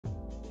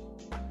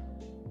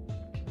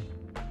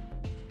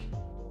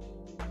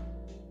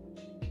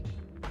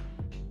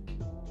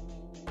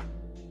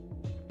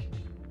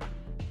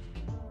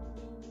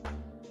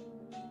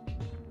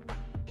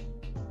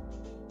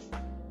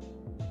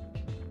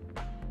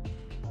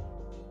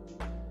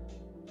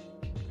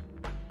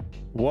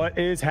What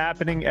is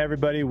happening,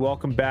 everybody?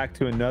 Welcome back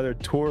to another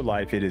Tour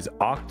Life. It is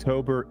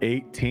October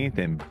 18th,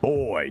 and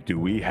boy, do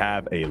we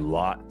have a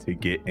lot to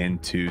get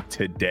into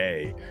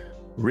today.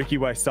 Ricky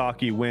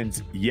Wysocki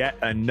wins yet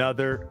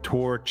another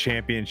Tour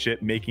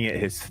Championship, making it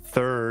his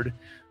third,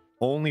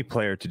 only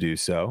player to do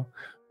so.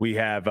 We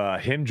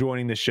have him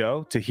joining the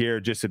show to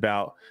hear just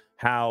about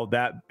how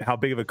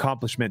big of an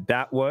accomplishment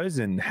that was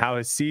and how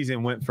his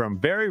season went from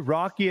very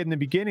rocky in the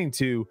beginning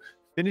to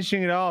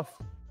finishing it off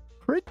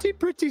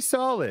pretty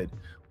solid.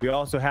 We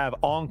also have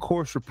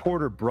on-course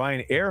reporter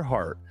Brian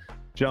Earhart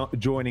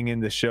joining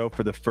in the show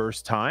for the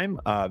first time.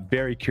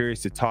 Very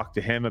curious to talk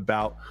to him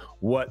about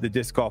what the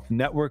Disc Golf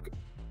Network,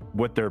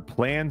 what their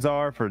plans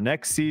are for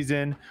next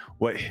season,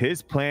 what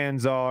his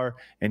plans are,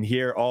 and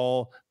hear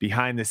all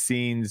behind the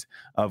scenes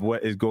of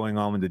what is going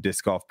on with the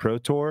Disc Golf Pro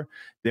Tour.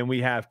 Then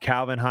we have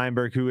Calvin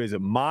Heimburg, who is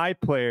my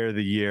player of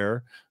the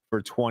year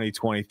for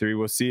 2023.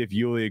 We'll see if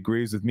Uli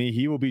agrees with me.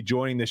 He will be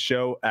joining the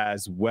show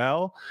as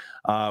well.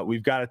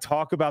 We've got to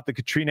talk about the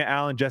Katrina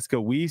Allen, Jessica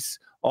Weese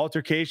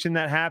altercation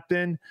that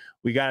happened.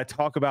 We got to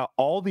talk about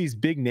all these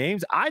big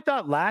names. I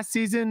thought last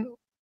season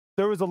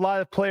there was a lot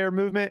of player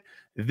movement.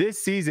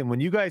 This season, when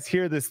you guys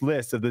hear this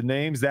list of the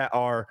names that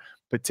are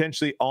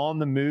potentially on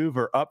the move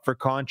or up for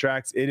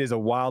contracts, it is a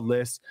wild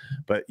list.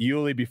 But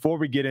Uli, before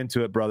we get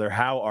into it, brother,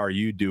 how are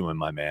you doing,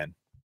 my man?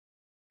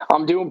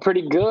 I'm doing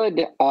pretty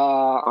good.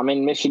 I'm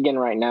in Michigan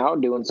right now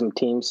doing some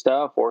team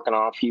stuff, working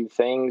on a few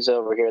things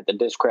over here at the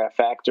Discraft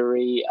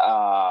Factory.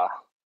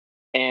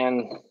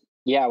 And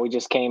yeah, we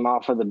just came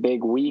off of the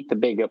big week,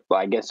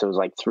 I guess it was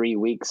like 3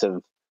 weeks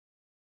of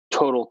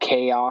total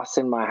chaos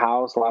in my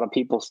house. A lot of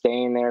people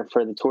staying there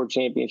for the Tour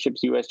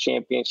Championships, US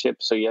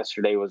Championships. So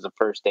yesterday was the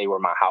first day where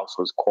my house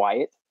was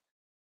quiet.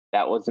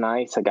 That was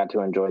nice. I got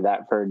to enjoy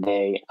that for a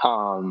day.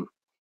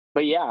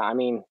 But yeah, I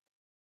mean,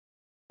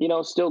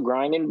 still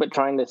grinding, but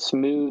trying to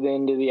smooth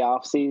into the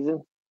off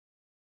season.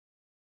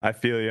 I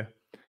feel you.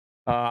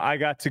 I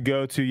got to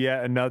go to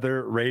yet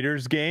another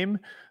Raiders game.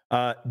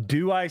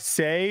 Do I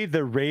say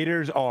the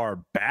Raiders are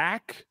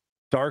back?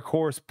 Dark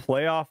horse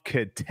playoff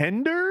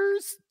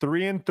contenders,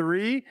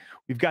 3-3.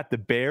 We've got the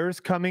Bears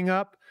coming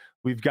up.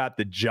 We've got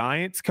the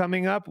Giants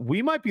coming up.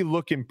 We might be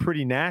looking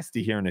pretty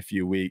nasty here in a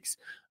few weeks.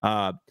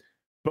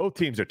 Both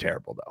teams are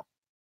terrible, though.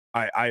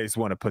 I just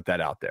want to put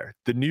that out there.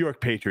 The New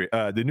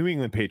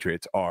England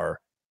Patriots are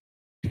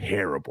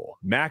terrible.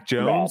 Mac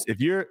Jones, if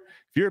you're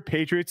a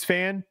Patriots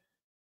fan,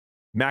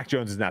 Mac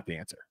Jones is not the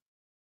answer.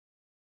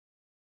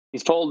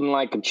 He's folding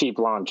like a cheap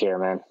lawn chair,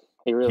 man.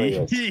 He really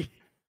is.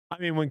 I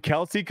mean, when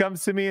Kelsey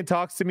comes to me and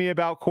talks to me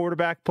about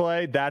quarterback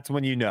play, that's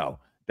when you know.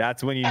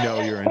 That's when you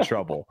know you're in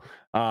trouble.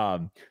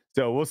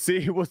 So we'll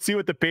see. We'll see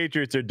what the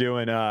Patriots are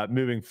doing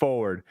moving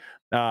forward.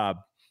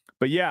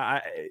 But yeah,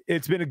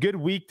 it's been a good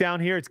week down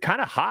here. It's kind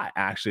of hot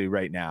actually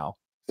right now.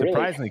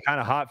 Surprisingly, kind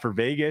of hot for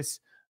Vegas.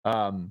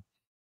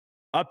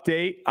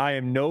 Update: I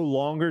am no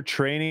longer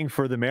training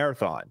for the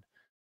marathon.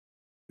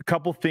 A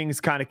couple things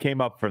kind of came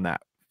up from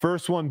that.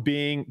 First one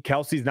being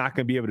Kelsey's not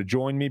going to be able to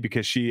join me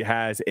because she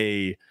has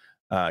a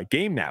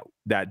game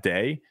that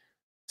day.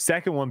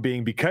 Second one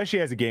being because she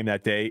has a game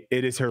that day,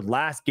 it is her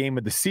last game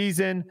of the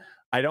season.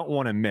 I don't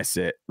want to miss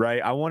it,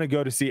 right? I want to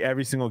go to see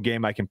every single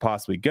game I can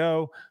possibly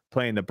go,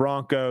 playing the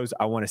Broncos.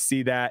 I want to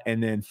see that.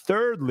 And then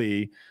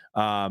thirdly,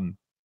 I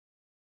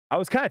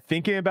was kind of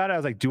thinking about it. I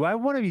was like, do I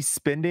want to be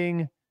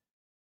spending,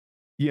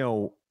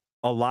 a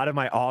lot of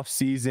my off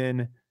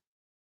season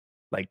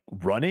like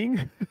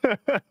running?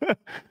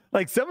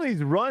 Like some of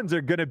these runs are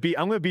I'm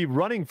going to be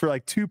running for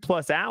like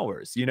 2+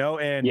 hours,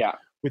 and yeah.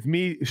 With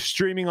me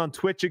streaming on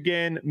Twitch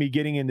again, me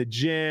getting in the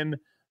gym,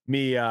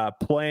 me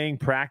playing,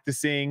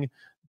 practicing,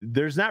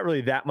 there's not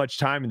really that much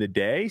time in the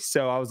day.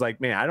 So I was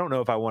like, man, I don't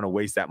know if I want to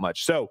waste that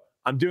much. So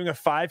I'm doing a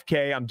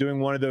 5K. I'm doing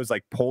one of those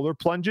like polar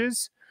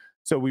plunges.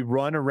 So we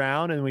run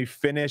around and we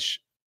finish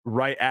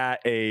right at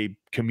a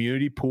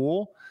community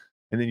pool.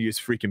 And then you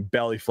just freaking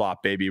belly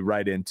flop, baby,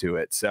 right into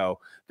it. So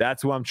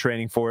that's what I'm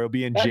training for. It'll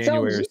be in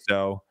January or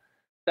so.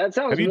 That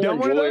sounds really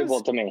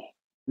enjoyable to me.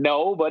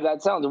 No, but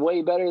that sounds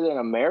way better than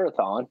a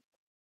marathon.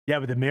 Yeah,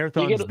 but the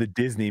marathon is the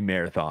Disney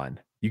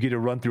marathon. You get to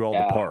run through all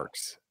the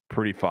parks.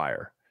 Pretty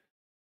fire.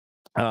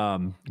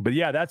 But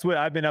yeah, that's what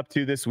I've been up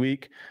to this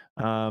week.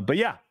 But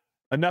yeah,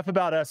 enough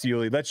about us,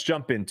 Uli. Let's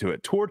jump into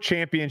it. Tour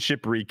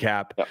Championship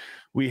recap. Yep.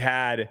 We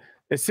had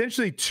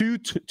essentially two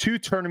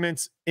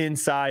tournaments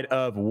inside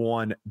of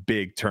one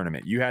big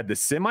tournament. You had the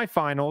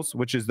semifinals,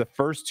 which is the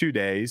first 2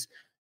 days.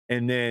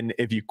 And then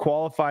if you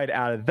qualified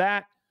out of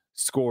that,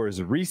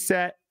 scores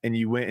reset and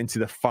you went into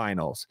the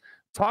finals.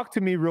 Talk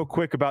to me real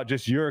quick about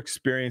just your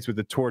experience with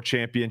the Tour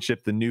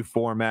Championship, the new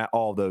format,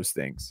 all those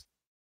things.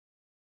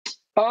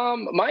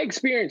 My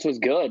experience was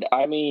good.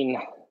 I mean,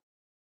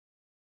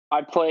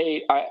 I got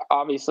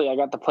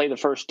to play the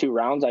first 2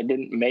 rounds. I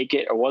didn't make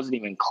it or wasn't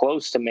even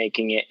close to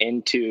making it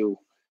into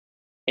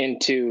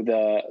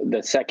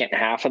the second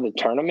half of the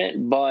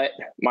tournament, but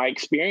my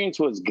experience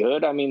was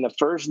good. I mean, the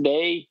first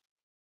day,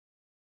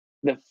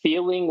 the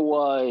feeling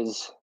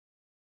was,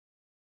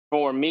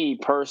 for me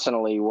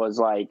personally, was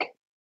like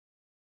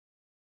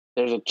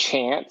there's a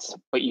chance,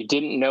 but you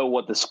didn't know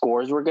what the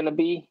scores were going to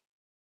be,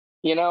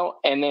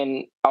 And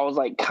then I was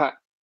like,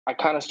 I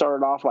kind of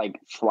started off like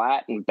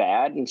flat and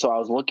bad. And so I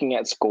was looking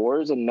at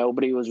scores and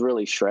nobody was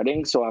really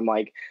shredding. So I'm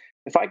like,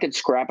 if I could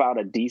scrap out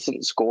a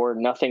decent score,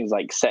 nothing's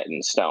like set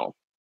in stone,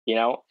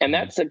 And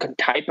that's the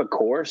type of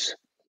course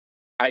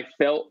I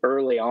felt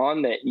early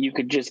on that you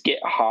could just get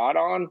hot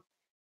on.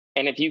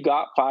 And if you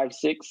got 5,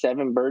 6,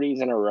 7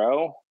 birdies in a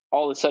row,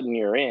 all of a sudden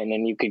you're in,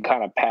 and you could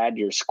kind of pad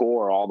your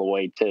score all the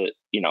way to,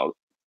 to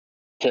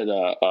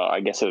the,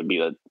 I guess it would be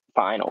the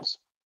finals.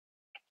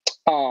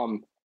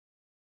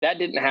 That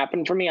didn't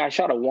happen for me. I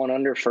shot a 1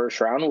 under first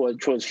round,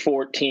 which was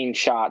 14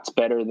 shots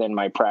better than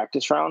my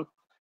practice round.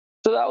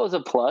 So that was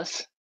a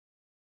plus.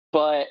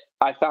 But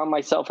I found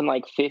myself in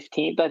like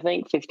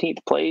 15th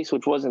place,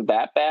 which wasn't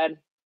that bad.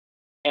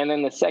 And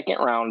then the second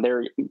round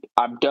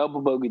I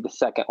double bogeyed the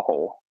second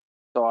hole.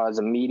 So I was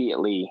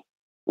immediately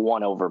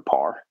 1 over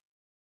par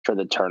for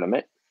the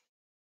tournament.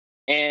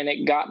 And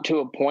it got to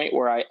a point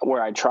where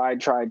I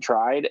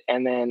tried.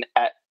 And then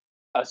at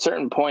a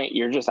certain point,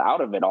 you're just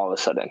out of it all of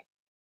a sudden.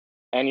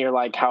 And you're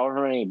like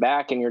however many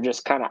back, and you're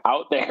just kind of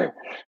out there.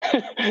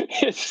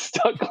 It's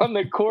stuck on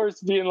the course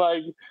being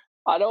like,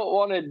 I don't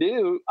want to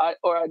do,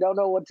 or I don't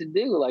know what to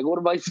do. Like, what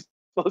am I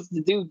supposed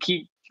to do?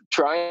 Keep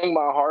trying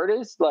my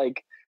hardest?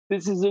 Like,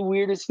 this is the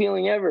weirdest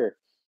feeling ever.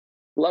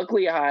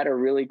 Luckily, I had a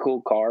really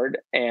cool card,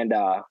 and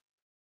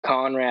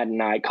Conrad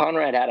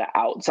had an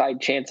outside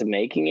chance of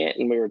making it,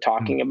 and we were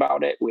talking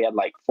about it. We had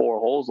like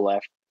 4 holes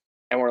left,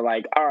 and we're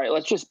like, all right,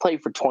 let's just play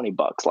for $20,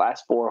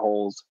 last 4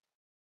 holes.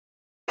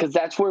 Because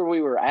that's where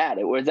we were at.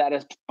 It was at a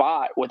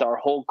spot with our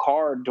whole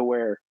card to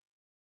where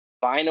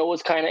Vino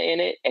was kind of in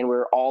it, and we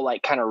were all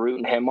like kind of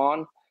rooting him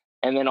on.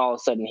 And then all of a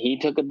sudden he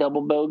took a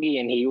double bogey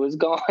and he was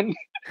gone.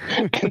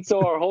 And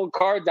so our whole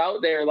card's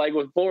out there like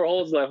with 4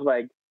 holes left.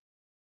 Like,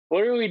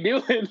 what are we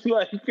doing?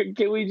 Like,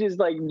 can we just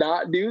like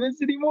not do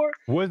this anymore?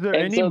 Was there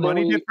any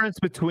money difference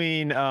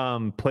between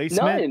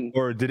placement? None.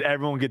 Or did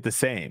everyone get the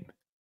same?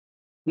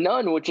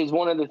 None, which is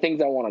one of the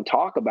things I want to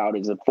talk about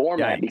is the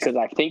format. Because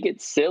I think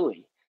it's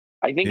silly.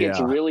 I think it's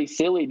really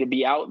silly to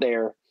be out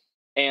there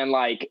and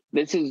like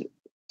this is.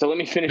 So let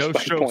me finish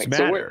my point.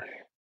 Matter.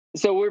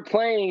 So we're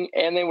playing,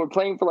 and then we're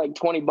playing for like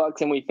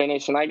 $20, and we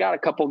finish. And I got a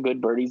couple good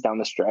birdies down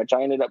the stretch.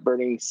 I ended up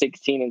birding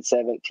 16 and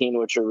 17,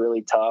 which are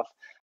really tough.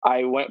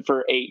 I went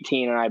for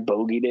 18 and I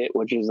bogeyed it,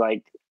 which is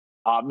like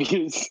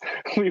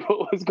obviously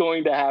what was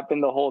going to happen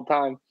the whole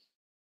time.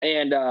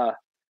 And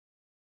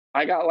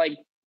I got like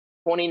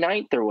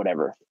 29th or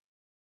whatever.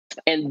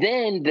 And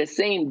then the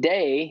same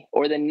day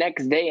or the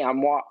next day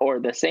I'm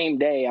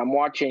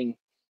watching,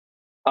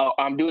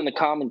 I'm doing the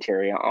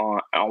commentary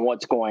on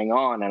what's going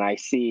on. And I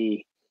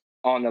see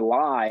on the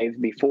live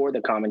before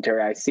the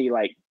commentary, I see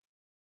like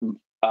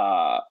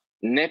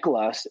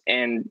Nicholas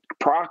and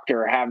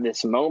Proctor have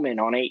this moment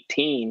on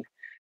 18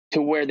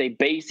 to where they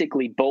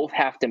basically both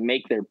have to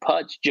make their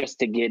putts just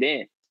to get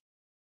in.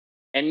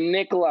 And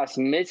Nicholas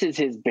misses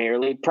his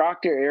barely.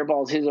 Proctor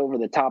airballs his over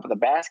the top of the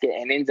basket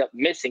and ends up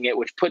missing it,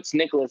 which puts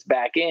Nicholas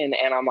back in.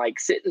 And I'm like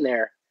sitting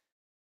there.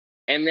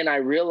 And then I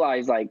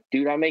realized, like,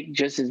 dude, I make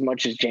just as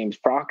much as James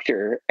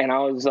Proctor. And I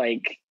was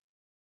like,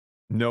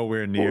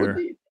 nowhere near.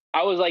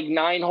 I was like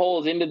 9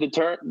 holes into the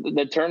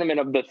tournament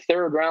of the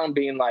 3rd round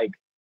being like,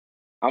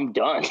 I'm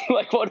done.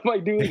 Like, what am I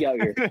doing out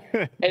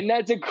here? And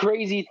that's a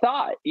crazy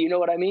thought. You know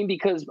what I mean?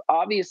 Because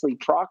obviously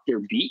Proctor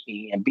beat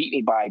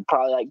me by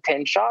probably like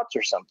 10 shots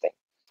or something.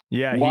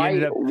 Yeah, he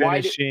ended up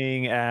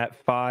finishing at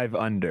 5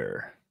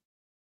 under.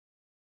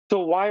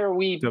 So why are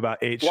we... So about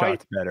 8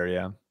 shots better,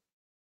 yeah.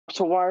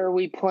 So why are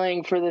we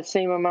playing for the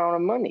same amount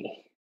of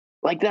money?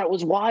 Like, that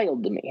was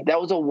wild to me. That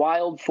was a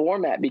wild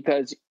format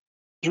because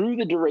through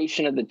the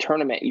duration of the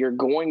tournament, you're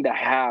going to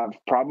have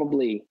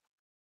probably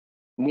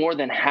more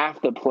than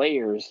half the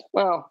players,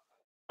 well,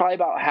 probably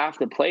about half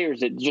the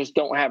players that just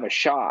don't have a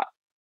shot.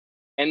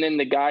 And then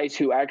the guys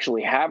who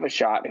actually have a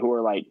shot, who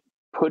are like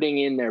putting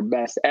in their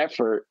best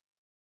effort,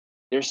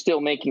 they're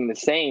still making the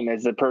same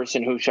as the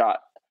person who shot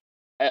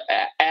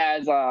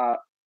as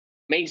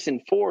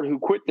Mason Ford, who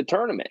quit the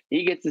tournament.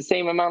 He gets the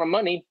same amount of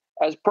money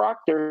as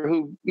Proctor,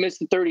 who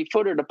missed a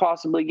 30-footer to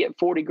possibly get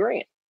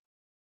 $40,000.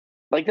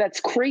 Like, that's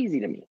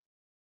crazy to me.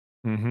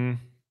 Mm-hmm.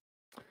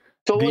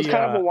 So it was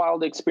kind of a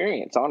wild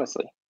experience,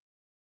 honestly.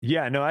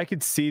 Yeah, no, I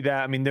could see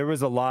that. I mean, there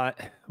was a lot.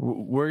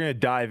 We're going to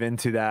dive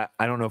into that.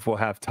 I don't know if we'll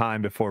have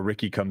time before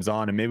Ricky comes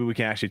on, and maybe we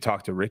can actually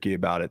talk to Ricky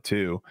about it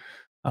too.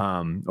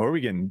 Or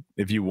we can,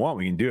 if you want,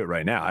 we can do it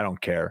right now. I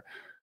don't care.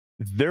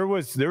 There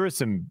was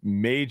some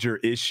major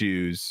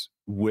issues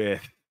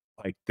with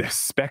like the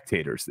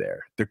spectators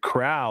there. The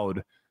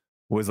crowd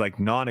was like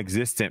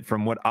non-existent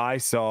from what I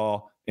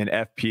saw in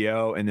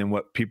FPO, and then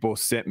what people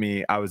sent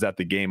me. I was at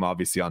the game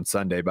obviously on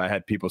Sunday, but I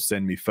had people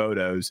send me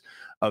photos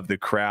of the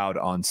crowd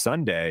on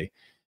Sunday,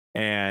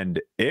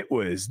 and it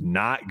was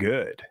not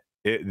good.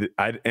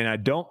 I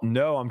don't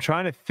know. I'm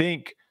trying to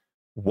think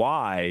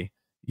why.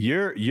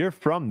 You're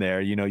from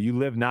there, you know, you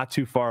live not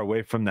too far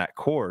away from that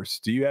course.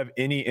 Do you have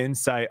any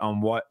insight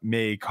on what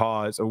may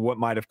cause or what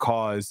might have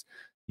caused,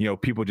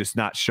 people just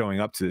not showing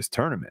up to this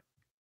tournament?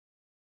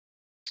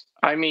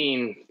 I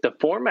mean, the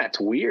format's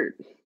weird.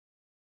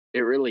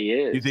 It really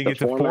is. You think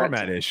it's a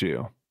format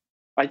issue?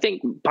 I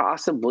think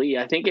possibly.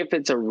 I think if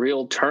it's a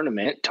real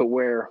tournament to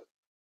where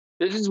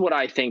this is what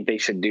I think they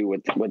should do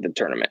with the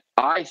tournament.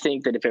 I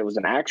think that if it was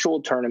an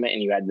actual tournament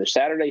and you had the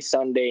Saturday,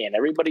 Sunday, and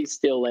everybody's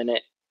still in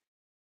it,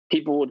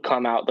 people would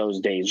come out those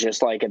days,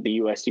 just like at the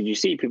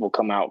USDGC. People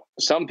come out.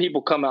 Some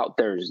people come out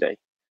Thursday.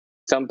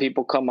 Some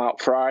people come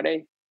out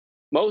Friday.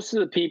 Most of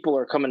the people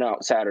are coming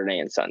out Saturday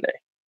and Sunday.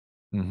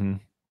 Mm-hmm.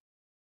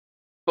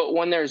 But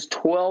when there's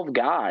 12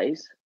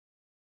 guys,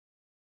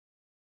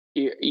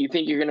 you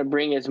think you're going to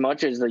bring as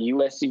much as the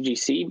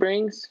USDGC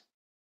brings?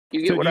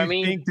 You get what I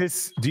mean?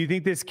 Do you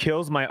think this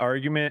kills my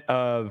argument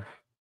of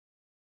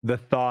the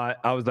thought?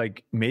 I was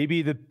like,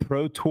 maybe the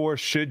Pro Tour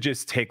should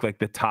just take like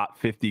the top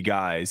 50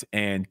 guys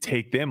and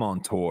take them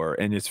on tour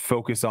and just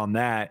focus on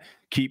that,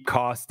 keep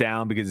costs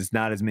down because it's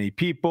not as many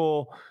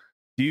people.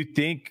 Do you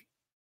think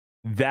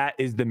that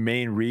is the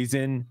main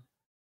reason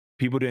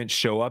people didn't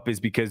show up, is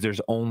because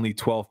there's only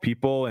 12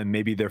 people and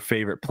maybe their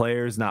favorite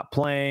players not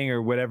playing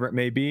or whatever it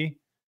may be?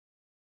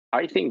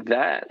 I think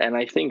that, and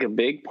I think a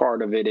big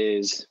part of it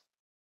is,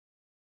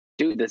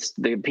 dude,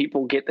 the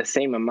people get the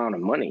same amount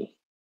of money.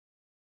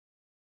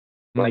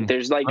 Like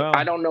there's like,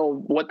 I don't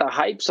know what the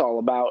hype's all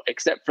about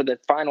except for the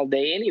final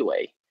day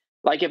anyway.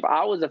 Like if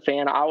I was a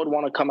fan, I would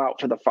want to come out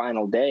for the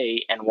final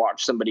day and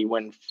watch somebody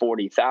win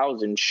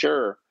 40,000.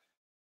 Sure.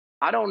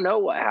 I don't know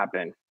what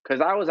happened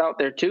because I was out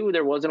there too.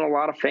 There wasn't a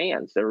lot of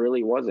fans. There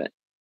really wasn't.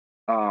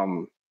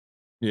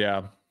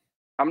 Yeah.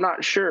 I'm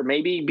not sure.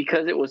 Maybe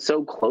because it was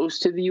so close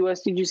to the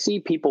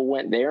USDGC, people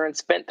went there and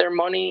spent their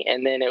money.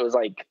 And then it was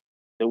like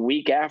the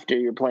week after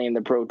you're playing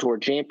the Pro Tour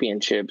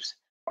Championships.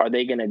 Are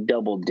they going to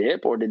double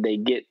dip, or did they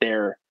get,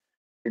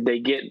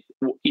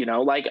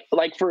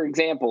 like for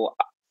example,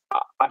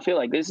 I feel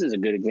like this is a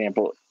good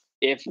example.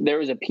 If there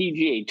was a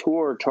PGA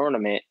Tour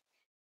tournament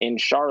in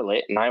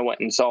Charlotte and I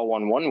went and saw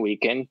one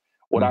weekend,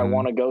 would I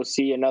want to go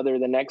see another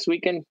the next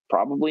weekend?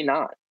 Probably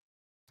not.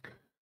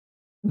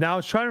 Now I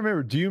was trying to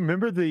remember, do you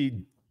remember the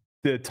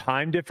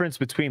time difference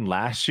between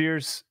last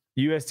year's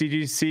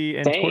USDGC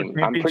and Tour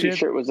Championship? I'm pretty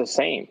sure it was the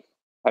same.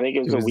 I think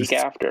it was a week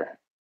after.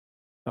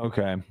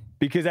 Okay.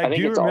 Because I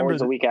think do it's remember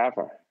always a week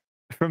after.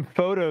 From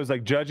photos,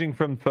 like judging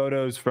from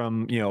photos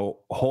from,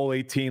 hole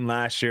 18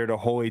 last year to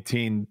hole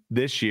 18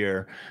 this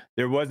year,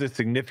 there was a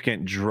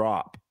significant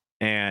drop.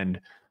 And,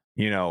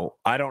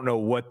 I don't know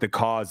what the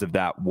cause of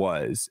that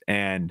was.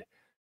 And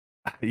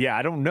yeah,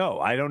 I don't know.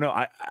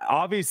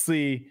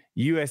 Obviously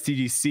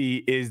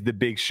USDGC is the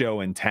big show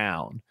in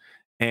town.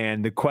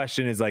 And the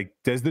question is like,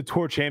 does the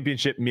Tour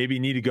Championship maybe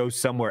need to go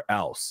somewhere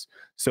else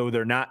so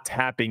they're not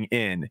tapping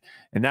in?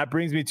 And that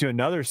brings me to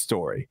another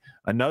story.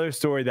 Another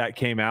story that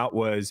came out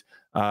was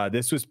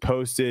this was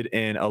posted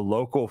in a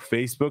local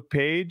Facebook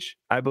page,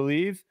 I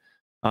believe.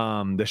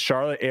 The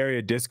Charlotte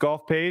area disc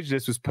golf page.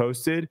 This was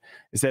posted.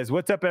 It says,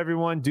 "What's up,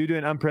 everyone? Due to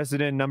an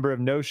unprecedented number of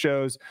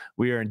no-shows,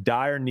 we are in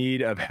dire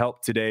need of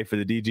help today for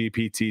the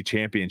DGPT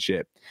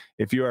Championship.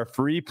 If you are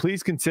free,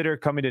 please consider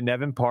coming to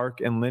Nevin Park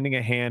and lending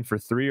a hand for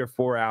 3 or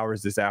 4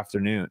 hours this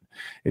afternoon.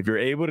 If you're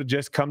able to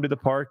just come to the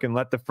park and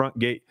let the front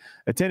gate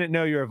attendant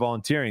know you're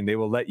volunteering, they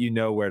will let you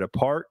know where to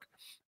park.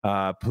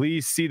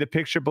 Please see the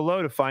picture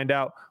below to find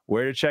out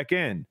where to check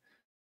in."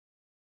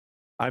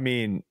 I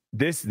mean,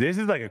 this is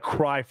like a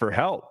cry for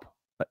help.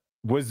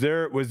 Was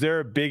there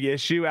a big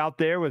issue out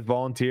there with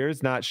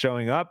volunteers not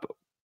showing up?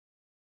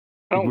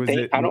 I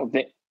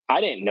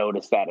didn't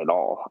notice that at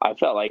all. I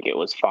felt like it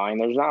was fine.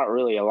 There's not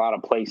really a lot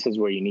of places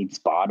where you need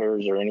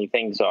spotters or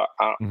anything, so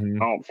I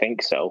don't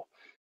think so.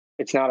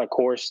 It's not a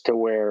course to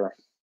where,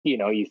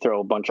 you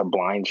throw a bunch of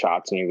blind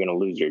shots and you're going to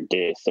lose your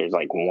disc. There's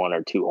like 1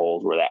 or 2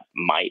 holes where that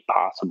might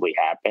possibly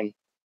happen.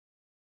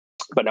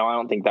 But no, I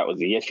don't think that was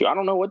the issue. I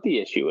don't know what the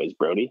issue is,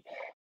 Brody.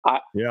 I'm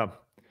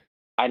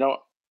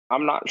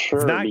not sure.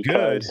 It's not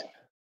good.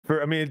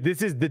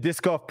 This is the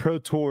Disc Golf Pro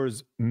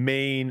Tour's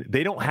main.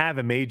 They don't have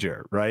a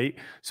major, right?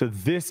 So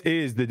this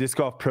is the Disc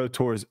Golf Pro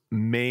Tour's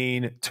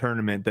main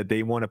tournament that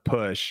they want to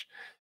push.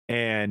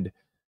 And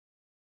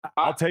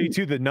I'll tell you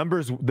too, the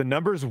numbers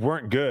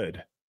weren't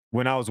good.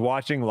 When I was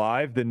watching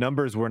live, the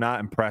numbers were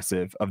not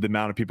impressive of the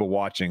amount of people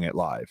watching it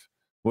live.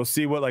 We'll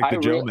see what the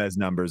Jomez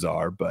numbers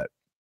are, but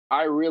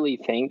I really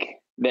think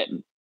that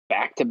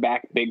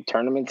back-to-back big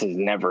tournaments is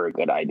never a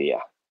good idea.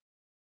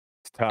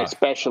 It's tough.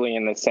 Especially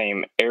in the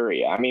same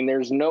area. I mean,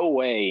 there's no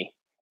way,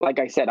 like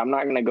I said, I'm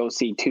not going to go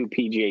see 2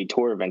 PGA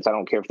Tour events. I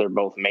don't care if they're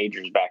both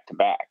majors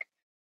back-to-back.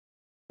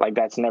 Like,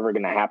 that's never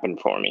going to happen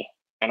for me.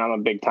 And I'm a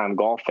big-time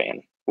golf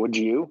fan. Would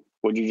you?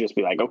 Would you just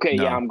be like, okay,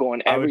 no, I'm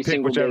going every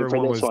single day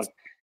for this one?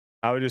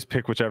 I would just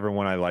pick whichever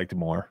one I liked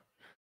more.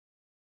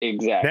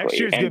 Exactly. Next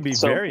year's going to be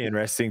very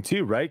interesting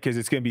too, right? Because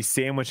it's going to be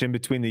sandwiched in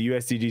between the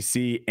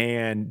USDGC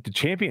and the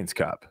Champions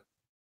Cup,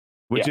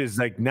 which is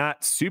like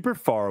not super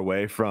far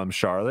away from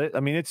Charlotte. I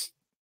mean, it's,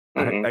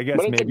 I guess,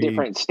 but it's maybe a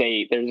different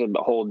state. There's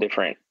a whole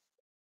different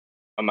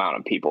amount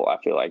of people, I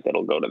feel like,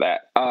 that'll go to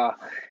that.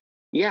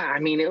 Yeah, I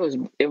mean, it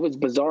was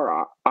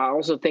bizarre. I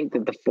also think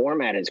that the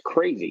format is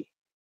crazy.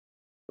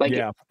 Like,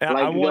 Yeah,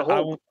 like the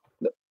whole.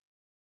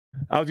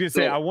 I was gonna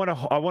say I want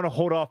to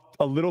hold off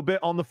a little bit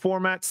on the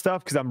format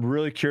stuff because I'm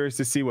really curious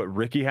to see what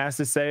Ricky has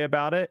to say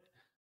about it.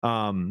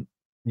 Him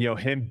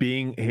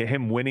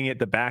winning it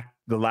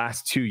the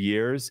last 2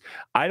 years.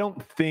 I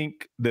don't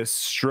think the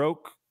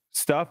stroke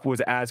stuff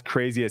was as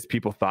crazy as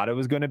people thought it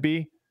was going to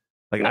be.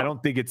 Like, I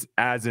don't think it's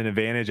as an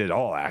advantage at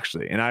all,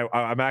 actually. And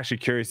I'm actually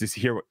curious to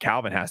hear what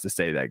Calvin has to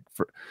say.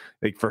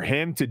 For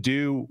him to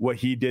do what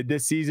he did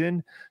this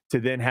season, to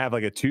then have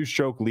like a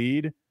 2-stroke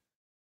lead,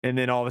 and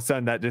then all of a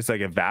sudden that just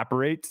like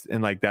evaporates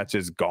and like that's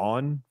just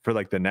gone for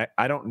like the next.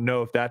 I don't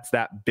know if that's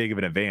that big of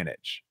an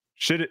advantage.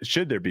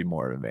 Should there be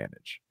more of an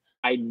advantage?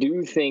 I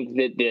do think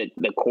that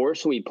the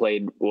course we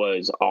played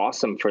was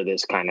awesome for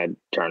this kind of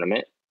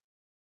tournament.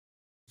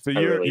 So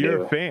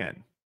you're a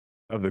fan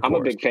of the course.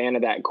 I'm a big fan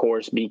of that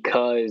course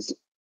because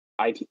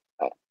I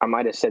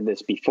might have said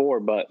this before,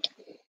 but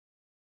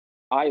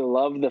I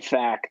love the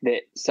fact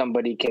that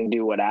somebody can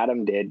do what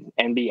Adam did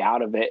and be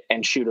out of it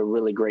and shoot a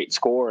really great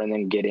score and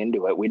then get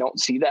into it. We don't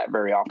see that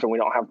very often. We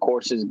don't have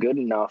courses good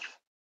enough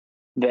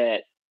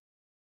that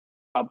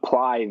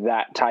apply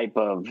that type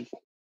of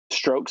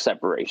stroke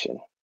separation.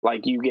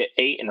 Like, you get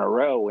 8 in a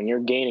row and you're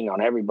gaining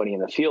on everybody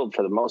in the field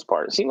for the most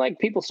part. It seemed like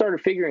people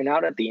started figuring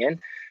out at the end,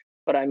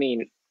 but I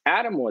mean,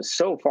 Adam was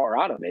so far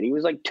out of it. He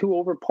was like 2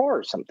 over par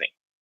or something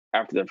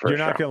after the first You're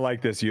not round. going to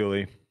like this,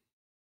 Yuli.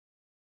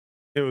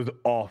 It was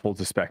awful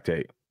to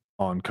spectate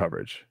on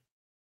coverage.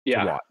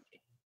 Yeah. To watch.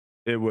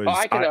 It was.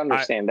 I can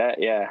understand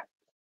that. Yeah.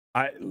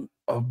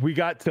 We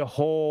got to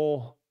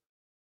hole,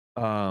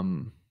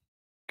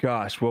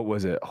 gosh, what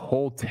was it?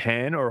 Hole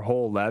 10 or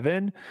hole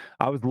 11?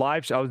 I was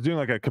doing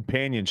like a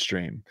companion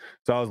stream.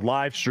 So I was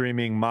live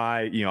streaming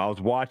I was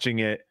watching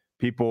it.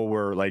 People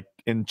were like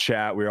in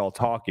chat. We were all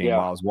talking while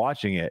I was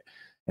watching it.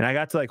 And I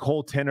got to like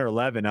hole 10 or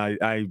 11.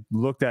 I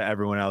looked at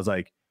everyone. I was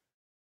like,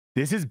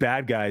 this is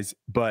bad, guys.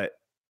 But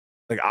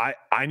like,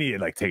 I need to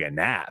like take a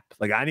nap.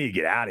 Like, I need to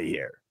get out of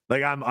here.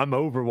 Like, I'm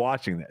over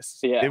watching this.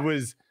 Yeah.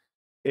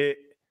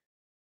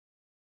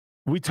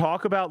 We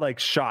talk about like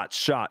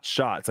shots,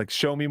 like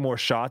show me more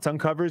shots on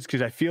covers.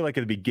 Cause I feel like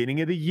at the beginning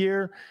of the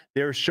year,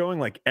 they were showing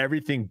like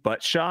everything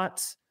but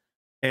shots.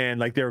 And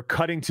like they were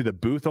cutting to the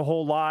booth a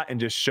whole lot and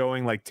just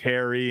showing like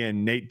Terry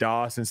and Nate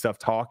Doss and stuff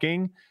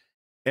talking.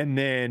 And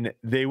then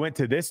they went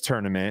to this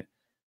tournament.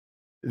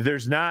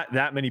 There's not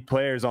that many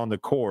players on the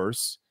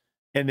course.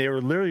 And they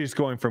were literally just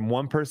going from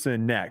one person to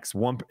the next,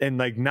 and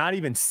like not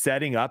even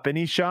setting up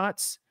any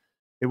shots.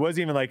 It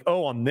wasn't even like,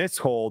 oh, on this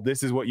hole,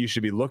 this is what you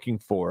should be looking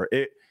for.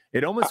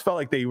 It almost felt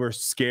like they were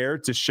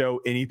scared to show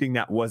anything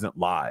that wasn't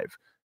live.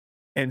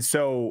 And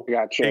so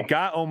it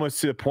got almost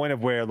to the point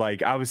of where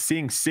like I was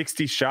seeing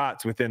 60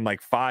 shots within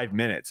like 5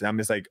 minutes. And I'm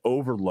just like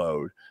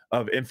overload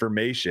of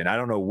information. I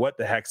don't know what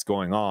the heck's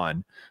going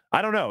on.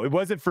 I don't know. It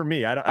wasn't for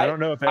me. I don't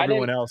know if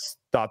everyone else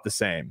thought the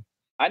same.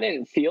 I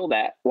didn't feel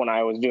that when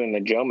I was doing the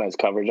Jomez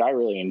coverage. I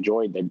really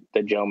enjoyed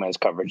the Jomez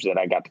coverage that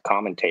I got to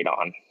commentate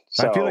on.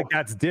 So I feel like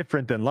that's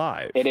different than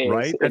live. It is,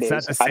 right? That's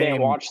not the same. I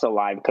didn't watch the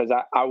live because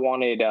I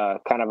wanted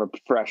kind of a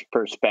fresh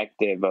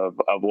perspective of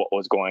what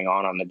was going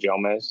on the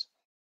Jomez.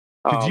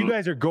 Because you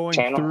guys are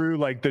going through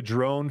like the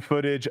drone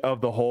footage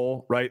of the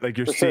hole, right? Like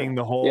you're seeing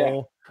the hole.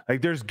 Yeah.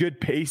 Like there's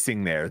good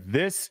pacing there.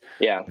 This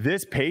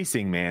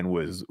pacing, man,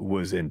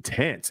 was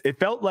intense. It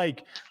felt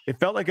like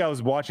I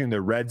was watching the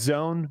red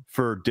zone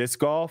for disc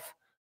golf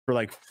for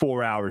like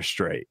 4 hours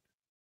straight.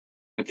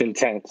 It's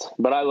intense,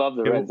 but I love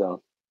the red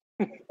zone.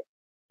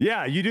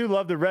 Yeah, you do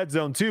love the red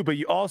zone too, but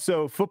you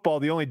also football.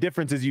 The only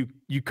difference is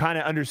you kind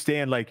of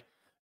understand like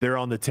they're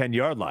on the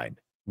 10-yard line.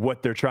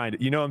 What they're trying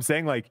to, you know what I'm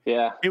saying? Like,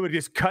 it would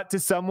just cut to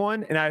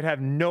someone and I'd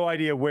have no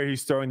idea where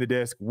he's throwing the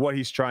disc, what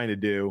he's trying to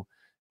do.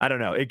 I don't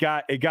know. It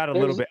got a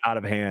little bit out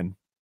of hand.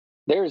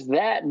 There's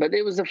that, but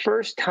it was the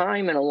first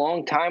time in a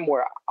long time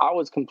where I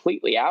was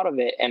completely out of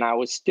it and I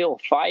was still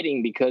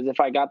fighting because if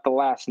I got the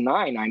last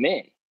 9, I'm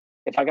in.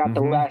 If I got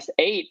the last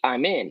 8,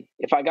 I'm in.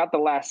 If I got the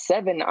last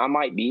 7, I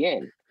might be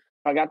in.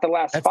 If I got the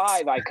last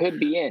 5, I could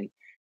be in.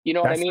 You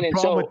know what I mean? The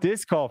problem with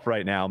disc golf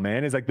right now,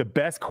 man, is like the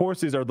best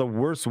courses are the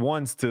worst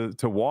ones to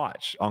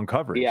watch on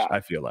coverage. Yeah.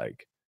 I feel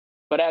like.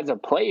 But as a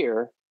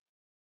player,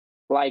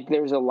 like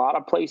there's a lot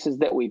of places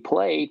that we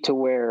play to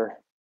where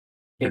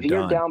if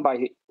you're down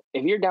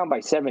by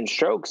 7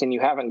 strokes and you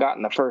haven't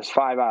gotten the first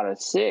 5 out of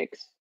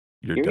 6,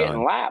 you're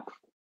getting lapped.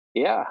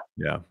 Yeah.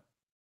 Yeah.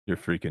 You're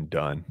freaking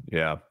done.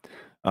 Yeah.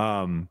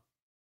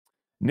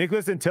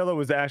 Nicholas Antilla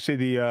was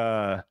actually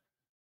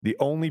the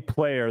only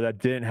player that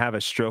didn't have a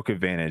stroke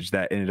advantage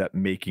that ended up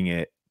making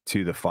it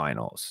to the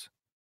finals.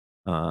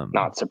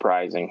 Not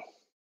surprising.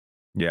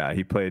 Yeah,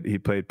 he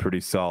played pretty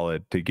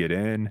solid to get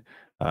in.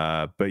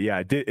 But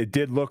yeah, it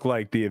did look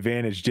like the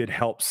advantage did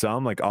help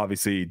some. Like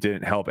obviously it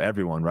didn't help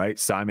everyone, right?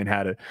 Simon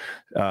had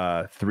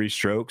 3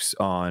 strokes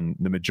on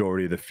the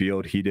majority of the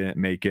field. He didn't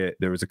make it.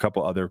 There was a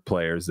couple other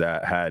players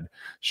that had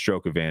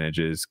stroke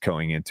advantages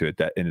going into it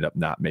that ended up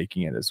not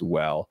making it as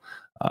well.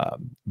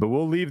 But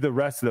we'll leave the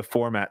rest of the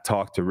format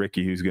talk to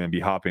Ricky, who's going to be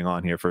hopping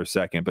on here for a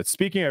second. But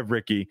speaking of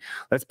Ricky,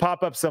 let's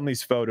pop up some of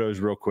these photos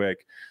real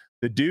quick.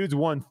 The dude's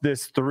won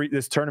this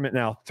tournament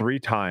now 3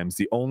 times,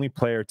 the only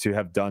player to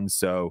have done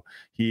so.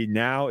 He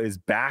now is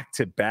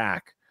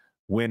back-to-back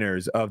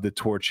winners of the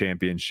Tour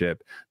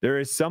Championship. There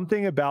is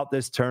something about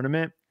this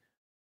tournament,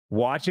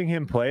 watching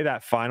him play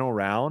that final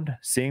round,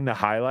 seeing the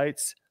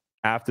highlights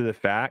after the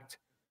fact,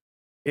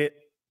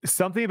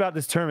 something about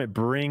this tournament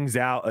brings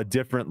out a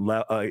different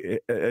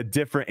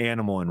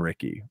animal in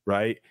Ricky,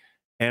 right?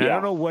 And I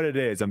don't know what it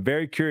is. I'm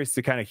very curious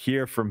to kind of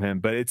hear from him,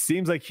 but it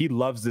seems like he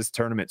loves this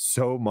tournament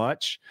so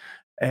much,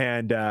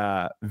 and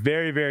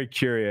very, very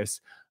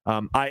curious.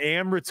 I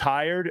am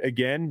retired,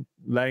 again,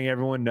 letting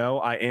everyone know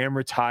I am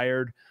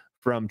retired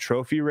from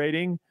trophy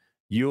rating.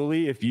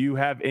 Yuli, if you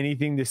have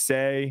anything to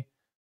say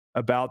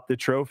about the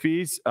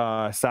trophies,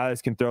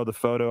 Silas can throw the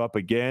photo up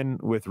again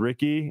with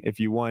Ricky if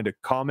you wanted to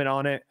comment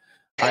on it.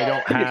 I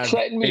don't have You're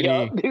setting me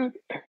up, dude.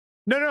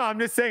 No, I'm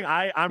just saying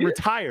I'm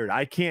retired.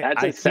 I can't.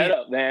 That's a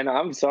setup, man.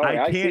 I'm sorry.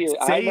 I can't see it.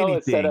 say I know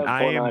anything.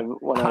 I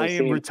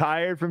am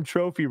retired from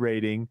trophy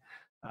rating.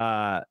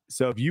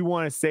 So if you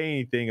want to say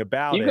anything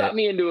about you got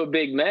me into a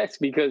big mess,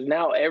 because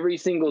now every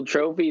single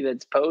trophy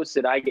that's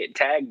posted, I get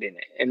tagged in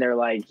it, and they're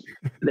like,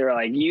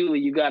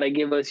 you got to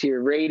give us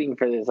your rating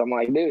for this. I'm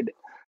like, dude,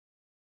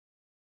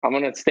 I'm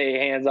gonna stay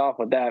hands off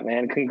with that,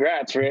 man.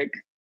 Congrats, Rick.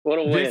 What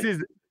a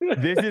win.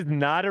 This is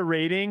not a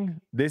rating.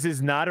 This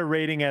is not a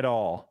rating at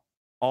all.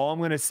 All I'm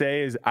going to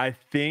say is I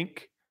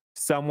think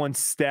someone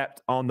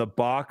stepped on the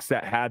box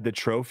that had the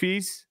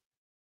trophies,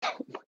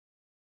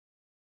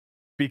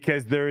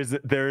 because there's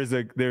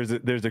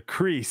a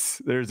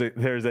crease. There's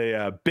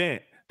a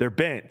bent. They're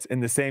bent in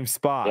the same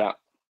spot. Yeah.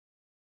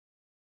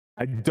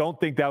 I don't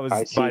think that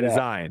was by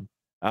design.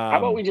 How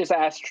about we just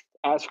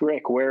ask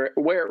Rick where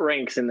it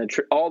ranks in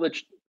all the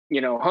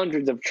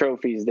hundreds of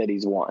trophies that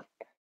he's won.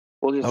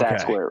 We'll just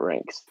ask where it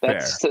ranks.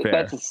 That's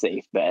a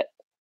safe bet.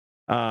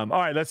 All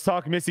right, let's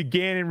talk Missy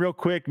Gannon real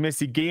quick.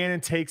 Missy Gannon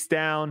takes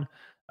down.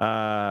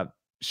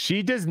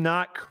 She does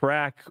not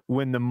crack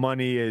when the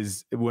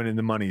money's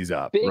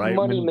up. Big right?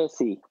 Money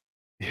Missy.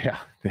 Yeah,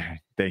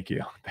 thank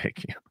you.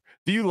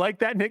 Do you like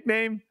that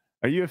nickname?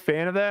 Are you a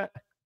fan of that?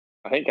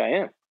 I think I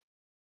am.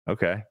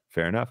 Okay,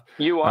 fair enough.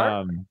 You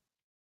are.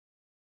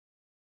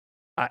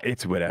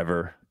 It's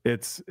whatever.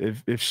 It's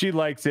if she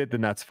likes it,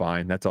 then that's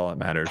fine. That's all that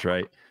matters,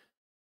 right?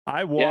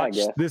 I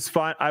watched this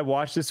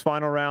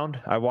final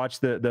round. I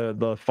watched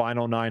the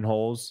final 9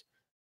 holes,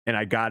 and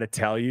I got to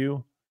tell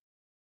you,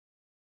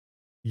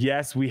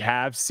 yes, we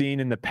have seen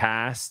in the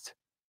past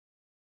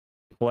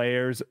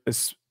players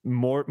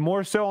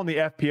more so on the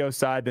FPO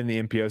side than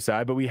the MPO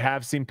side, but we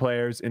have seen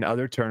players in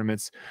other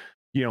tournaments,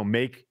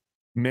 make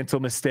mental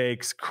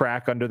mistakes,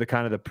 crack under the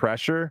kind of the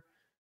pressure.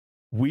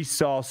 We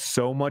saw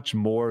so much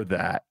more of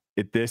that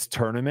at this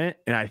tournament,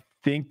 and I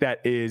think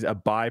that is a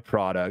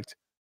byproduct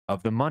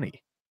of the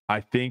money. I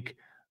think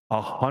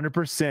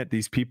 100%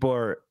 these people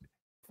are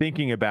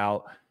thinking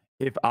about,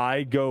 if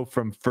I go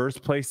from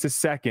first place to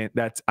second,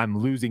 I'm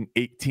losing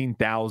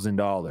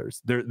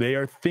 $18,000. They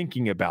are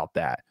thinking about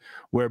that.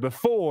 Where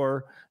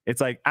before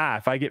it's like,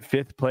 if I get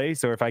 5th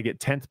place or if I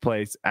get 10th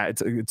place,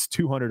 it's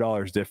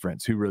 $200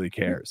 difference. Who really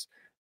cares?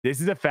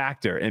 This is a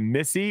factor, and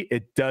Missy,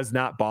 it does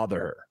not bother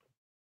her.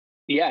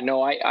 Yeah,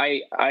 no,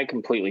 I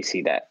completely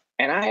see that,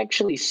 and I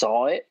actually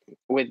saw it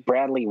with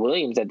Bradley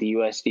Williams at the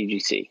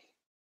USDGC.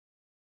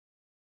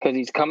 Because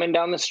he's coming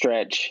down the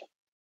stretch,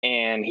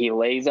 and he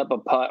lays up a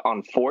putt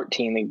on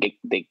 14.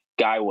 The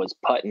guy was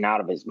putting out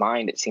of his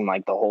mind, it seemed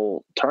like, the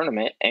whole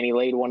tournament. And he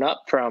laid one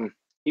up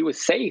he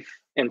was safe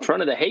in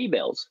front of the hay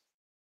bales.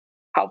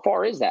 How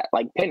far is that?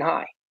 Like pin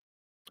high.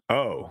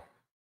 Oh,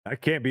 that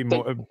can't be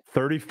more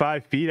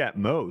 35 feet at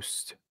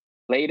most.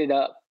 Laid it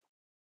up.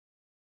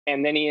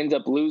 And then he ends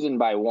up losing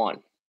by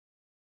 1.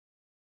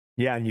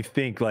 Yeah, and you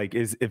think, like,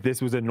 if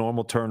this was a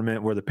normal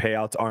tournament where the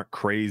payouts aren't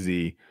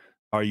crazy,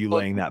 are you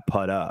laying that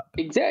putt up?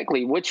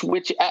 Exactly. Which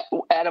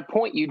at a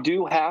point you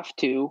do have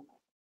to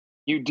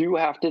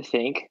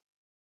think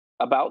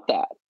about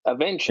that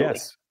eventually.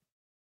 Yes.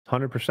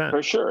 100%.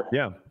 For sure.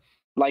 Yeah.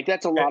 Like,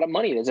 that's a lot of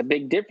money. There's a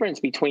big difference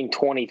between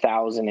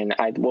 20,000 and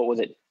what was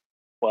it?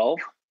 12?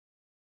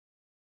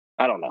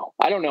 I don't know.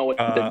 I don't know what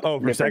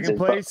for second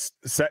place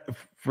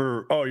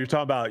you're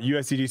talking about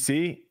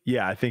USDGC?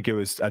 Yeah, I think it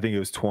was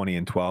 20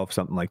 and 12,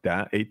 something like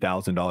that.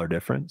 $8,000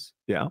 difference.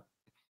 Yeah.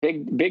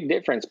 Big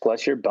difference,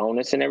 plus your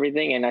bonus and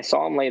everything. And I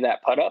saw him lay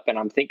that putt up, and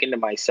I'm thinking to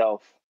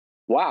myself,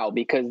 wow,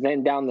 because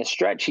then down the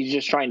stretch, he's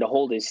just trying to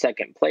hold his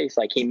second place.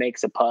 Like, he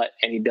makes a putt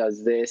and he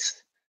does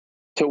this,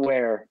 to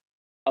where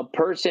a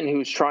person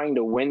who's trying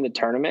to win the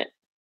tournament,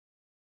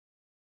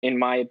 in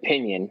my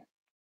opinion,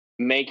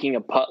 making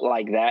a putt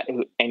like that,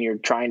 and you're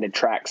trying to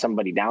track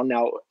somebody down.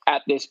 Now,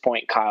 at this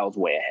point, Kyle's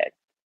way ahead.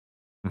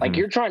 Mm-hmm. Like,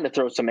 you're trying to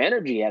throw some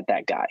energy at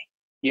that guy.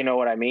 You know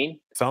what I mean?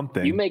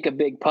 Something. You make a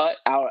big putt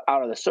out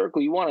of the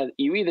circle. You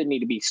either need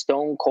to be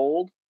stone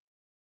cold,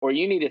 or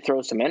you need to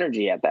throw some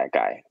energy at that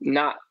guy.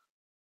 Not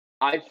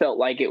I felt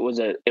like it was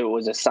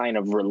a sign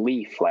of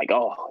relief, like,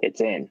 oh,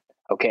 it's in.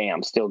 Okay,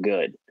 I'm still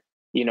good,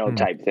 Hmm.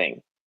 type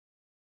thing.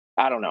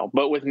 I don't know,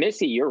 but with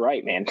Missy, you're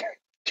right, man.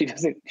 She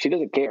doesn't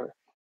care.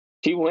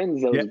 She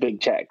wins Yeah. those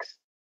big checks.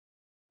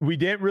 We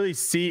didn't really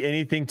see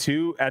anything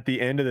too at the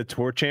end of the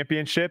tour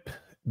championship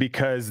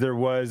because there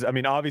was, I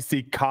mean,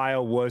 obviously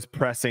Kyle was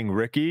pressing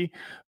Ricky,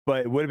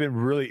 but it would have been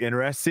really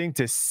interesting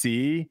to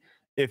see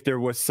if there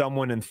was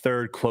someone in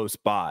third close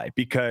by,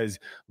 because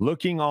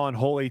looking on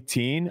hole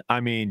 18, I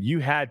mean, you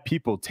had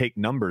people take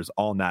numbers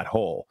on that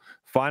hole.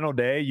 Final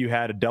day, you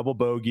had a double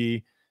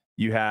bogey.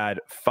 You had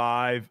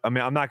five. I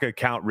mean, I'm not going to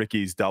count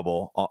Ricky's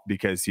double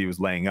because he was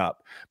laying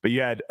up, but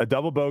you had a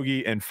double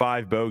bogey and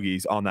 5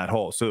 bogeys on that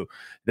hole. So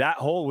that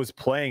hole was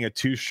playing a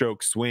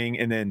 2-stroke swing.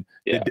 And then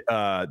in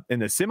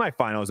the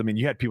semifinals, I mean,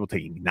 you had people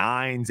taking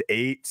 9s,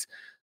 8s.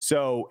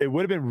 So it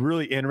would have been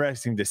really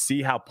interesting to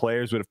see how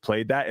players would have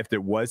played that if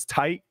it was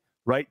tight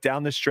right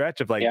down the stretch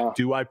of like,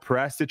 do I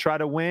press to try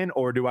to win,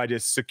 or do I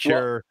just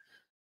secure,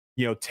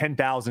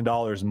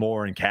 $10,000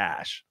 more in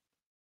cash?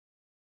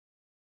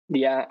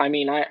 Yeah, I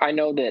mean, I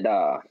know that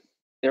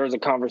there was a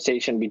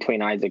conversation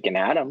between Isaac and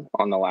Adam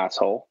on the last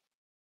hole,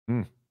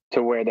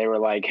 to where they were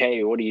like,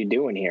 "Hey, what are you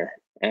doing here?"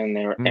 And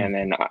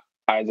then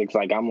Isaac's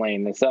like, "I'm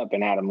laying this up,"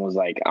 and Adam was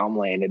like, "I'm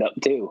laying it up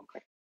too."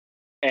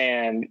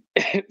 And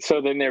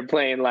so then they're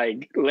playing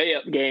like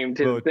layup game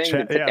to the thing,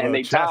 and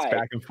they tie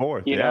back and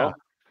forth, you know.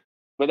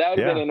 But that would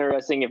have been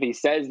interesting if he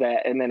says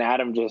that, and then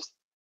Adam just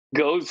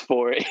goes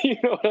for it. You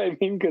know what I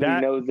mean? Because he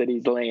knows that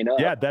he's laying up.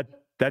 Yeah,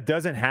 that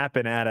doesn't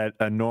happen at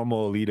a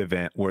normal elite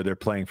event where they're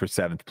playing for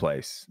 7th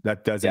place.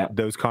 That doesn't.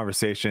 Those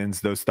conversations,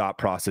 those thought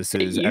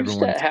processes. It used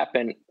to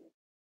happen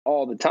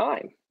all the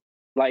time.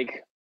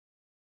 Like,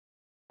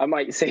 I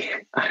might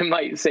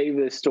save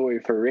this story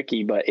for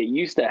Ricky, but it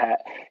used to have,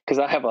 because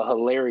I have a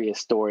hilarious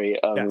story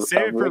of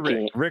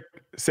Ricky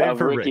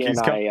and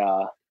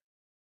I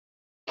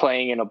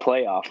playing in a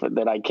playoff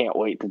that I can't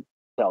wait to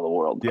tell the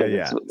world.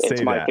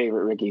 It's my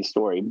favorite Ricky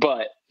story.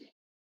 But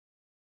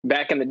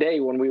back in the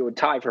day when we would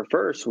tie for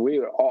first,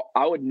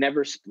 I would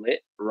never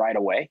split right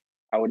away.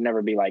 I would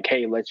never be like,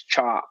 "Hey, let's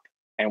chop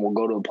and we'll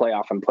go to the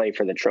playoff and play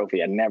for the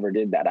trophy." I never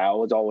did that. I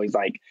was always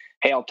like,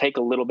 "Hey, I'll take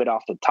a little bit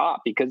off the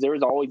top," because there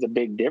was always a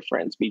big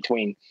difference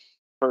between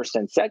first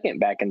and second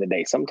back in the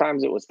day.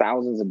 Sometimes it was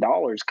thousands of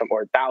dollars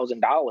or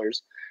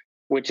 $1,000,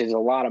 which is a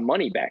lot of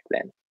money back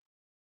then.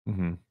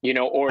 Or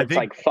it's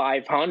like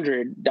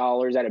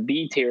 $500 at a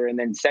B tier, and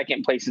then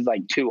second place is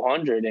like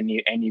 200, and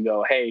you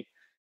go, "Hey,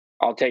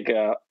 I'll take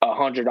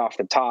 100 off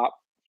the top.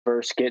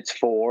 First gets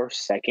 4,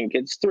 second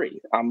gets 3.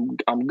 I'm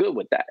good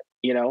with that."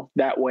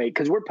 That way,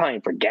 because we're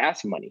paying for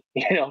gas money.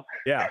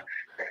 Yeah.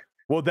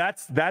 Well,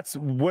 that's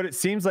what it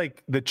seems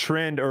like the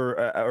trend,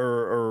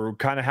 or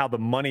kind of how the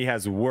money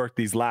has worked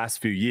these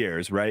last few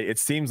years, right? It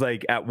seems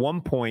like at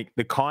one point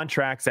the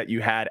contracts that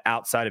you had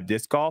outside of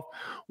disc golf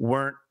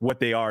weren't what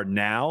they are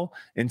now,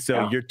 and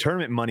so your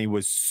tournament money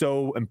was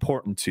so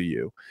important to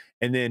you.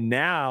 And then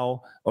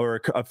now,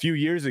 or a few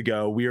years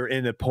ago, we were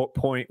in the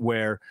point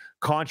where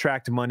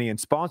contract money and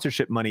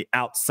sponsorship money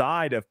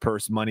outside of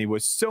purse money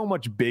was so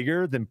much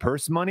bigger than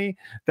purse money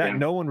that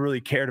no one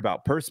really cared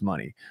about purse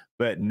money.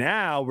 But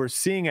now we're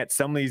seeing at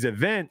some of these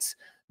events,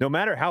 no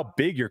matter how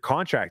big your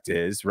contract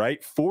is,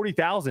 right?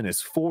 40,000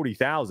 is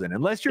 40,000,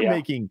 unless you're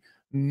making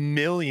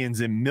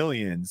millions and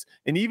millions.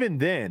 And even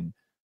then,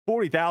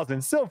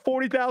 40,000, still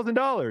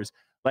 $40,000.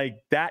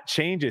 Like, that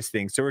changes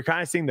things. So we're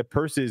kind of seeing the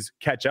purses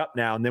catch up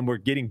now, and then we're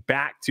getting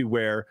back to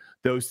where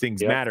those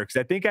things matter. Because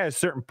I think at a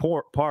certain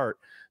part,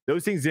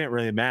 those things didn't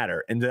really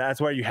matter. And that's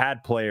why you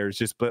had players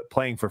just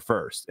playing for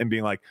first and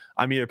being like,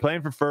 "I'm either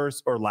playing for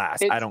first or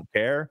last. I don't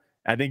care."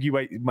 I think you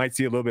might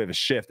see a little bit of a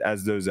shift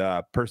as those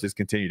purses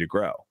continue to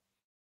grow.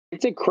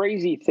 It's a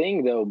crazy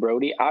thing, though,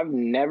 Brody.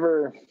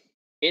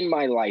 In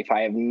my life,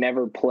 I have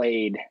never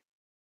played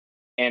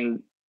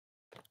and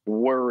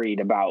worried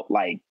about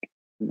like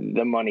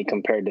the money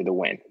compared to the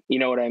win. You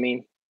know what I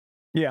mean?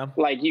 Yeah.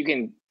 Like,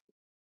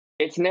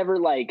 it's never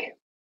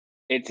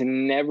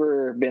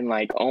been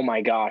like, "Oh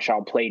my gosh,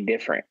 I'll play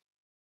different."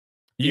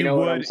 You know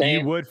what I'm saying?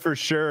 You would for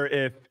sure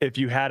if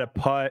you had a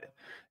putt,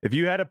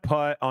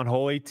 on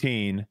hole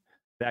 18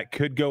 that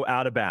could go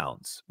out of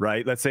bounds,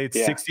 right? Let's say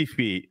it's 60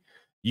 feet.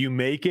 You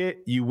make it,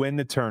 you win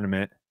the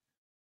tournament.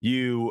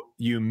 You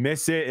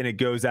miss it and it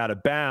goes out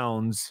of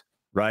bounds,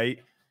 right?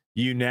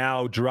 You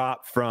now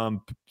drop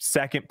from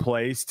second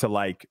place to,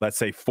 like, let's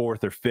say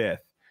 4th or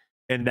 5th,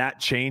 and that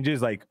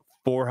changes like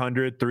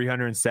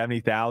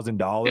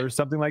 $370,000,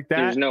 something like that.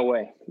 There's no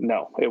way.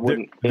 No, it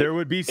wouldn't. There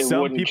would be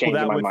some people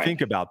that would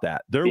think about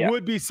that. There Yeah.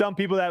 would be some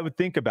people that would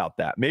think about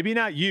that. Maybe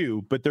not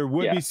you, but there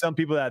would be some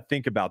people that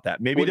think about that.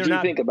 Maybe What do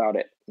you think about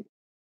it?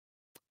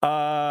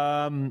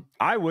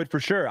 I would for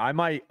sure. I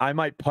might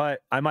putt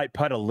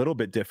a little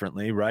bit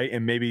differently, right?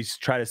 And maybe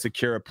try to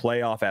secure a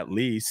playoff at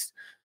least,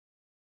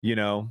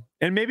 and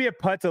maybe a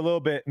putt's a little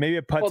bit of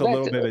a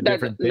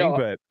different thing,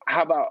 but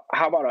how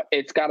about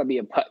it's got to be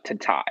a putt to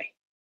tie.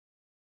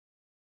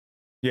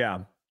 Yeah.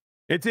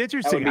 It's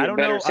interesting. I don't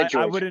know.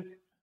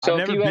 I've So if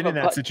never you have been in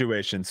a that putt,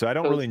 situation, so I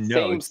don't so really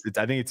know. same,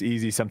 I think it's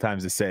easy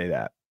sometimes to say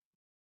that.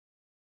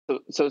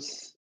 so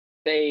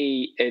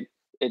say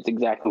it's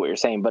exactly what you're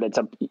saying, but it's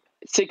a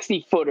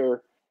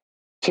 60-footer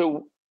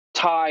to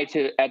tie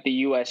to at the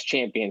U.S.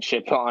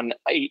 Championship on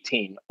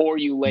 18, or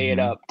you lay it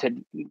Mhm. up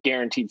to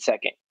guaranteed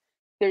second.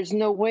 There's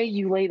no way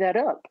you lay that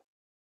up,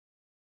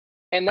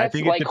 and I that's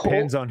think it like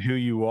depends on who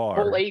you whole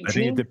are. I think it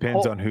 18.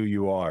 depends on who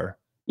you are.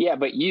 Yeah,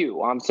 but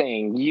I'm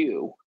saying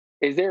you.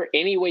 Is there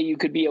any way you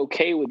could be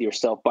okay with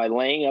yourself by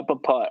laying up a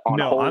putt on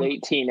No, hole I'm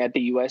 18 at the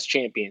U.S.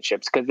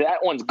 Championships? Because that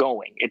one's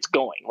going. It's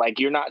going.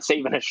 Like, you're not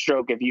saving a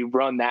stroke if you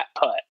run that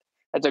putt.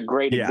 That's a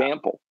great yeah.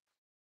 example.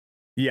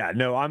 Yeah,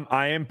 no,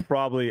 I am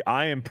probably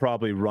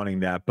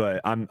running that,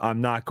 but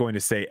I'm not going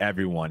to say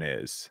everyone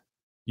is.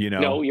 You No,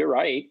 know, you're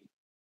right.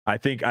 I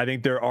think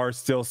there are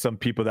still some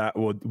people that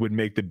would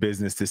make the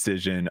business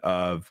decision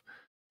of,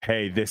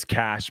 hey, this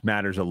cash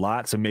matters a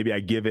lot, so maybe I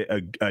give it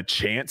a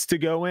chance to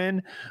go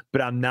in,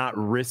 but I'm not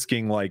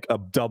risking like a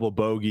double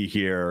bogey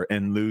here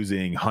and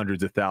losing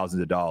hundreds of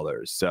thousands of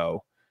dollars.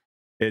 So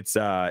it's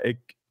I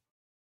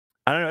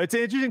don't know. It's an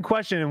interesting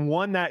question, and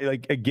one that,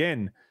 like,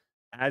 again,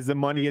 as the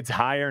money gets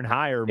higher and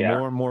higher, Yeah.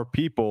 more and more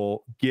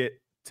people get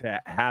to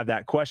have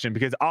that question,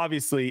 because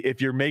obviously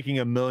if you're making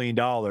 $1 million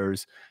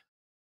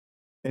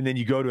and then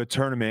you go to a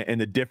tournament and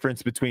the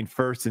difference between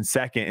first and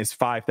second is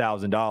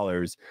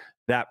 $5,000,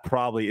 that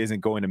probably isn't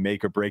going to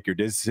make or break your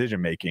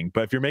decision making.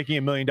 But if you're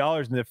making $1 million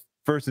and the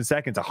first and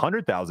second's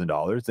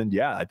 $100,000, then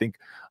yeah, I think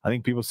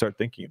people start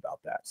thinking about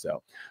that.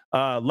 So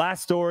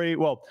last story.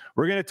 Well,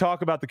 we're going to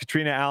talk about the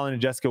Katrina Allen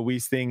and Jessica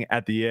Weese thing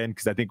at the end,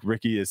 because I think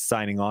Ricky is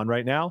signing on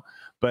right now.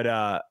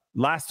 But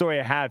last story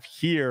I have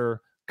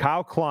here,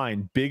 Kyle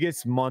Klein,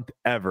 biggest month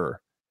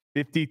ever,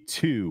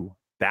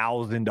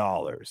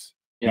 $52,000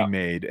 he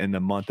made in the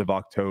month of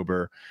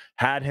October.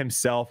 Had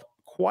himself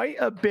quite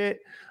a bit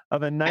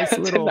of a nice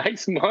little a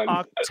nice month.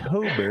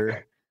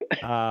 October.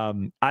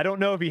 I don't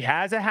know if he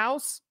has a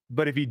house,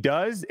 but if he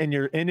does and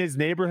you're in his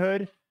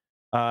neighborhood,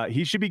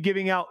 he should be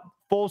giving out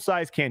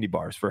full-size candy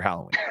bars for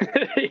Halloween.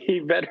 He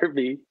better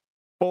be.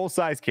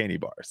 Full-size candy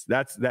bars.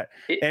 That's that.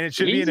 And it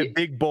should be in a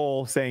big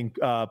bowl saying,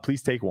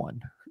 please take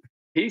one.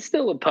 He's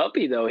still a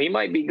puppy, though. He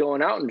might be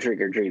going out and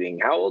trick-or-treating.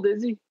 How old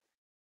is he?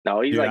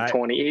 No, he's like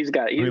 20. He's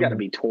got to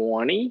be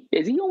 20.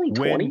 Is he only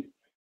 20?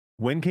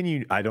 When can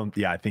you? I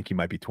think he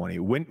might be 20.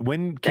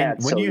 When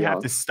do you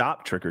have to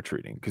stop trick or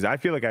treating? Because I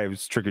feel like I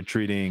was trick or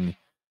treating.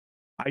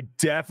 I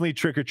definitely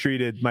trick or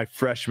treated my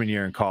freshman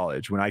year in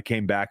college. When I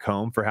came back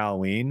home for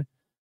Halloween,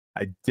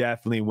 I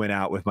definitely went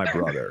out with my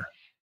brother.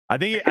 I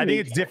think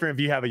it's different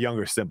if you have a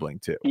younger sibling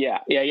too. Yeah.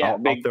 I'll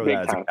throw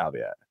that as a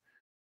caveat.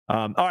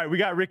 All right, we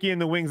got Ricky in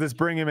the wings. Let's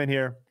bring him in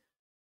here.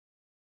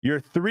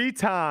 Your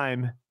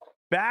 3-time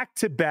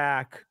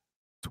back-to-back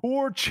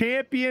tour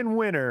champion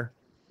winner,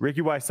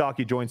 Ricky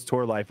Wysocki, joins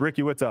Tour Life.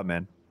 Ricky, what's up,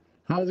 man?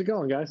 How's it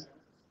going, guys?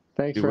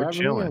 Thanks for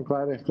having me. I'm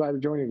glad to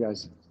join you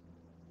guys.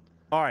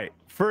 All right,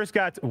 first,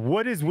 guys,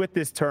 what is with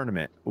this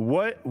tournament?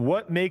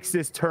 What makes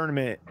this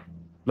tournament,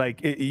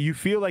 like, you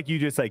feel like you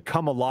just like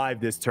come alive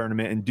this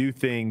tournament and do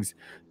things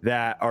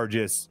that are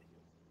just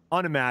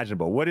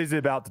unimaginable? What is it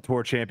about the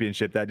Tour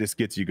Championship that just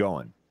gets you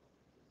going?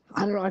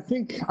 I don't know. I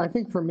think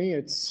for me,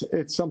 it's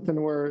something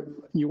where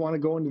you want to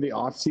go into the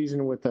off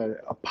season with a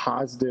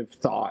positive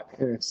thought,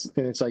 and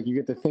it's like you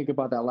get to think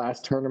about that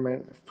last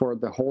tournament for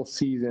the whole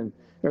season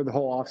or the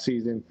whole off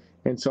season.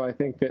 And so I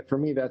think that for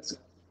me, that's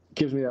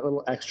gives me that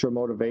little extra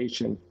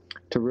motivation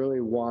to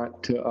really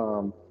want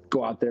to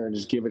go out there and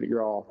just give it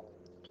your all.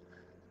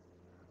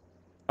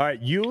 All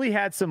right, Yuli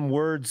had some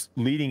words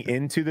leading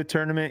into the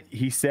tournament.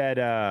 He said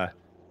that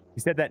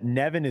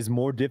Nevin is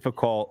more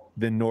difficult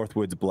than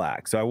Northwoods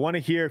Black. So I want to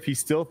hear if he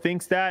still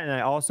thinks that, and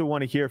I also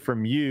want to hear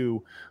from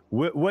you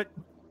what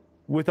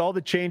with all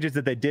the changes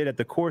that they did at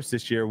the course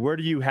this year, where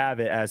do you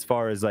have it as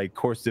far as like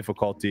course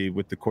difficulty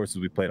with the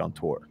courses we played on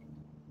tour?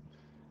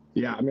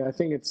 Yeah, I mean, I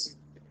think it's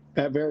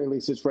at very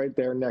least it's right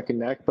there neck and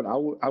neck, but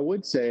I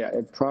would say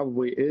it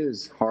probably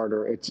is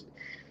harder. It's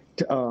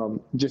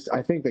just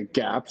I think the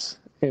gaps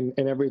and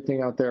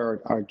everything out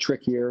there are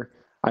trickier.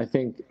 I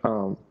think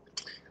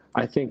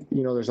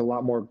there's a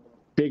lot more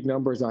big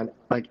numbers on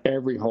like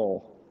every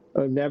hole.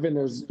 Nevin,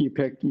 you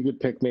could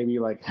pick maybe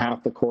like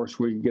half the course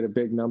where you get a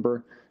big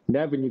number.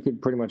 Nevin, you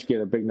could pretty much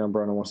get a big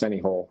number on almost any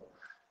hole,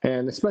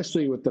 and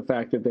especially with the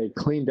fact that they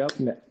cleaned up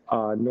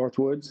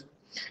Northwoods,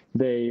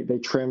 they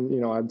trimmed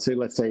I'd say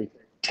let's say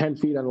 10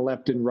 feet on the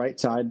left and right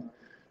side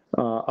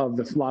of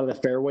a lot of the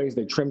fairways.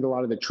 They trimmed a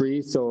lot of the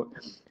trees, so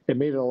it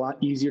made it a lot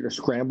easier to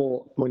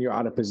scramble when you're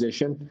out of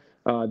position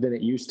than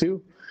it used to.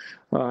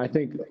 I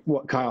think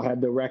what Kyle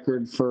had the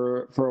record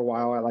for a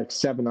while at like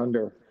 7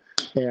 under.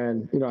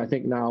 And, I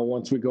think now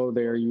once we go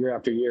there year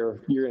after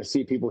year, you're going to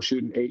see people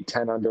shooting 8,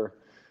 10 under.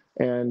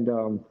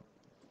 And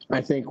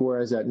I think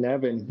whereas at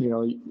Nevin,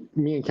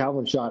 me and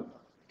Calvin shot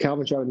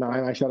a 9,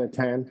 I shot a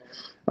 10.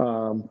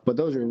 But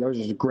those are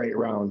just great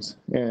rounds.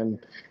 And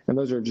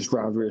those are just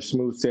rounds where you're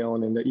smooth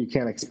sailing and that you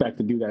can't expect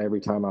to do that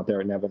every time out there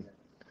at Nevin.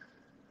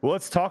 Well,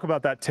 let's talk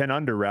about that 10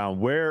 under round.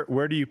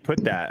 Where do you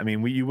put that? I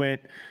mean, you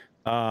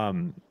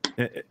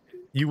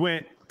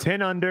went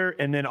 10 under,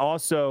 and then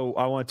also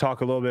I want to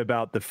talk a little bit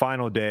about the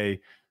final day.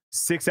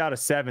 6 out of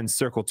 7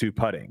 circle 2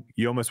 putting.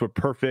 You almost were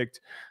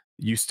perfect.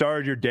 You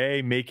started your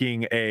day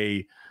making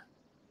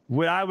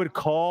what I would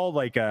call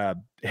like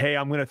hey,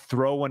 I'm going to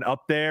throw one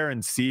up there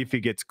and see if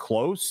it gets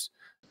close.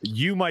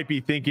 You might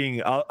be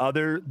thinking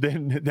other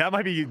than that,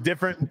 might be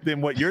different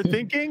than what you're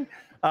thinking.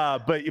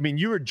 But I mean,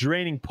 you were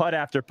draining putt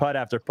after putt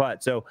after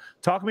putt. So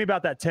talk to me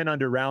about that 10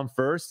 under round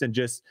first, and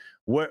just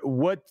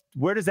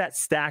where does that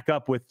stack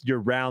up with your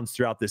rounds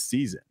throughout this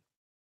season?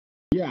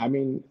 Yeah, I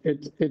mean,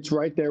 it's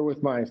right there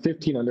with my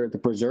 15 under at the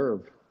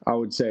Preserve, I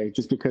would say,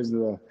 just because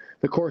of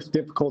the course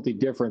difficulty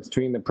difference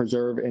between the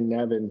Preserve and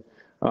Nevin.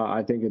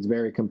 I think it's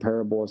very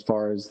comparable as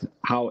far as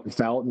how it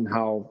felt and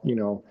how,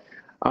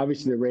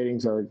 obviously the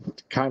ratings are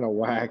kind of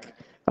whack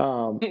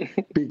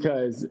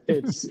because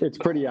it's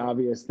pretty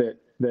obvious that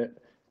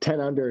 10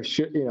 under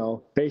should,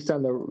 based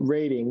on the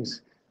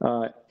ratings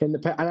in the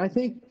past. And I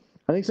think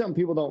something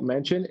people don't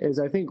mention is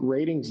I think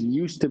ratings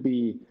used to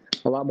be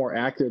a lot more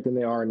accurate than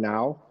they are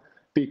now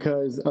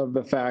because of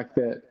the fact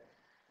that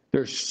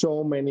there's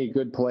so many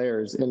good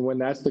players. And when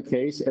that's the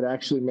case, it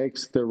actually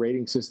makes the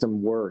rating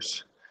system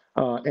worse.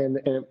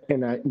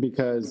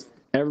 Because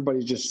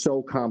everybody's just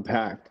so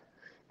compact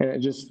and it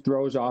just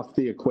throws off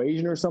the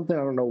equation or something.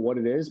 I don't know what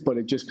it is, but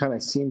it just kind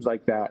of seems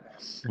like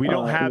that. We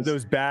don't have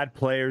those bad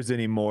players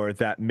anymore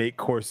that make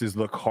courses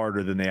look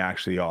harder than they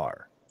actually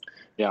are.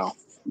 Yeah,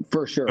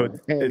 for sure. So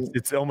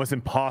it's almost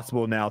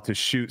impossible now to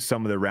shoot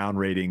some of the round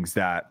ratings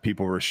that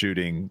people were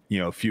shooting,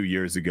 a few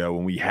years ago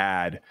when we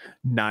had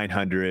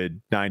 900,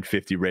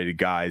 950 rated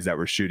guys that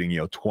were shooting,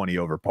 20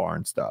 over par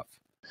and stuff.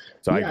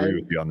 So I agree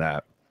with you on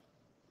that.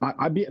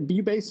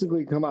 You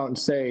basically come out and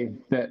say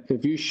that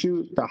if you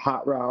shoot the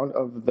hot round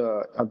of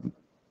that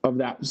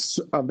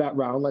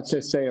round, let's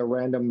just say a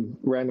random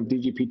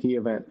DGPT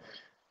event,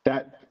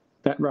 that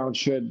round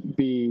should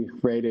be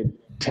rated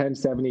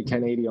 1070,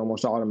 1080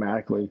 almost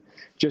automatically,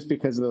 just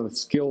because of the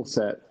skill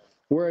set.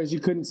 Whereas you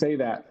couldn't say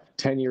that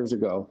 10 years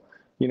ago.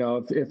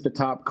 If the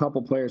top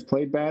couple players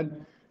played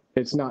bad,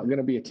 it's not going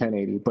to be a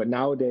 1080. But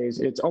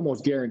nowadays, it's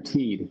almost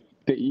guaranteed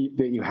that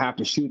you have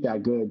to shoot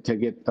that good to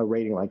get a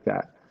rating like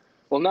that.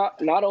 Well,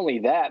 not only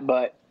that,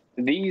 but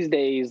these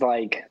days,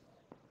 like,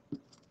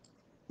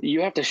 you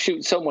have to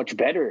shoot so much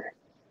better,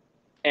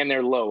 and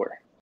they're lower.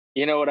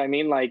 You know what I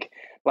mean? Like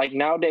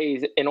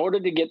nowadays, in order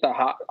to get the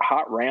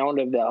hot round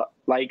of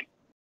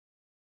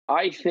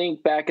I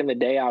think back in the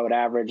day, I would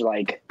average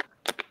like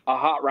a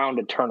hot round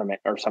of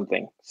tournament or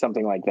something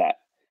like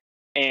that.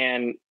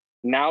 And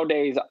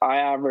nowadays, I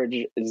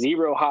average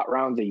 0 hot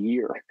rounds a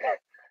year.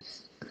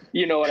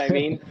 You know what I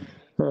mean?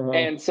 Uh-huh.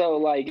 And so,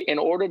 like, in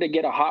order to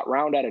get a hot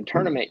round at a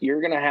tournament, you're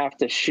going to have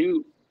to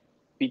shoot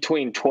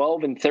between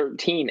 12 and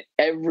 13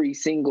 every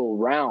single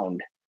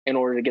round in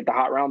order to get the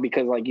hot round.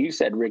 Because, like you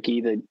said,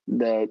 Ricky,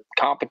 the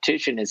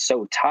competition is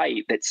so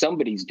tight that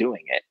somebody's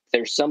doing it.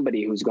 There's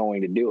somebody who's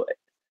going to do it.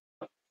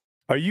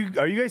 Are you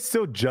guys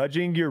still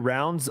judging your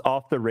rounds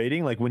off the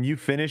rating? Like, when you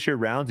finish your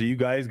rounds, are you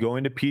guys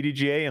going to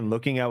PDGA and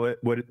looking at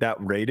what that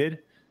rated?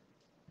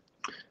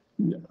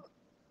 No.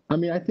 I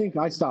mean, I think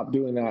I stopped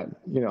doing that,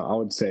 I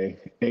would say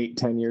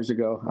 8-10 years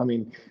ago. I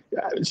mean,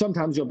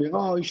 sometimes you'll be like,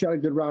 oh, you shot a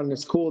good round and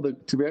it's cool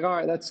to be like, all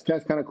right, that's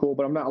kind of cool.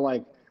 But I'm not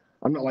like,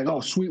 oh,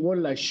 sweet, what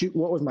did I shoot?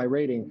 What was my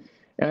rating?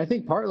 And I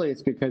think partly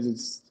it's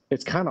because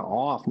it's kind of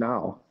off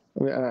now.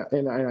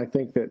 And I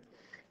think that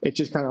it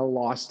just kind of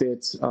lost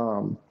its, it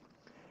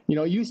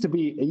used to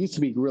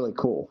be really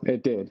cool.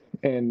 It did.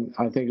 And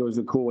I think it was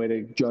a cool way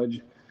to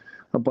judge.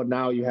 But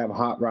now you have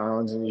hot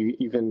rounds and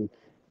you can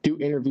do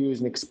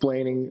interviews and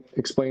explaining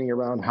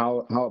around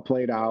how it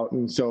played out.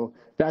 And so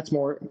that's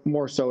more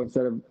so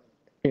instead of,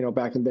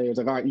 back in the day, it was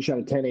like, all right, you shot a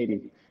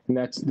 1080. And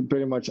that's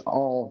pretty much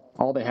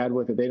all they had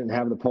with it. They didn't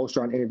have the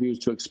post-round interviews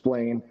to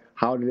explain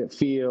how did it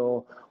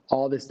feel,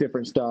 all this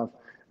different stuff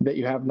that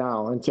you have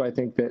now. And so I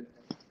think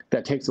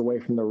that takes away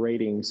from the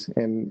ratings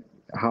and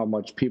how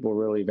much people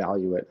really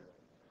value it.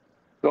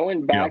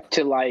 Going back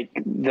to like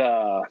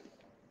the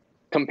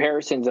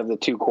comparisons of the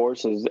two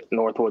courses,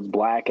 Northwoods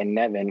Black and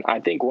Nevin, I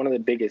think one of the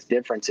biggest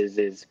differences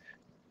is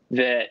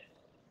that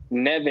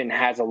Nevin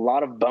has a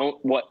lot of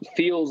what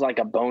feels like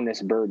a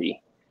bonus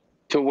birdie,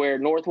 to where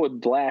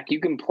Northwood Black, you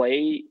can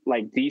play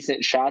like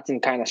decent shots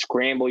and kind of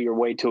scramble your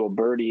way to a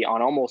birdie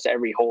on almost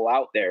every hole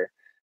out there,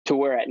 to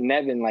where at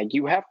Nevin, like,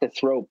 you have to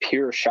throw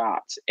pure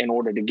shots in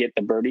order to get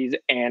the birdies.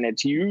 And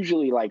it's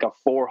usually like a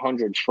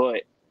 400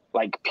 foot,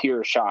 like,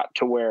 pure shot,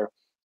 to where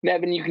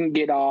Nevin, you can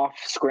get off,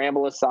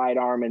 scramble a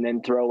sidearm, and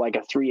then throw like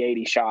a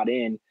 380 shot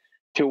in,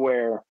 to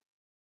where,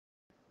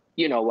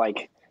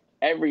 like,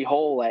 every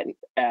hole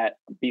at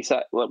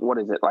beside, what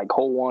is it, like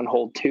hole 1,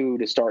 hole 2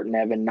 to start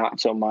Nevin, not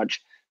so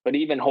much, but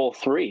even hole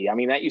 3. I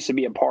mean, that used to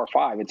be a par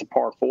 5. It's a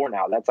par 4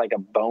 now. That's like a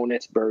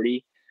bonus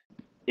birdie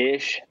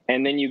ish.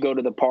 And then you go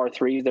to the par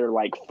 3s, they're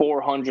like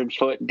 400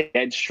 foot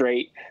dead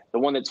straight. The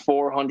one that's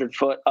 400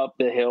 foot up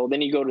the hill.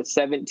 Then you go to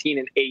 17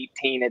 and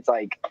 18. It's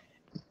like,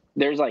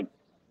 there's like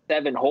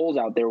 7 holes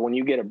out there. When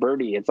you get a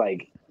birdie, it's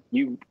like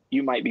you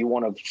might be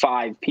one of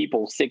 5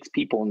 people, 6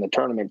 people in the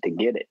tournament to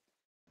get it.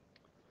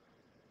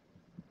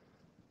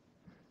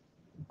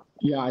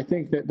 Yeah, I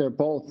think that they're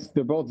both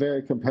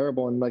very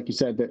comparable, and like you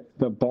said, that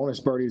the bonus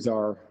birdies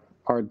are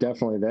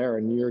definitely there,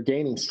 and you're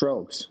gaining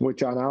strokes,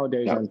 which on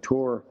nowadays on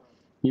tour,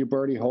 you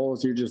birdie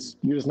holes, you're just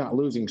not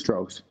losing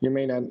strokes. You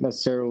may not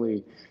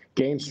necessarily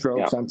gain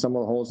strokes on some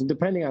of the holes,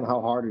 depending on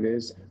how hard it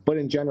is. But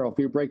in general, if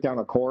you break down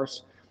a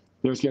course,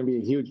 there's going to be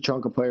a huge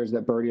chunk of players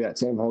that birdie that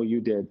same hole you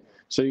did.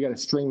 So you got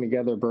to string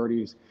together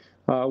birdies.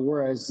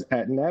 Whereas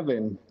at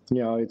Nevin,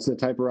 it's the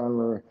type of round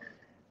where,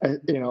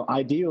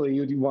 ideally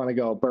you'd want to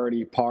go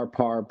birdie, par,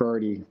 par,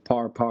 birdie,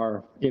 par,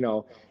 par,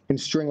 and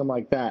string them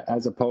like that,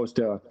 as opposed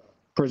to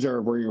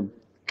preserve where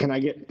can I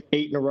get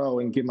 8 in a row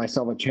and give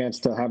myself a chance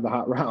to have the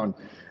hot round?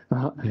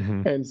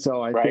 And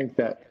so I think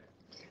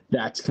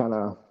that's kind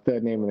of the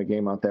name of the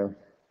game out there.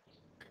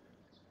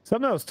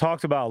 Something that was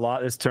talked about a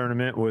lot this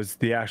tournament was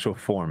the actual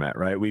format,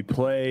 right?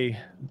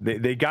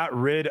 They got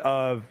rid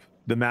of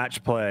the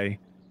match play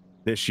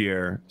this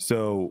year.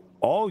 So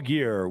all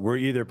year we're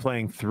either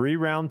playing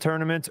 3-round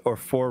tournaments or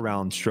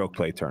 4-round stroke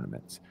play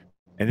tournaments.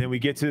 And then we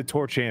get to the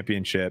Tour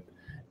Championship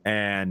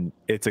and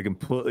it's a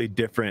completely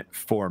different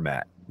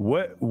format.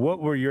 What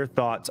were your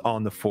thoughts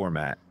on the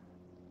format?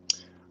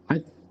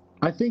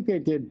 I think they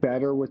did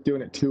better with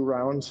doing it 2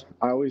 rounds.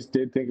 I always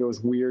did think it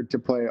was weird to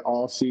play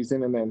all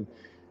season and then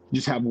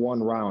just have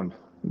 1 round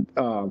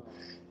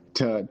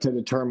to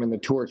determine the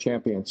Tour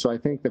champion. So I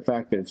think the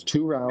fact that it's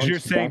 2 rounds. You're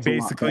saying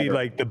basically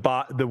like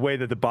the way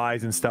that the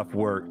buys and stuff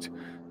worked,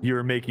 you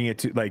were making it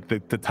to like the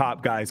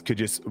top guys could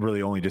just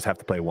really only just have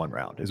to play 1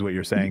 round, is what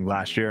you're saying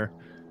last year?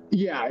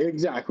 Yeah,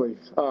 exactly.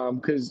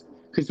 Because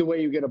the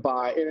way you get a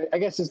buy, I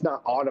guess it's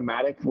not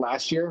automatic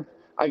last year.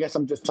 I guess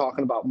I'm just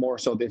talking about more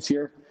so this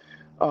year.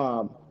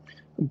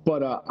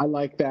 But I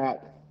like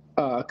that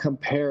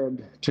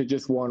compared to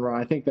just 1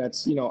 round. I think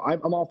that's,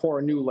 I'm all for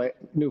a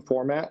new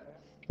format,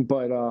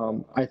 but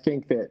I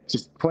think that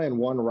just playing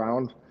 1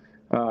 round,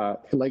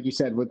 like you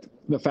said, with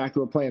the fact that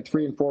we're playing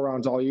 3 and 4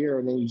 rounds all year,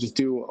 and then you just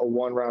do a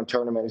 1 round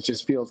tournament, it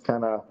just feels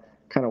kind of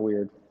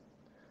weird.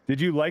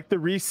 Did you like the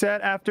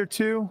reset after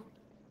 2?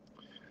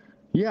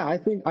 Yeah, I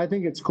think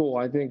it's cool.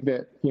 I think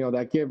that,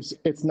 that gives,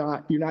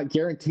 you're not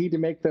guaranteed to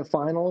make the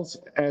finals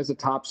as a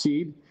top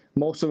seed.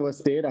 Most of us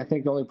did. I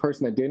think the only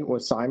person that didn't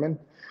was Simon.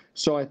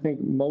 So I think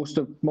most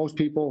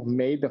people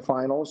made the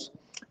finals,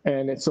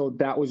 and so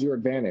that was your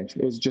advantage.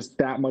 It's just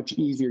that much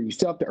easier. You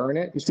still have to earn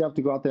it. You still have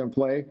to go out there and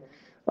play,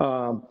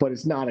 but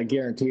it's not a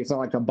guarantee. It's not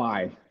like a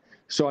buy.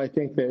 So I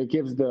think that it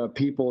gives the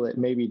people that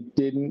maybe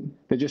didn't,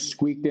 that just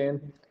squeaked in,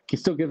 it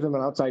still gives them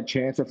an outside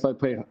chance if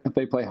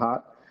they play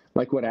hot,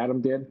 like what Adam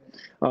did.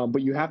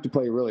 But you have to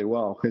play really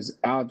well, because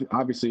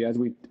obviously, as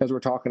we're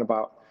talking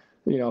about,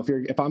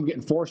 if I'm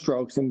getting 4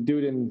 strokes and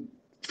dude in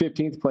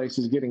 15th place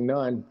is getting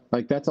none,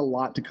 like that's a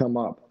lot to come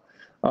up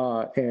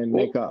and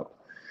make up.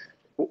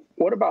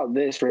 What about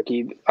this,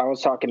 Ricky? I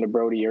was talking to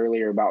Brody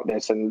earlier about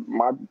this, and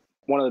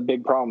one of the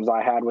big problems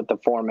I had with the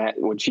format,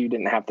 which you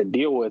didn't have to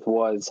deal with,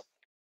 was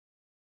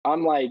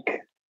I'm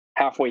like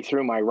halfway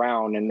through my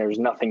round and there's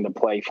nothing to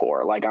play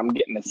for. Like I'm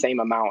getting the same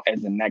amount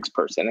as the next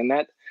person, and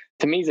that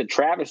to me is a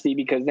travesty,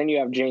 because then you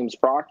have James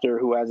Proctor,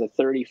 who has a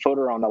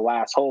 30-footer on the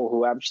last hole,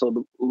 who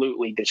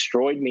absolutely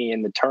destroyed me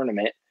in the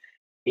tournament.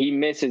 He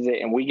misses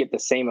it and we get the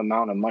same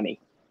amount of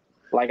money.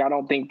 Like, I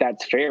don't think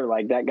that's fair.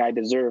 Like, that guy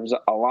deserves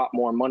a lot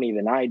more money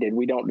than I did.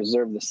 We don't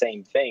deserve the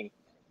same thing.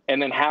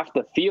 And then half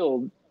the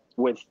field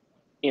with,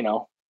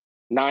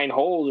 9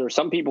 holes, or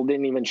some people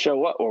didn't even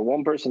show up, or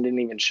one person didn't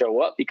even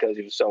show up because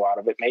he was so out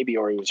of it, maybe,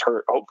 or he was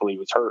hurt. Hopefully he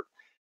was hurt.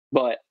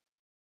 But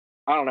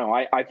I don't know.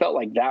 I felt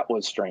like that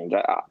was strange.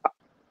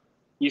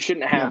 You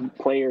shouldn't have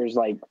players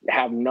like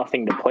have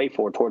nothing to play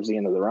for towards the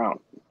end of the round.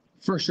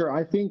 For sure.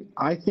 I think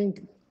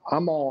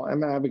I'm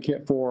an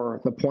advocate for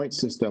the point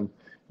system.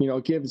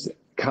 It gives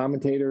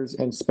commentators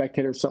and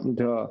spectators something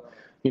to,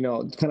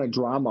 kind of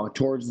drama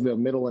towards the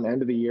middle and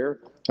end of the year.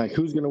 Like,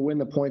 who's going to win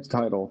the points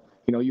title?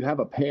 You have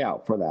a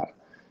payout for that.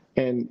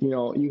 And,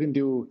 you can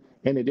do,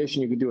 in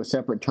addition, you could do a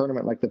separate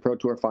tournament like the Pro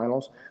Tour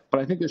Finals. But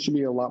I think there should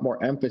be a lot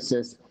more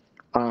emphasis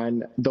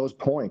on those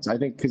points. I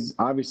think because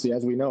obviously,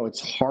 as we know, it's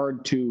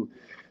hard to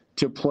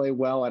play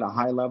well at a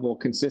high level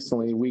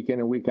consistently week in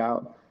and week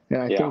out.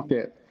 And I think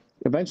that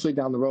eventually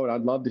down the road,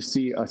 I'd love to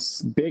see a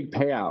big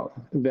payout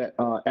that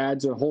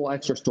adds a whole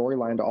extra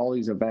storyline to all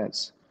these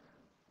events.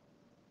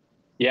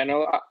 Yeah,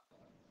 no,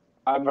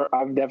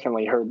 I've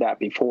definitely heard that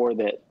before,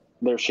 that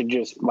there should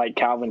just, like,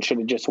 Calvin should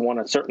have just won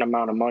a certain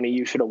amount of money.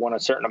 You should have won a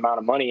certain amount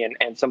of money.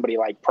 And somebody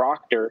like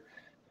Proctor,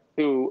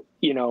 who,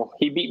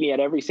 he beat me at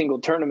every single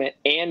tournament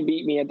and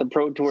beat me at the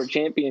Pro Tour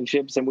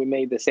Championships, and we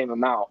made the same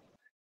amount.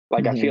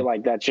 Like, I feel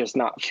like that's just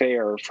not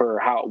fair for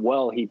how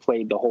well he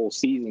played the whole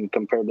season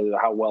compared to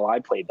how well I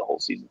played the whole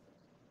season.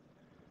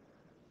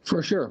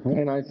 For sure.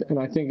 And I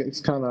think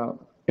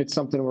it's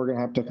something we're going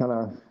to have to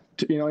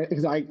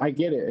because I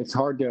get it. It's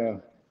hard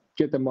to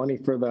get the money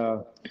for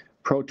the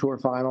Pro Tour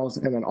finals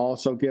and then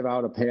also give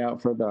out a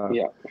payout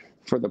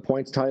for the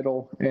points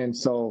title. And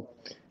so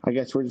I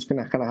guess we're just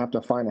going to kind of have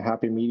to find a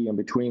happy medium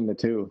between the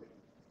two.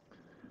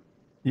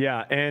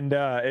 Yeah, and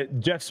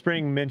Jeff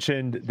Spring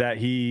mentioned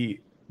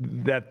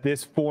that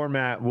this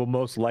format will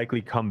most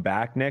likely come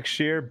back next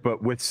year,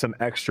 but with some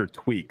extra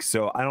tweaks.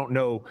 So I don't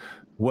know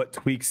what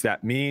tweaks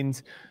that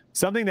means.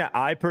 Something that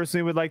I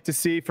personally would like to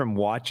see from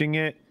watching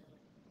it,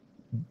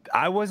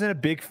 I wasn't a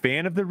big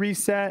fan of the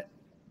reset.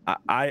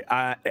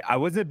 I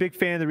wasn't a big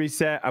fan of the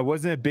reset. I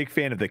wasn't a big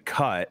fan of the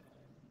cut.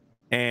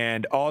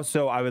 And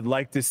also, I would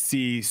like to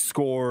see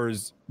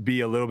scores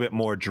be a little bit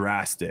more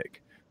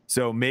drastic.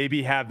 So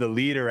maybe have the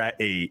leader at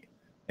 8,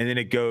 and then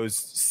it goes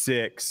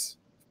 6,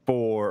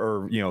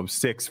 4, or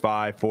 6,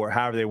 5, 4,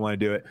 however they want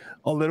to do it.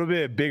 A little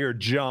bit bigger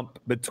jump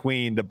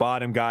between the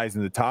bottom guys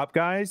and the top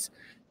guys,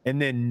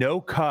 and then no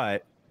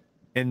cut,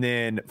 and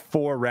then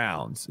 4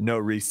 rounds, no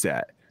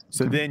reset.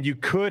 So then you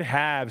could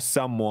have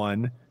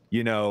someone,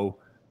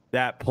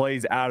 that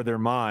plays out of their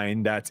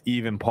mind, that's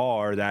even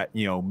par, that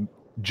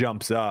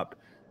jumps up,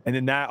 and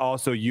then that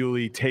also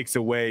usually takes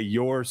away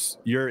your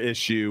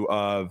issue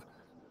of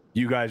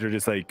you guys are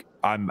just like,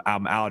 I'm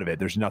out of it.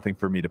 There's nothing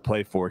for me to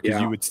play for,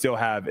 because you would still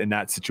have in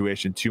that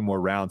situation 2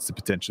 more rounds to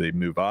potentially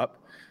move up.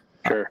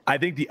 Sure. I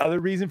think the other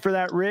reason for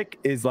that, Rick,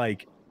 is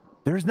like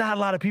there's not a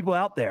lot of people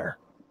out there.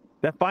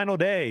 That final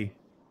day,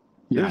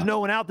 there's no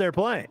one out there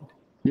playing.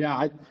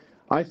 Yeah,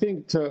 I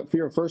think for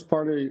your first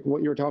part of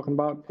what you were talking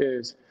about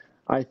is,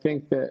 I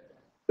think that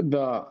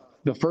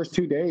the first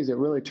 2 days it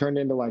really turned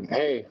into like,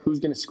 hey, who's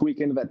going to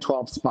squeak into that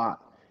 12th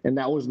spot? And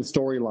that was the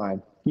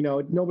storyline.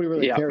 Nobody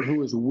really cared who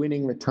was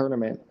winning the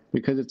tournament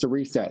because it's a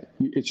reset.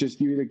 It's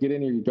just you either get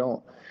in or you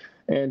don't.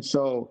 And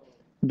so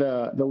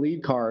the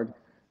lead card,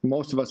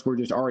 most of us were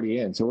just already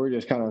in. So we're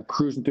just kind of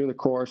cruising through the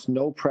course,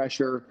 no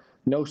pressure,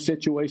 no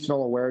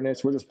situational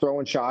awareness. We're just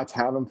throwing shots,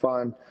 having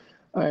fun.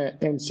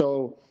 And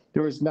so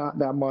there was not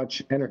that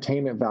much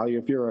entertainment value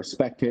if you're a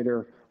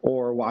spectator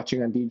or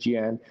watching on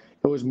DGN.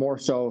 It was more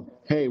so,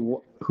 hey,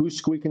 who's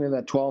squeaking in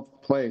that 12th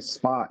place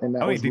spot? And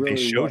that was think really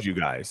they showed you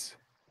guys.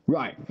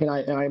 Right. And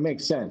I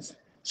make sense.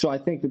 So I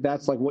think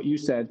that's like what you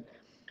said,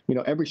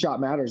 every shot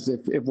matters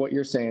if what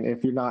you're saying,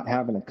 if you're not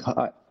having a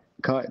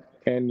cut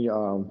and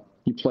you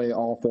play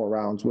all 4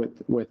 rounds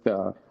with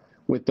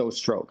those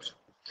strokes.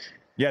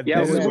 Yeah.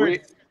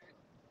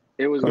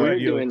 It was weird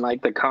doing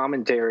like the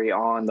commentary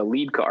on the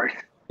lead card,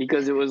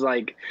 because it was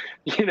like,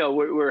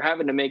 we're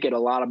having to make it a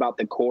lot about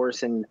the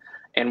course and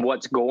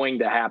what's going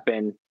to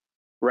happen,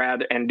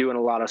 and doing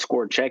a lot of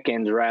score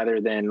check-ins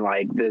rather than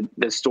like the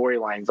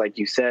storylines. Like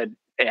you said,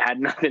 it had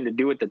nothing to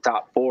do with the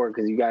top 4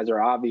 because you guys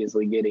are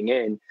obviously getting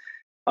in.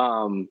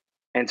 And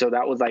so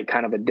that was like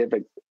kind of a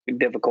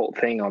difficult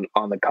thing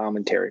on the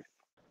commentary.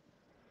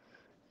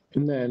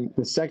 And then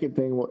the second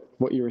thing,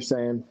 what you were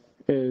saying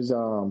is,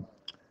 sorry,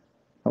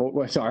 what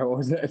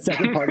was the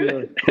second part of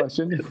your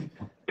question?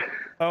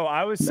 Oh,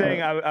 I was saying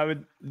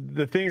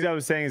the things I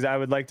was saying is I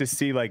would like to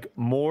see like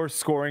more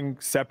scoring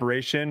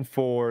separation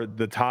for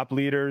the top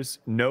leaders,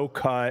 no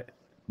cut,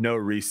 no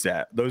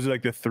reset. Those are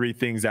like the 3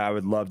 things that I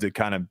would love to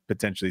kind of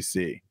potentially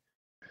see.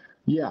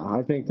 Yeah,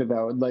 I think that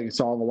would like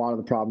solve a lot of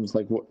the problems.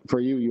 Like for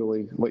you,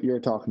 Yuli, what you're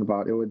talking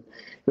about, it would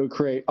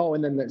create. Oh,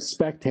 and then the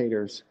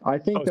spectators. I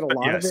think that a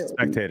lot of it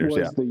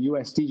was the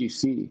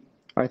USDGC.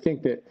 I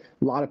think that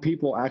a lot of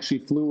people actually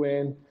flew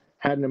in,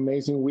 had an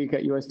amazing week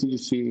at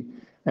USDGC,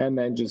 and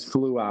then just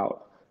flew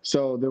out.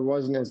 So there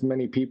wasn't as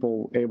many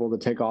people able to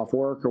take off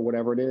work or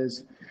whatever it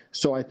is.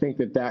 So I think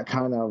that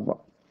kind of,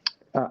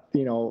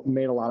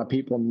 made a lot of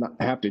people not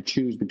have to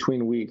choose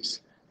between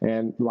weeks.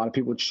 And a lot of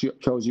people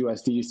chose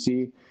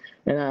USDGC.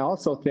 And I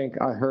also think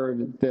I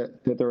heard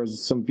that there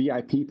was some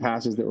VIP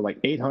passes that were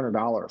like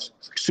 $800.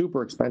 It's like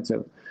super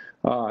expensive,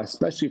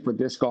 especially for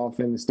disc golf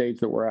in the stage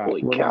that we're at.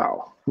 Holy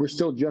cow. We're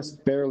still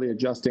just barely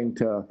adjusting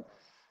to,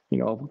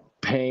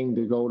 paying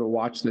to go to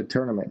watch the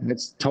tournament. And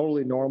it's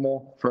totally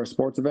normal for a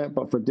sports event,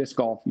 but for disc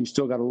golf, you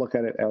still got to look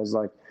at it as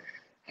like,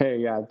 hey,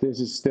 yeah,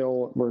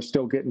 we're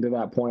still getting to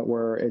that point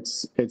where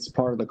it's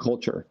part of the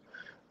culture.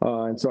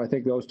 And so I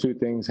think those 2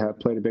 things have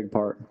played a big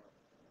part.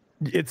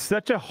 It's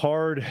such a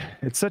hard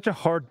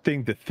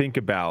thing to think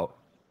about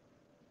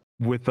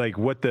with like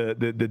what the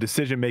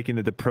decision making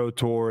that the Pro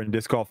Tour and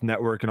Disc Golf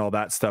Network and all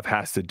that stuff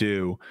has to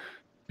do,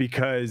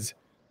 because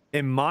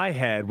in my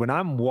head, when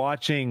I'm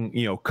watching,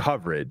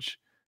 coverage,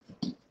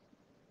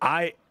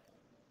 I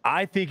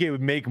think it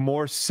would make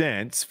more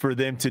sense for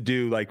them to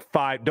do like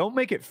 5. Don't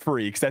make it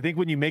free, because I think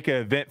when you make an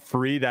event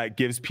free, that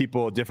gives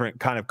people a different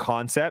kind of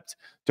concept.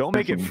 Don't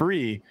make it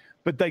free,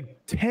 but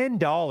like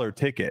 $10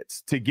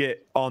 tickets to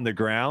get on the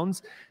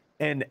grounds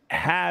and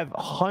have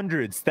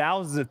hundreds,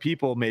 thousands of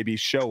people maybe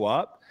show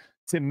up.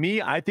 To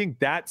me, I think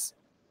that's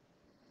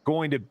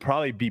going to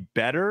probably be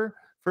better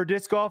for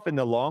disc golf in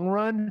the long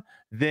run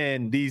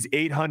than these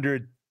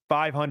 $800,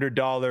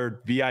 $500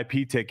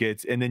 VIP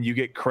tickets. And then you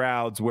get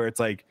crowds where it's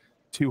like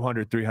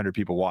 200, 300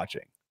 people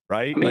watching,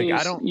 right? I mean,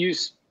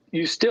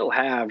 you still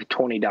have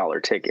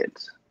 $20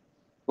 tickets.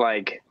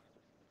 Like,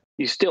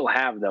 you still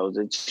have those.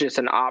 It's just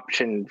an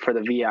option for the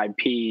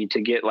VIP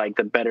to get like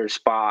the better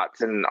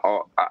spots. And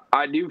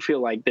I do feel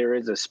like there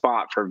is a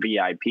spot for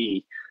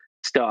VIP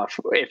stuff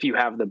if you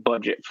have the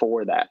budget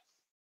for that.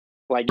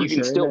 Like you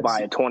can still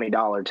buy a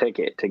 $20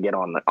 ticket to get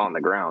on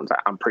the grounds.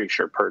 I'm pretty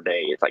sure per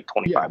day it's like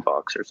 $25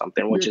 or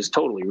something, which is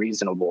totally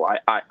reasonable.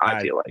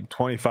 I feel like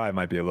 25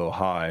 might be a little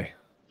high.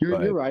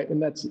 You're right,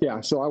 and that's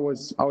So I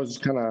was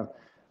kind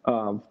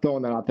of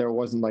throwing that out there. It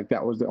wasn't like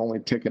that was the only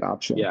ticket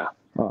option. Yeah,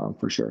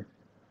 for sure.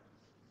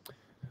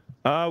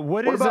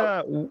 What is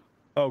about,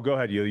 oh, go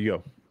ahead. You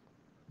go.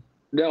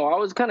 No, I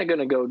was kind of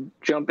gonna go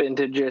jump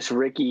into just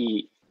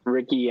Ricky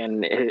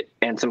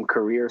and some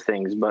career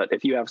things, but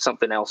if you have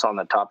something else on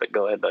the topic,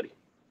 go ahead, buddy.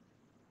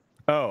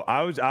 Oh,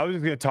 I was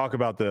going to talk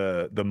about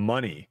the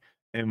money,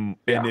 and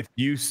if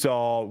you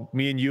saw,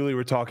 me and Yuli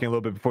were talking a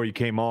little bit before you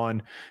came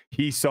on.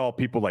 He saw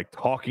people like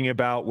talking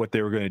about what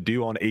they were going to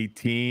do on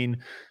 18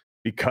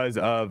 because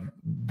of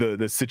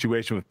the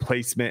situation with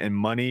placement and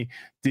money.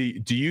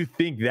 Do you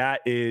think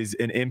that is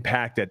an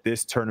impact at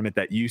this tournament,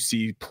 that you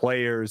see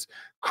players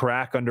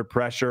crack under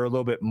pressure a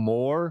little bit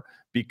more?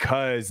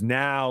 Because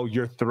now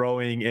you're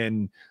throwing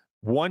in,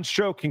 one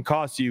stroke can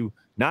cost you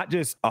not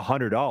just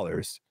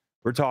 $100.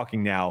 We're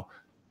talking now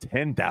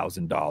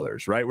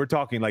 $10,000, right? We're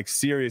talking like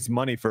serious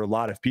money for a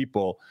lot of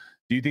people.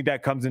 Do you think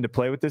that comes into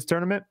play with this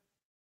tournament?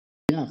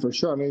 Yeah, for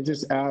sure. I mean, it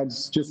just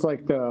adds, just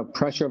like the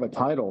pressure of a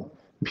title.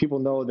 People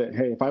know that,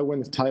 hey, if I win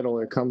this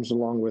title, it comes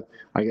along with,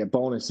 I get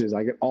bonuses,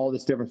 I get all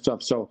this different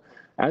stuff. So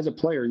as a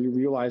player, you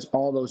realize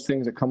all those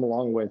things that come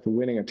along with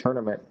winning a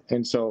tournament.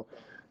 And so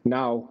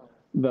now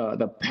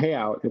the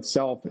payout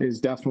itself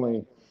is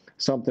definitely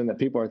something that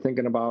people are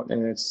thinking about,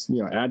 and it's,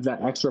 adds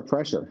that extra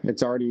pressure.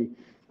 It's already,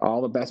 all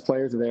the best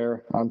players are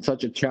there on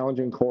such a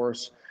challenging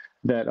course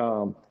that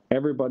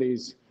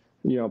everybody's,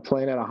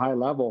 playing at a high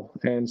level.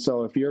 And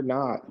so if you're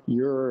not,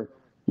 you're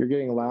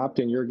getting lapped,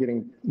 and you're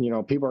getting,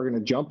 people are going to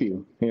jump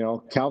you.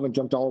 Calvin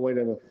jumped all the way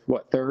to the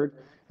third,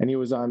 and he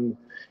was on,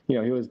 he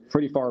was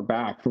pretty far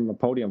back from the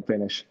podium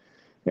finish.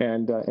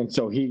 And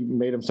so he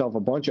made himself a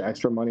bunch of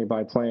extra money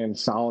by playing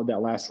solid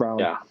that last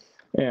round. Yeah.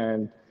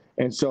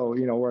 And so,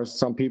 whereas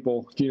some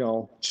people,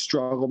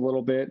 struggled a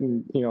little bit,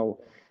 and,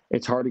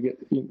 it's hard to get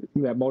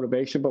that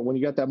motivation, but when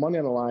you got that money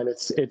on the line,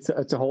 it's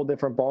a whole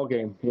different ball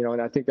game,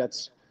 and I think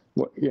that's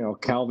what,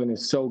 Calvin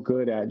is so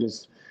good at,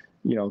 just,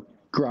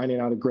 grinding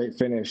out a great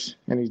finish,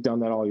 and he's done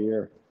that all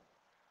year.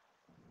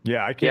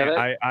 Yeah, I can't.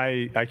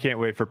 I can't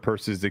wait for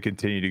purses to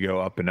continue to go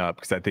up and up,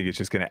 because I think it's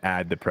just going to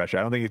add the pressure.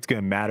 I don't think it's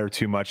going to matter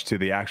too much to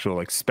the actual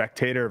like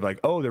spectator of like,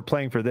 oh, they're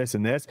playing for this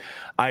and this.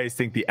 I just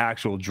think the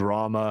actual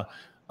drama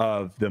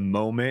of the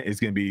moment is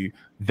going to be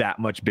that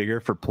much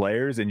bigger for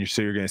players, and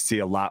you're going to see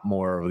a lot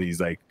more of these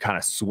like kind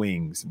of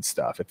swings and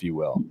stuff, if you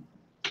will.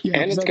 Yeah,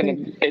 and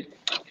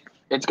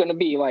it's going to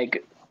be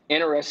like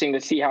interesting to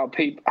see how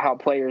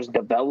players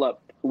develop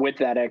with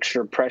that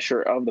extra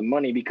pressure of the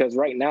money, because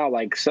right now,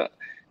 like,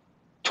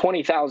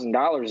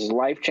 $20,000 is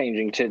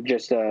life-changing to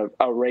just a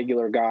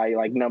regular guy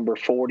like number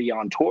 40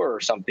 on tour or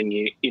something.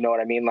 You know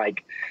what I mean?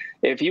 Like,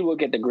 if you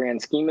look at the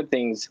grand scheme of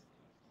things,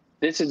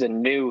 this is a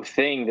new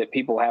thing that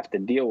people have to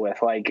deal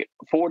with. Like,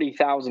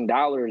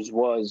 $40,000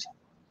 was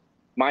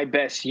my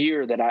best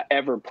year that I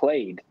ever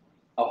played,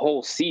 a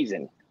whole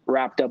season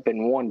wrapped up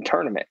in one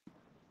tournament.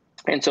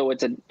 And so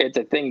it's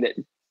a thing that,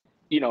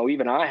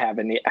 even I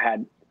haven't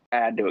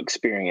had to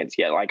experience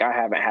yet. Like, I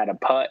haven't had a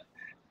putt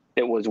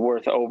that was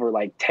worth over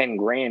like 10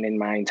 grand in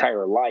my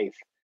entire life.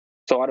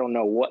 So I don't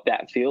know what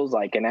that feels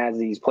like. And as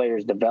these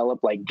players develop,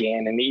 like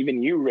Gann, and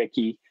even you,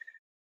 Ricky,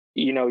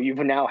 you've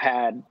now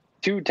had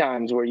 2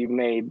 times where you've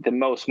made the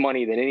most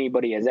money that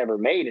anybody has ever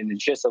made. And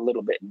it's just a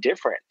little bit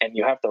different. And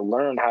you have to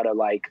learn how to,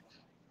 like,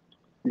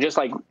 just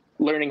like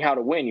learning how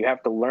to win, you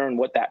have to learn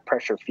what that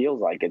pressure feels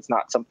like. It's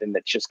not something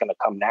that's just going to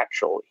come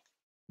naturally.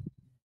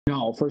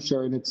 No, for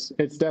sure. And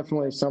it's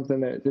definitely something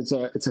that it's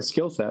a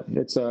skill set.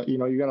 It's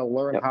you got to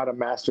learn how to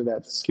master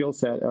that skill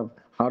set of,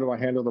 how do I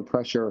handle the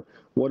pressure?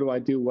 What do I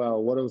do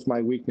well? What is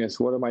my weakness?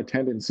 What are my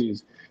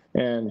tendencies?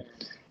 And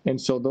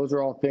so those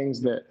are all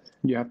things that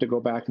you have to go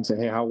back and say,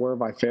 hey, where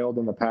have I failed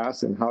in the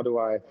past? And how do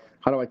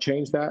I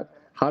change that?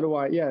 How do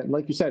I,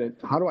 like you said,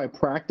 how do I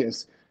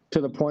practice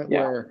to the point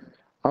where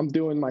I'm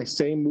doing my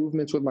same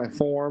movements with my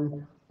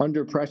form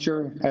under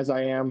pressure as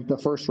I am the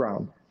first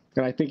round?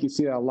 And I think you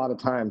see that a lot of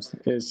times,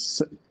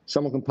 is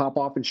someone can pop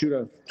off and shoot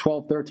a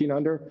 12, 13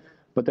 under,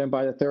 but then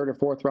by the 3rd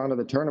or 4th round of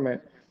the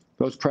tournament,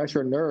 those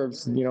pressure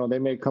nerves, they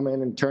may come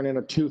in and turn in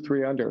a 2,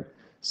 3 under,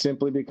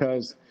 simply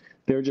because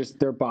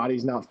their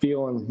body's not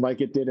feeling like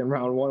it did in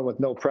round 1 with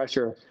no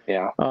pressure.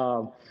 Yeah.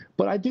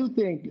 But I do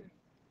think,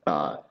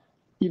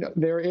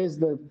 there is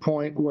the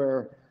point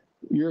where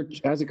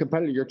as a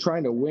competitor, you're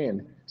trying to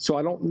win. So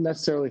I don't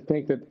necessarily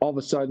think that all of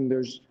a sudden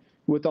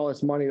with all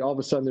this money, all of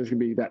a sudden there's going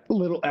to be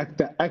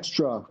that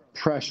extra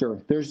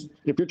pressure.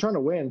 If you're trying to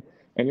win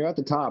and you're at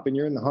the top and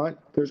you're in the hunt,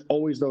 there's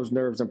always those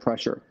nerves and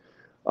pressure.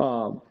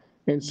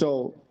 And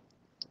so,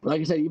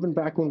 like I said, even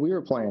back when we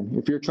were playing,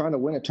 if you're trying to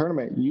win a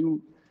tournament,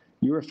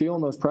 you were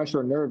feeling those pressure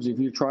and nerves if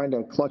you're trying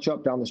to clutch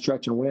up down the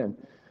stretch and win.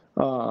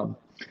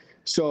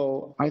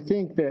 So I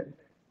think that,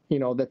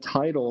 the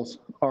titles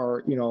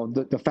are,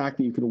 the fact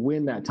that you could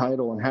win that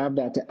title and have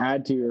that to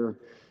add to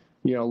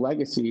your,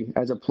 legacy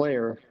as a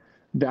player,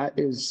 that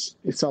is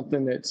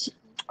something that's,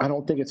 I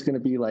don't think it's going to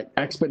be like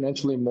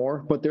exponentially more,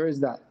 but there is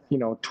that,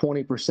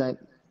 20%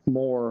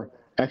 more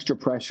extra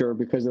pressure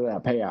because of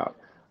that payout.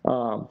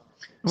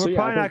 We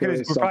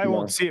probably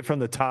won't see it from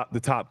the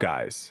top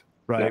guys,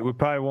 right? Yeah. We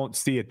probably won't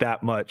see it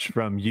that much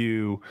from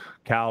you,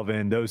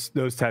 Calvin, those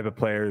type of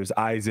players,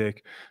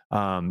 Isaac.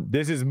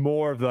 This is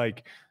more of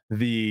like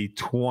the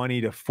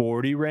 20 to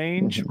 40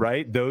 range,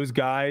 right? Those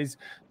guys,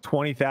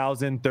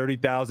 $20,000,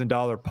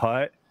 $30,000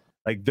 putt,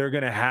 like they're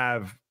going to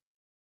have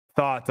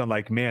thoughts on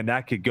like, man,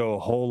 that could go a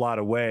whole lot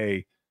of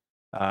way.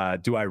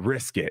 Do I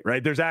risk it?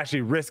 Right. There's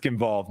actually risk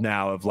involved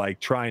now of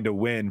like trying to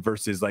win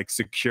versus like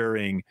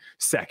securing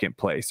second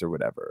place or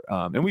whatever.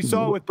 And we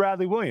saw it with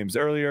Bradley Williams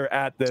earlier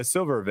at the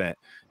silver event.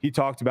 He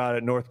talked about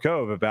at North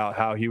Cove about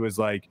how he was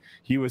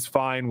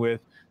fine with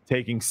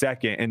taking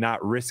second and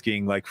not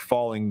risking like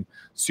falling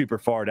super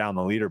far down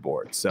the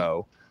leaderboard.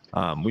 So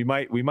we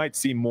might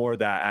see more of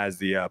that as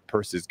the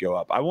purses go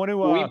up. I want to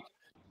one more.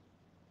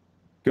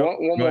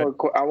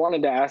 I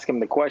wanted to ask him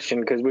the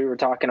question because we were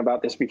talking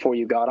about this before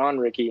you got on,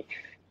 Ricky.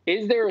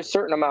 Is there a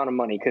certain amount of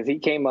money? Because he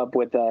came up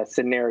with a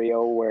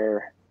scenario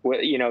where,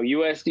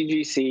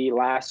 USDGC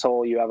last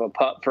hole, you have a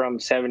putt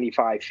from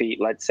 75 feet,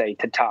 let's say,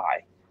 to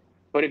tie.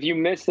 But if you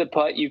miss the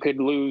putt, you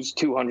could lose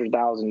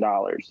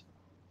 $200,000.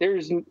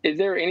 Is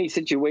there any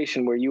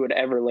situation where you would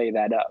ever lay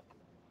that up?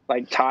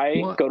 Like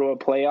tie, go to a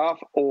playoff,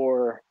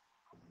 or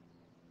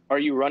are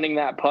you running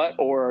that putt,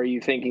 or are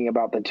you thinking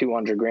about the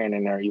 $200,000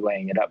 and are you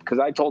laying it up? Because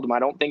I told him I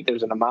don't think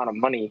there's an amount of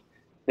money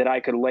that I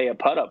could lay a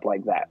putt up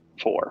like that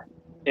for,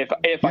 if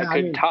I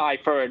could tie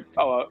for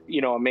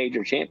a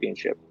major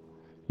championship.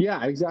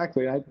 Yeah,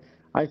 exactly.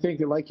 I think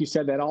that, like you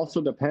said, that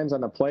also depends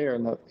on the player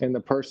and the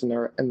person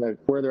and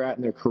where they're at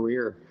in their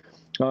career.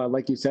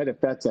 Like you said, if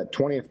that's that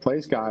 20th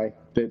place guy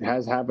that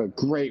have a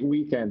great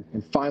weekend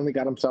and finally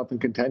got himself in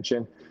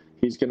contention,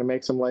 he's going to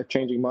make some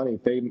life-changing money.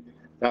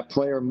 That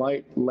player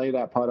might lay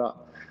that putt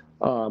up.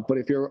 But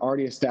if you're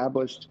already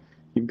established,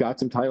 you've got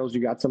some titles,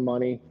 you got some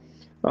money,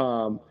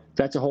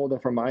 that's a whole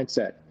different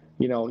mindset.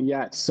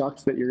 It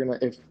sucks that you're going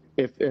to,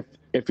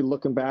 if you're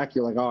looking back,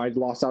 you're like, oh, I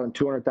lost out on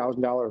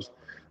 $200,000,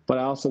 but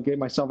I also gave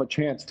myself a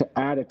chance to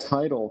add a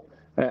title.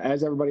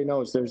 As everybody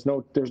knows, there's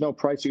no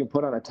price you can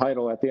put on a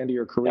title at the end of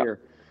your career.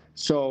 Yep.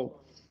 So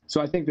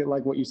I think that,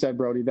 like what you said,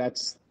 Brody,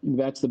 that's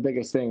the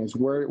biggest thing is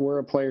where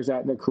a player's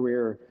at in their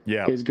career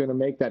is going to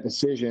make that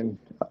decision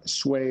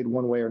swayed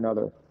one way or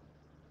another.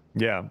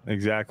 Yeah,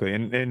 exactly.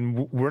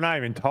 And we're not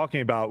even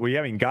talking about, we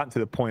haven't gotten to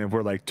the point of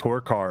where like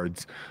tour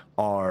cards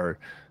are,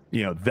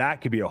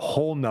 that could be a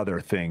whole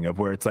nother thing of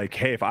where it's like,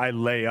 hey, if I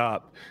lay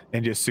up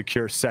and just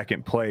secure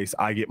second place,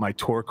 I get my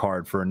tour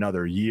card for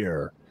another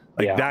year.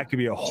 Like that could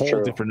be a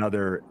whole different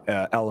other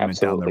element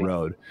down the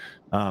road.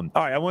 All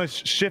right, I want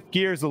to shift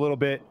gears a little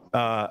bit.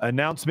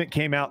 Announcement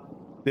came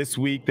out this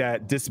week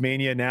that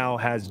Discmania now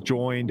has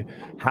joined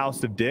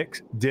House of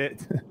Discs.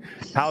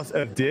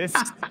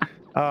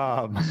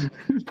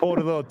 Pulled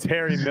a little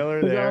Terry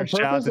Miller there.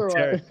 Shout out to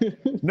Terry.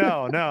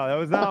 No, that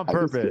was not on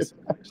purpose.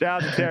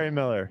 Shout out to Terry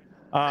Miller.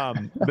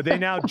 But they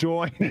now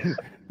join.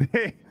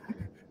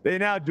 They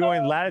now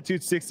join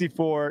Latitude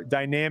 64,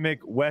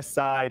 Dynamic, West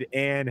Side,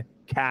 and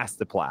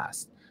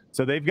Castaplast.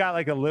 So they've got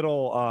like a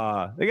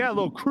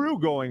little crew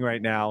going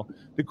right now.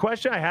 The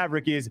question I have,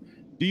 Ricky, is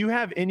do you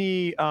have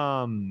any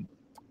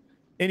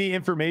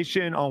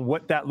information on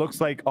what that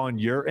looks like on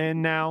your end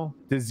now?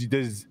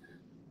 Does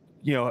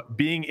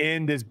being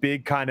in this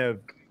big kind of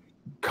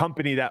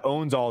company that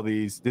owns all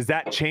these, does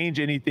that change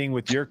anything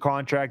with your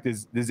contract?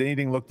 Does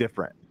anything look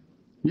different?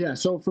 Yeah,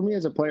 so for me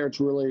as a player, it's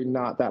really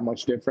not that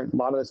much different. A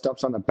lot of the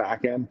stuff's on the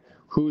back end.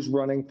 Who's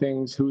running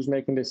things, who's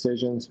making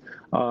decisions.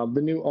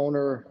 The new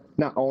owner,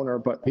 not owner,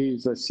 but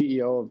he's the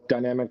CEO of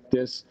Dynamic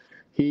Disc.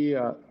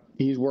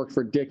 He's worked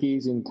for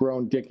Dickies and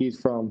grown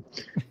Dickies from,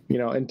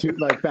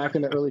 back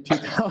in the early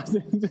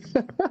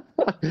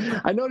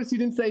 2000s. I noticed you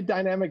didn't say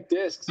Dynamic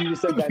Discs. You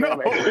just said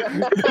Dynamic.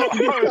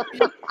 I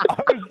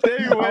was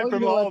staying away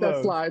from all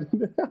those. Slide.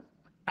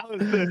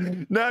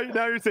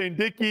 Now you're saying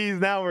Dickies.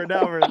 Now we're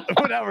going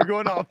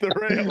off the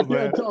rails,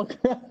 man.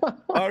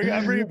 Oh, we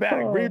gotta bring it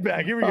back. Bring it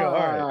back. Here we go.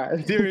 All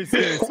right. Serious.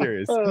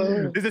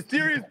 It's a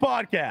serious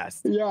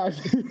podcast. Yeah.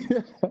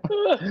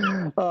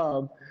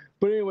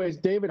 But anyways,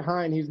 David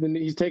Hine,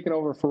 he's taken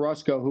over for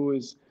Rusco,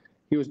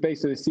 he was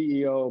basically the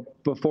CEO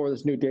before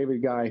this new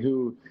David guy,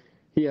 who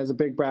he has a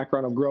big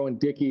background of growing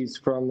Dickies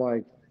from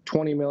like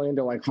 20 million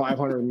to like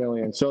 500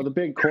 million. So the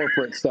big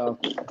corporate stuff.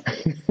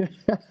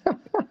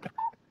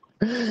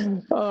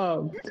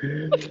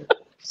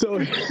 So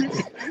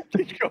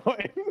keep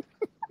going.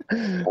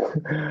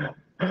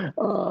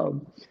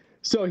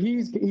 So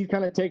he's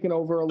kind of taken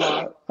over a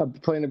lot,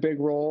 playing a big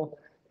role,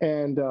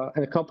 and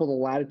a couple of the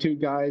Latitude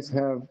guys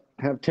have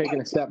taken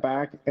a step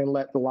back and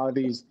let a lot of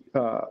these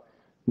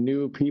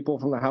new people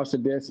from the House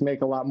of Disc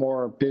make a lot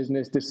more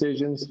business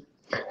decisions.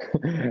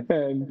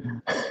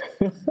 And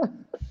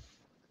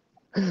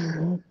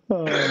I'm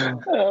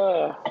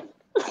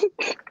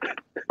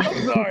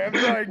sorry.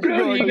 Keep Bro,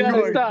 going, you keep gotta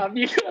going. stop.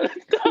 You gotta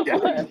stop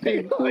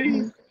laughing,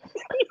 please.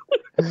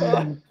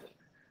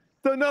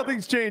 So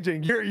nothing's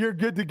changing. You're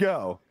good to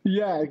go.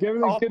 yeah,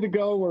 everything's good to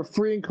go. We're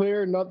free and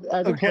clear.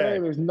 As a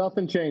player, there's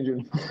nothing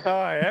changing. All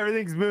right,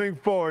 everything's moving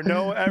forward.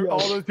 No,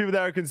 all those people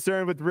that are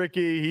concerned with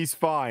Ricky, he's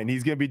fine.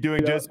 He's gonna be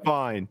doing just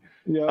fine.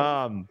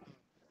 Yeah.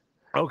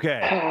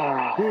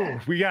 Okay. Ooh,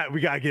 we got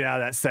to get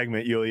out of that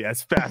segment, Yuli,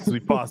 as fast as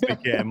we possibly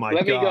can.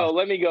 Let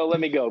me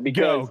go.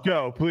 Because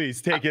go, please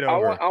take it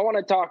over. I want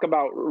to talk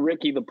about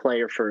Ricky the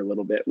player for a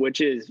little bit,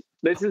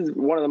 this is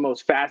one of the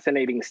most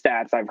fascinating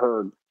stats I've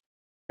heard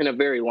in a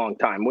very long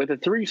time. With a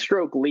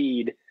 3-stroke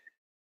lead,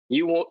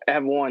 you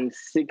have won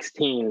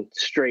 16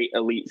 straight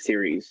Elite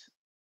Series,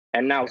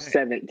 and now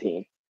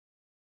 17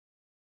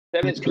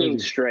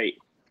 straight.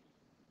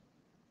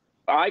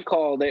 I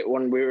called it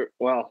when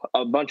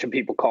a bunch of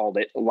people called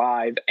it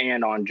live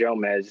and on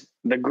Jomez,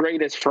 the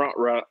greatest front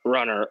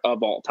runner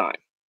of all time.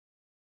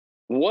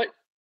 What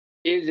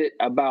is it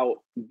about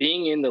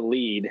being in the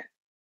lead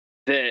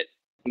that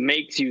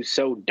makes you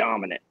so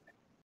dominant?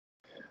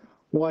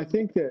 Well, I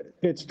think that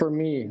it's for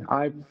me.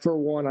 I play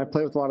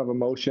with a lot of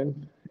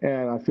emotion,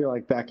 and I feel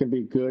like that can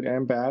be good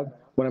and bad.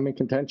 When I'm in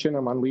contention,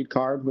 I'm on lead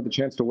card with a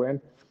chance to win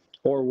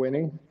or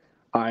winning.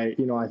 I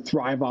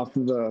thrive off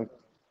of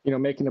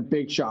making a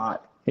big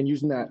shot and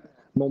using that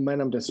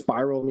momentum to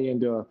spiral me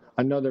into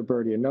another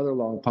birdie, another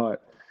long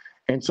putt.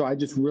 And so I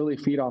just really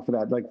feed off of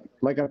that.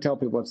 Like I tell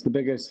people, it's the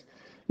biggest,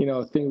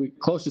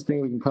 closest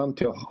thing we can come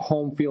to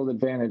home field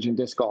advantage in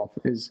disc golf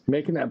is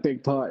making that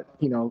big putt,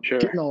 Sure.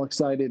 Getting all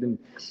excited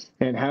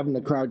and having the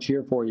crowd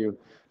cheer for you.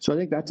 So I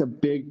think that's a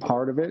big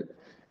part of it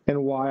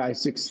and why I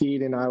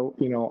succeed. And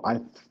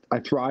I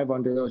thrive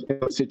under those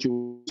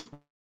situations.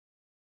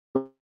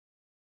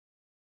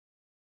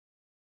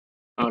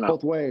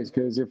 Both ways,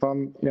 because if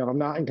I'm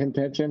not in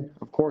contention,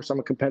 of course I'm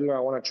a competitor. I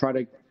want to try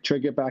to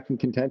get back in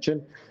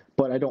contention,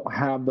 but I don't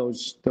have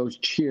those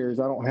cheers.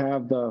 I don't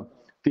have the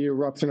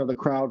eruption of the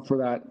crowd for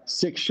that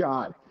 6th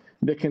shot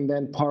that can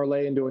then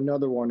parlay into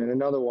another one and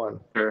another one.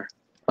 Sure.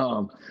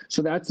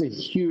 So that's a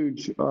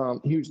huge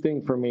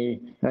thing for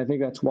me, and I think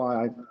that's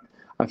why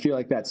I feel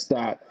like that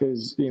stat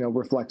is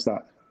reflects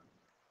that.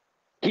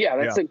 Yeah,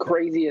 that's the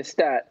craziest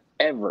stat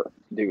ever,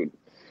 dude.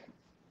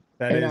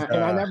 And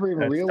I never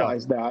even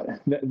realized tough.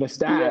 that the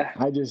stat. Yeah.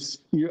 I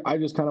just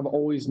kind of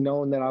always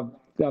known that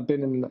I've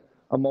been an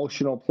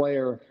emotional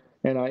player,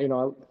 and I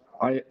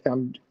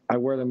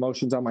wear the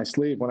emotions on my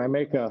sleeve when I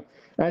make and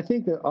I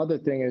think the other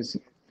thing is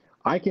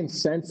I can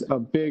sense a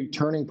big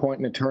turning point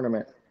in a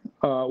tournament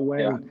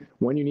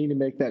when you need to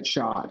make that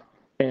shot,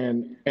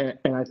 and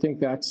I think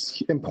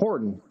that's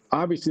important.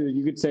 Obviously,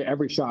 you could say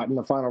every shot in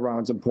the final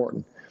round is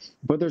important,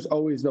 but there's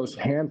always those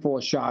handful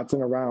of shots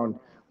in a round,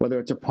 whether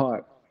it's a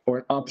putt or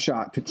an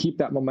upshot to keep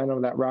that momentum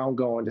of that round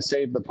going to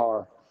save the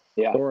par,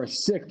 or a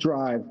sick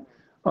drive.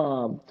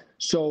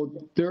 So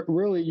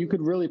you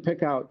could really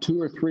pick out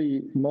 2 or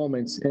 3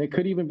 moments, and it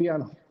could even be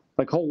on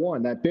like hole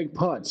 1. That big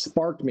putt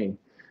sparked me,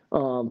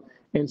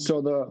 and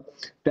so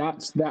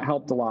that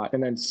helped a lot.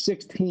 And then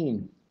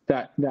 16,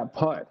 that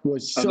putt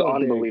was so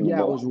big.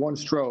 Yeah, it was 1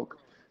 stroke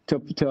to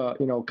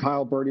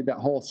Kyle birdied that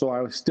hole, so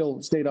I still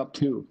stayed up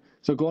 2.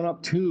 So going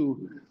up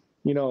 2,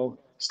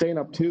 staying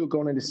up 2,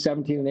 going into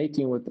 17 and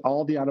 18 with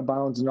all the out of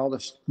bounds and all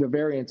the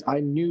variance,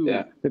 I knew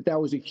that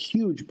was a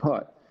huge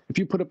putt. If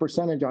you put a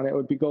percentage on it, it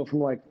would go from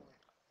like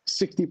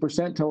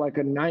 60% to like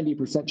a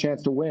 90%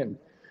 chance to win.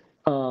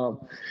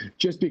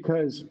 Just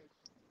because,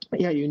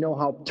 you know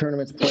how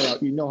tournaments play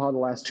out. You know how the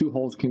last 2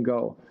 holes can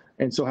go.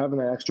 And so having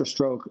that extra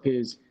stroke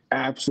is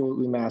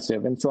absolutely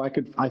massive. And so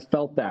I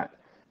felt that.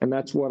 And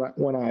that's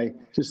when I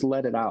just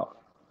let it out.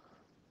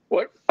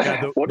 What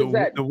is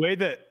that? The way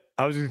that,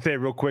 I was going to say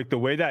real quick, the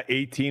way that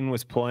 18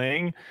 was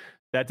playing,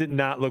 that did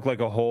not look like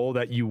a hole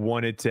that you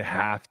wanted to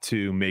have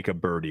to make a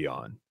birdie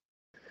on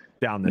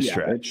down the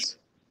stretch.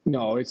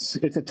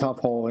 It's a tough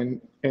hole,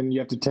 and you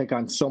have to take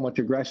on so much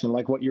aggression,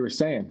 like what you were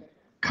saying.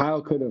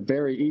 Kyle could have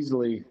very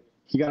easily,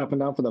 he got up and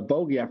down for the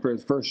bogey after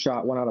his first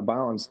shot went out of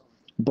bounds.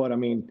 But I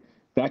mean,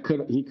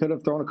 he could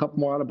have thrown a couple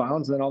more out of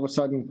bounds, and then all of a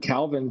sudden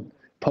Calvin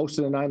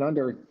posted a 9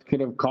 under, could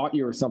have caught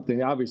you or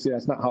something. Obviously,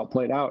 that's not how it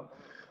played out.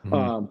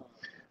 Mm-hmm.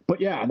 But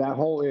yeah, that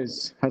hole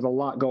has a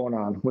lot going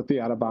on with the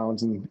out of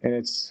bounds, and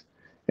it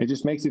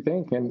just makes you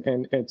think.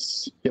 And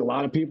it's a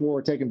lot of people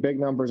were taking big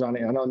numbers on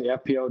it. I know in the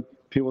FPO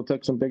people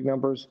took some big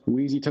numbers.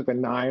 Weese took a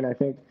 9, I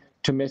think,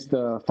 to miss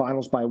the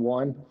finals by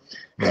 1.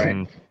 Right.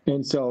 Mm-hmm.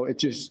 And so it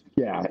just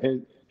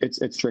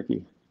it's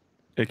tricky.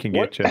 It can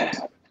get you.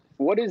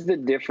 What is the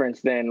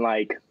difference then?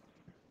 Like,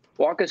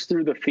 walk us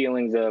through the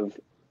feelings of,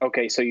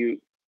 okay, so you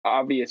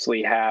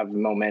obviously have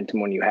momentum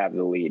when you have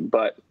the lead,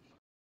 but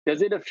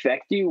does it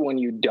affect you when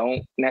you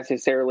don't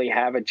necessarily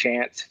have a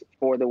chance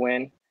for the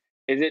win?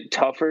 Is it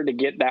tougher to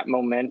get that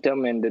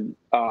momentum and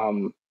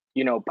to,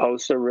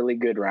 post a really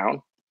good round?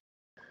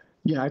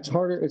 Yeah, it's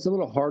harder. It's a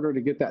little harder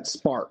to get that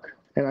spark.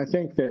 And I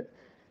think that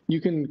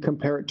you can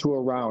compare it to a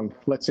round.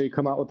 Let's say you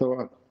come out with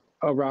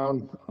a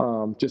round,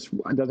 just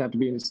it doesn't have to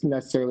be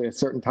necessarily a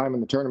certain time in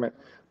the tournament,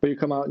 but you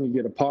come out and you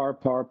get a par,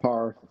 par,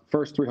 par.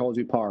 First 3 holes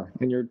you par,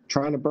 and you're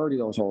trying to birdie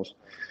those holes.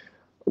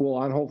 Well,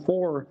 on hole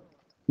 4,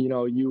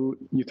 you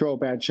throw a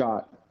bad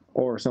shot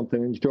or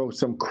something, and you throw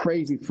some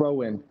crazy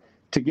throw in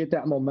to get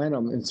that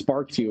momentum and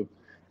sparks you.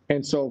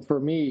 And so for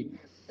me,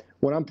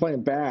 when I'm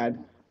playing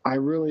bad, I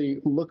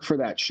really look for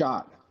that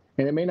shot.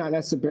 And it may not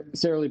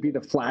necessarily be the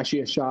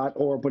flashiest shot,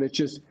 but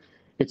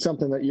it's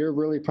something that you're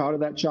really proud of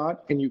that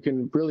shot, and you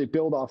can really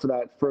build off of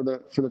that for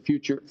the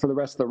future, for the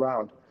rest of the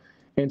round.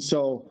 And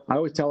so I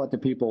always tell it to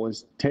people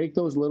is take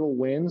those little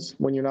wins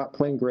when you're not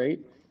playing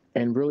great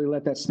and really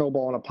let that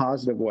snowball in a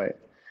positive way.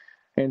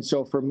 And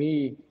so for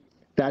me,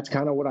 that's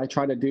kind of what I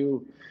try to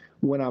do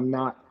when I'm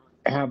not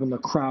having the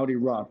crowd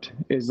erupt,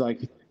 is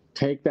like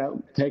take that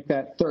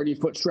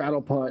 30-foot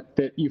straddle putt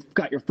that you've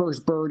got your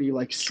first birdie,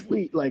 like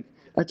sweet, like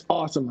that's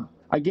awesome.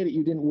 I get it,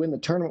 you didn't win the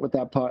tournament with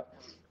that putt,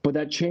 but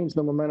that changed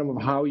the momentum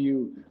of how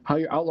your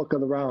outlook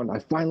of the round. I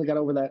finally got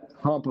over that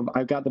hump of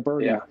I got the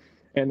birdie,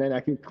 and then I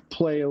can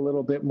play a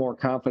little bit more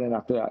confident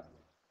after that.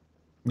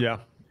 Yeah.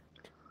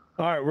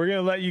 All right, we're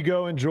gonna let you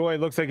go enjoy.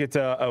 Looks like it's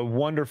a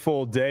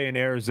wonderful day in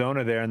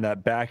Arizona there in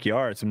that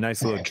backyard. Some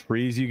nice little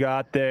trees you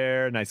got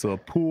there, nice little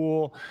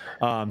pool.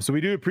 So we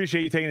do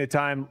appreciate you taking the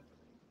time.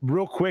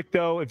 Real quick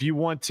though, if you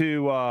want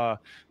to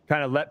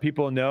kind of let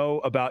people know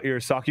about your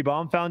Wysocki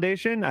Bomb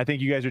Foundation, I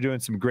think you guys are doing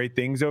some great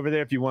things over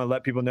there. If you want to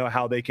let people know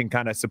how they can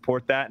kind of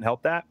support that and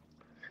help that.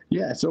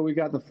 Yeah, so we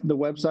got the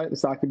website,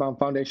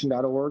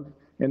 WysockiBombFoundation.org,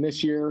 and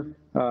this year,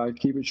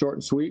 keep it short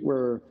and sweet,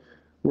 we're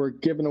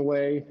giving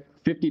away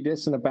 50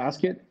 discs in a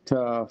basket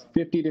to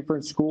 50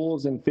 different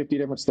schools in 50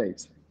 different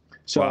states.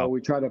 So we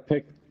try to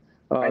pick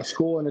a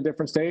school in a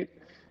different state,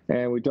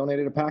 and we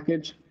donated a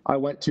package. I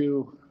went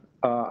to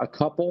a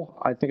couple.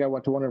 I think I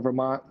went to one in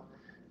Vermont,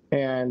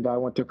 and I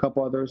went to a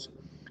couple others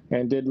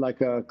and did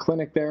like a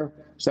clinic there.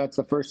 So that's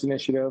the first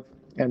initiative,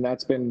 and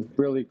that's been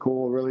really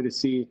cool, really to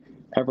see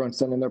everyone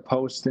sending their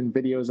posts and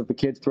videos of the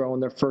kids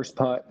throwing their first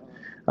putt.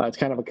 It's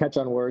kind of a catch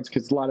on words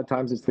because a lot of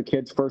times it's the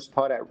kid's first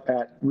putt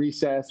at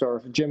recess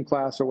or gym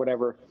class or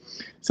whatever.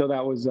 So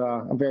that was,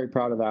 I'm very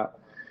proud of that.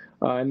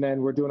 And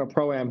then we're doing a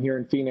Pro-Am here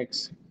in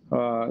Phoenix.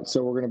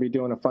 So we're going to be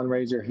doing a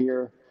fundraiser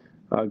here.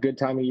 A good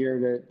time of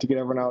year to get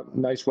everyone out,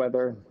 nice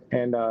weather,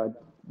 and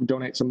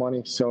donate some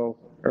money,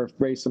 or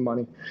raise some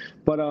money.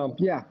 But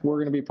yeah, we're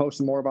going to be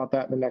posting more about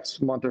that in the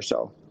next month or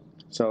so.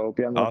 So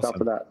be on the lookout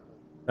for that.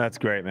 That's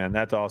great, man.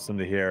 That's awesome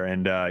to hear.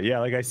 And yeah,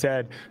 like I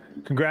said,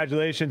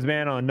 congratulations,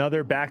 man, on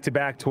another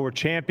back-to-back tour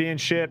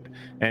championship.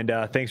 And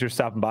thanks for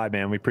stopping by,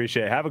 man. We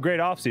appreciate it. Have a great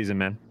offseason,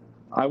 man.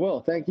 I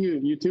will. Thank you.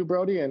 You too,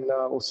 Brody. And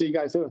we'll see you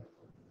guys soon.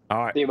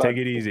 All right. Take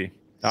it easy.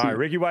 All right.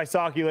 Ricky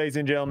Wysocki, ladies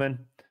and gentlemen.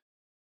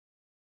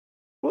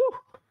 Woo.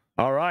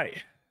 All right.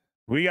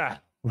 We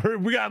got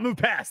to move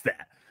past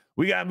that.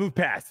 We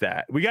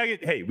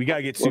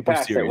gotta get super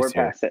serious. We're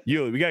past it.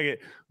 We gotta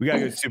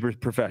get super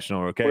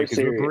professional, okay? Because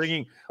we're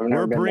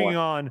bringing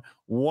on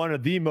one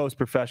of the most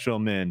professional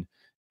men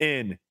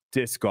in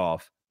disc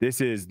golf.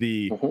 This is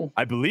the,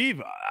 I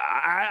believe,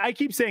 I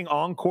keep saying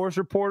on-course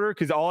reporter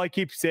because all I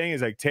keep saying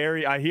is like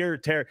Terry. I hear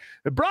Terry.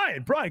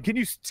 Brian, can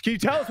you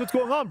tell us what's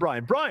going on,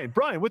 Brian? Brian,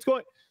 what's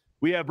going?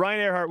 We have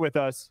Brian Earhart with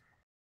us.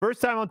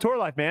 First time on Tour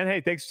Life, man.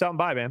 Hey, thanks for stopping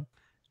by, man.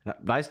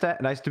 Nice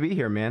to be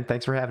here, man.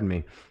 Thanks for having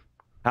me.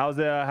 How's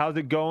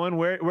it going?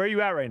 Where are you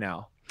at right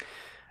now?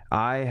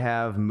 I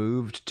have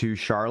moved to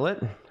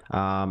Charlotte.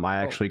 I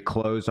actually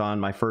close on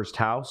my first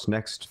house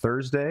next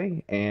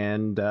Thursday,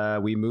 and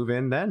we move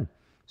in then.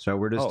 So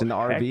we're just in the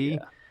RV.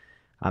 Yeah.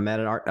 I'm at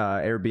an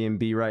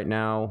Airbnb right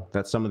now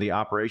that some of the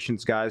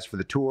operations guys for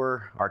the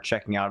tour are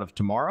checking out of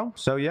tomorrow.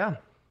 So yeah,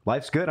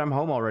 life's good. I'm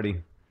home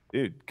already.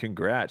 Dude,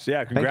 congrats.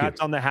 Yeah, congrats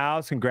on the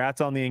house.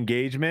 Congrats on the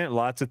engagement.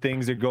 Lots of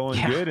things are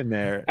going good in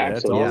there.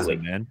 Absolutely. That's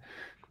awesome, man.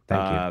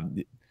 Thank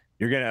you.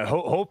 You're gonna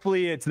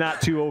hopefully it's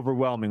not too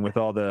overwhelming with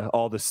all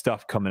the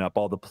stuff coming up,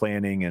 all the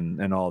planning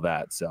and all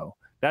that. So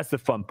that's the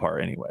fun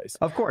part, anyways.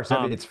 Of course,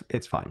 I mean,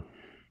 it's fine.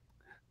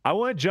 I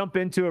want to jump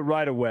into it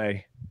right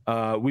away.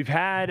 We've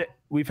had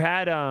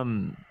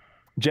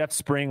Jeff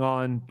Spring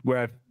on where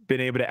I've been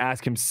able to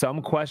ask him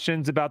some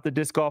questions about the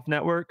Disc Golf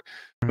Network,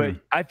 but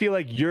I feel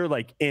like you're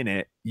like in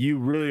it. You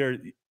really are,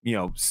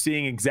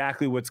 seeing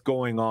exactly what's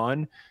going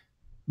on.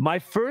 My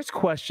first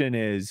question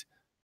is,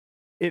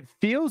 it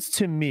feels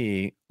to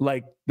me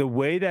like the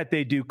way that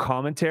they do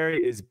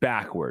commentary is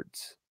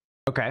backwards.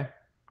 Okay.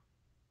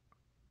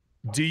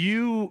 Do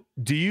you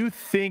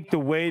think the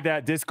way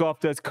that Disc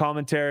Golf does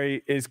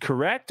commentary is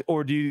correct,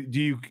 or do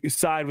you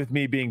side with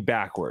me being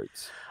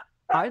backwards?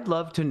 I'd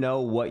love to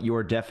know what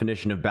your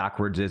definition of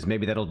backwards is.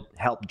 Maybe that'll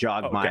help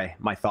jog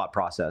my thought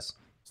process.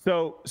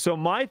 So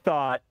my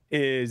thought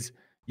is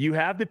you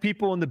have the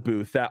people in the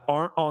booth that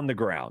aren't on the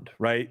ground,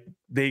 right?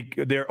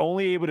 They're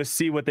only able to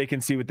see what they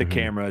can see with the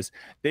cameras.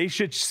 They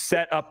should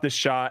set up the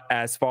shot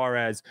as far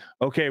as,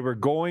 okay, we're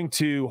going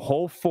to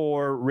hole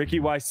 4. Ricky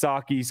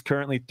Wysocki's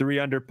currently 3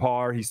 under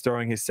par. He's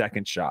throwing his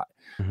second shot.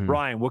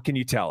 Brian, what can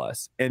you tell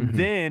us? And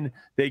then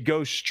they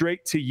go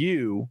straight to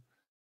you,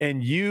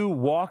 and you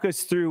walk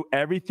us through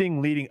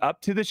everything leading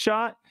up to the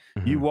shot.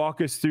 You walk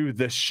us through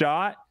the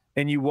shot,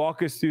 and you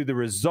walk us through the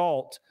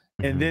result.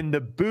 And then the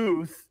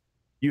booth,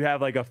 you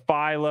have like a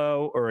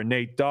Philo or a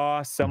Nate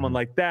Doss, someone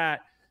like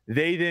that.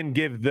 They then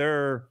give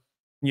their,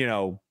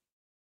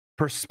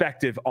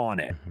 perspective on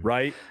it,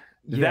 right?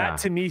 That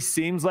to me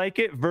seems like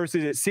it,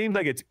 versus it seems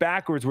like it's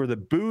backwards, where the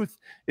booth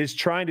is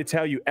trying to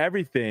tell you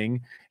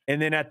everything.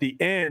 And then at the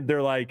end,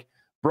 they're like,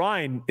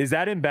 Brian, is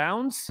that in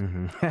bounds?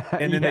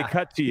 And then they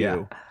cut to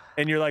you.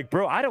 And you're like,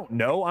 bro, I don't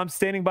know. I'm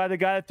standing by the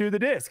guy that threw the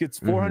disc. It's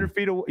 400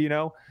 feet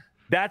away,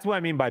 That's what I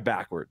mean by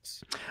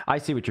backwards. I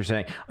see what you're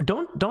saying.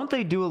 Don't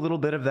they do a little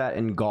bit of that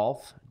in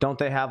golf? Don't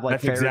they have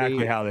like That's Faraday?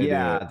 Exactly how they do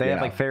it. They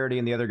have like Faraday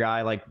and the other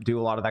guy like do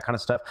a lot of that kind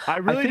of stuff. I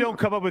really don't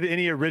come up with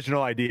any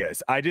original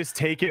ideas. I just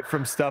take it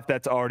from stuff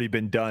that's already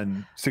been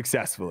done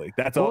successfully.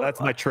 That's all.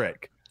 That's my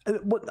trick.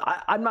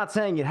 I'm not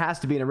saying it has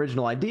to be an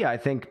original idea. I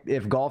think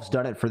if golf's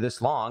done it for this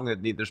long,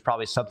 there's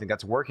probably something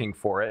that's working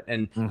for it.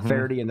 And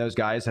Faraday and those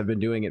guys have been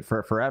doing it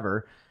for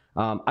forever.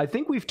 I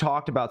think we've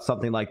talked about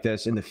something like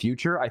this in the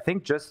future. I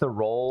think just the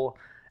role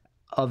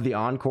of the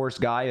on-course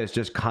guy is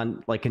just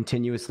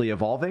continuously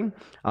evolving.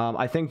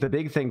 I think the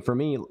big thing for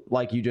me,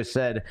 like you just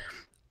said,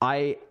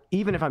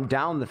 even if I'm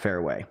down the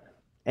fairway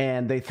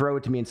and they throw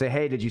it to me and say,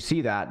 hey, did you see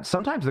that?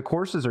 Sometimes the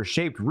courses are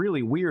shaped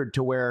really weird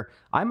to where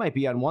I might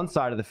be on one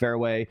side of the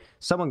fairway,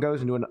 someone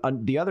goes into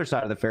the other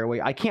side of the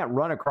fairway. I can't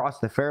run across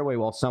the fairway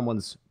while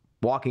someone's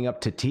walking up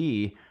to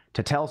tee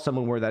to tell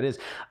someone where that is.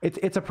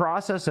 It's a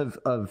process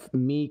of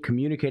me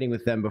communicating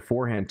with them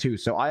beforehand too.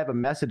 So I have a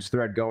message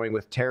thread going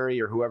with Terry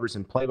or whoever's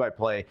in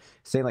play-by-play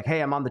saying like,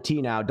 hey, I'm on the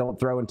tee now. Don't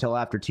throw until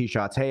after tee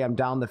shots. Hey, I'm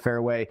down the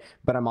fairway,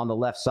 but I'm on the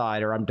left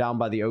side, or I'm down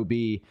by the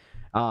OB.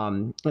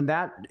 And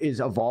that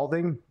is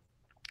evolving.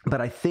 But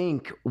I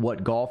think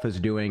what golf is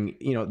doing,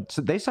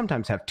 so they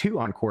sometimes have 2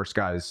 on-course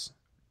guys,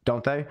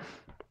 don't they?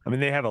 I mean,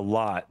 they have a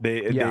lot.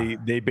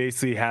 They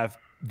basically have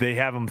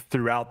them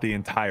throughout the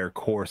entire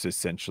course,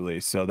 essentially,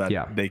 so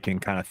that they can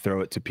kind of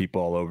throw it to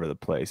people all over the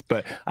place.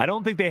 But I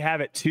don't think they have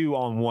it 2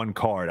 on one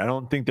card. I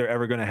don't think they're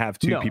ever going to have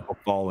 2 people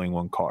following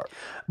one card.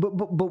 But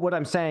what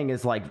I'm saying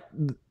is like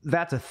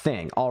that's a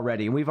thing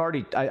already. And we've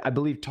already, I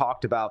believe,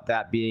 talked about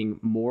that being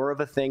more of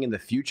a thing in the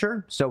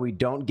future. So we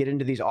don't get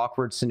into these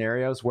awkward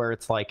scenarios where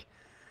it's like,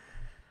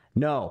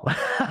 no,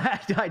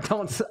 I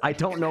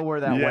don't know where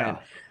that went.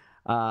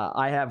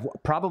 I have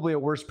probably a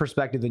worse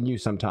perspective than you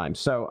sometimes.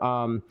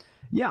 So,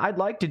 I'd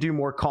like to do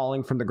more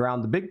calling from the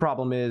ground. The big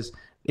problem is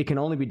it can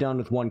only be done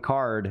with one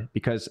card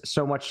because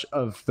so much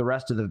of the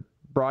rest of the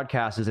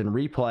broadcast is in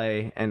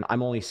replay, and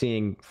I'm only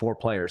seeing 4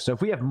 players. So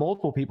if we have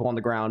multiple people on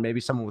the ground,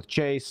 maybe someone with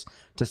Chase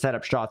to set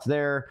up shots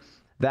there,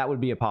 that would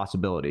be a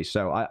possibility.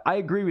 So I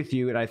agree with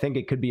you, and I think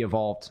it could be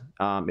evolved.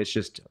 It's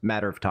just a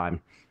matter of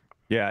time.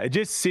 Yeah, it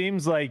just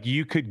seems like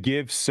you could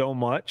give so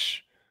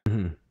much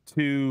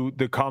to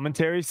the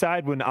commentary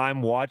side when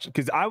I'm watching,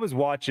 because I was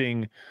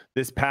watching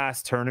this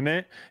past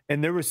tournament,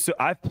 and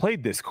I've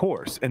played this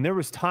course, and there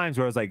was times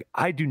where I was like,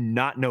 I do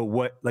not know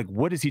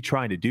what is he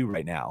trying to do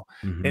right now?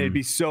 And it'd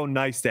be so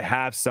nice to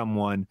have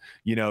someone,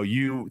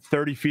 you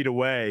 30 feet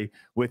away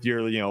with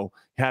your,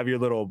 have your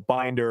little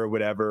binder or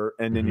whatever,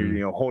 and then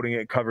you're, holding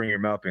it, covering your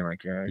mouth, being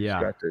like, you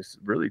got this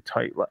really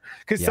tight.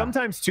 Because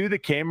sometimes too, the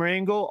camera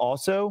angle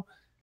also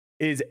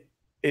is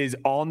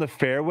on the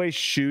fairway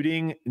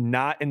shooting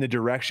not in the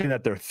direction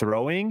that they're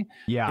throwing.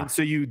 And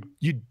so you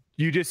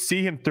just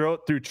see him throw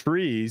it through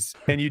trees,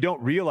 and you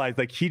don't realize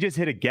like he just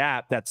hit a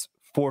gap that's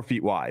 4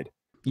 feet wide.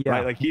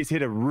 Right? Like he's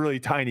hit a really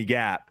tiny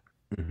gap,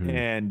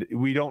 and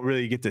we don't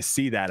really get to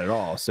see that at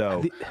all.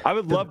 So I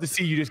would love to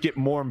see you just get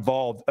more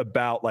involved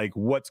about like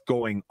what's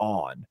going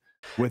on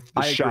with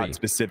the shot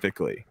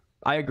specifically.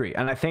 I agree.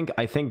 And I think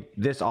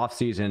this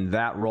offseason,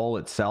 that role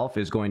itself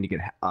is going to get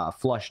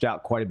flushed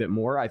out quite a bit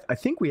more. I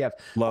think we have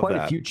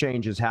a few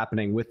changes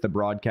happening with the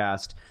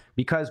broadcast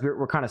because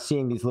we're kind of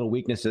seeing these little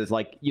weaknesses,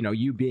 like,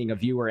 you being a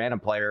viewer and a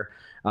player,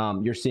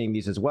 you're seeing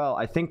these as well.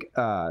 I think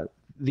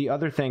the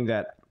other thing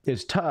that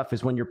is tough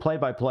is when you're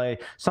play-by-play,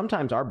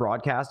 sometimes our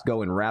broadcasts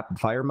go in rapid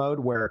fire mode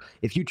where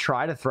if you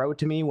try to throw it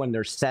to me when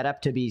they're set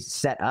up to be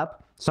set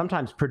up,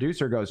 sometimes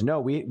producer goes, no,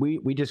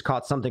 we just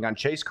caught something on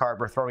Chase card.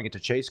 We're throwing it to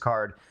Chase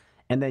card.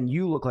 And then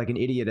you look like an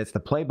idiot as the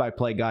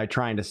play-by-play guy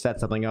trying to set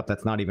something up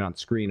that's not even on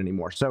screen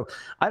anymore. So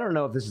I don't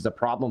know if this is a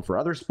problem for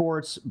other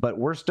sports, but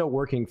we're still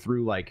working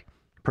through like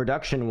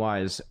production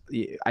wise,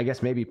 I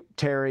guess maybe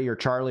Terry or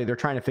Charlie, they're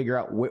trying to figure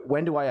out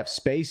when do I have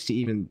space to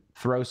even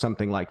throw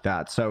something like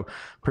that. So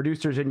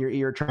producers in your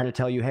ear trying to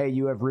tell you, hey,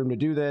 you have room to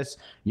do this.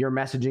 You're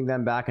messaging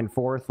them back and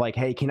forth like,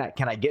 hey, can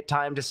I get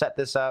time to set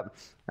this up?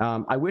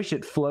 I wish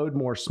it flowed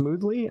more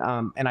smoothly.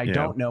 And I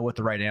don't know what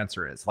the right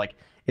answer is. Like,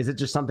 is it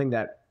just something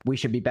that we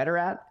should be better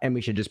at and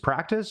we should just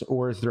practice,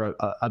 or is there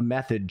a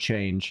method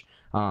change?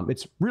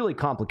 It's really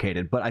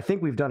complicated, but I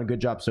think we've done a good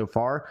job so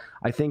far.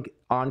 I think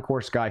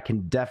On-Course Guy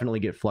can definitely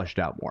get fleshed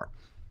out more.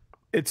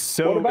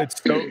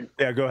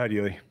 Yeah, go ahead,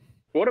 Yuli.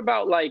 What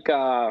about like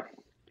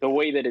the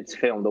way that it's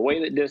filmed, the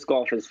way that disc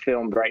golf is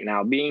filmed right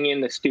now, being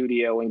in the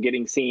studio and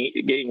getting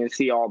to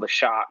see all the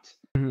shots?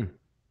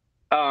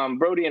 Mm-hmm.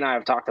 Brody and I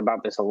have talked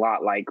about this a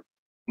lot. Like,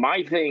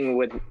 my thing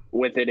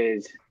with it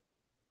is,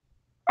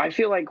 I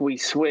feel like we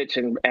switch,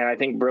 and I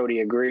think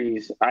Brody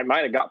agrees. I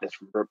might have got this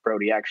from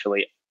Brody,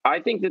 actually. I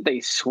think that they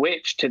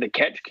switch to the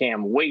catch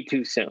cam way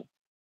too soon.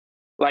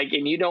 Like,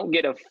 and you don't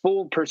get a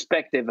full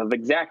perspective of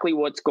exactly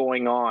what's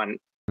going on,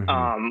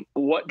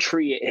 what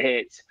tree it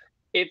hits,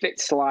 if it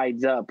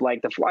slides up.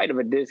 Like, the flight of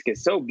a disc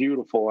is so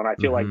beautiful, and I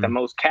feel like the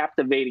most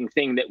captivating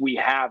thing that we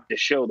have to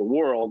show the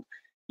world,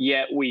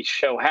 yet we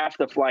show half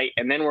the flight,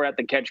 and then we're at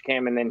the catch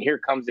cam, and then here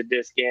comes the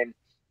disc in.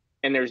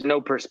 And there's no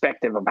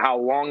perspective of how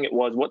long it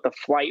was, what the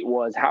flight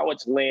was, how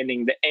it's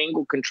landing, the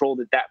angle control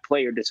that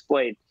player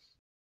displayed.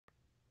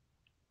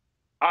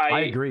 I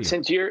agree.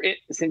 Since you're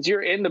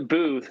in the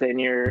booth and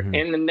you're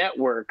in the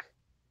network,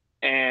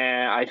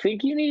 and I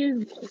think you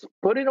need to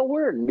put in a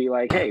word and be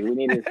like, hey, we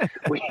need to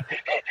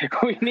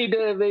we need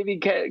to maybe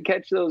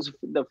catch those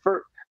the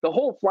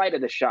whole flight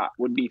of the shot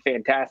would be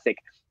fantastic.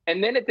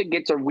 And then if it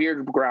gets a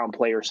weird ground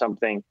play or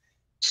something,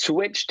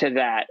 switch to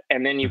that,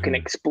 and then you can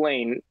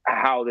explain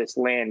how this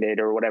landed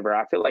or whatever.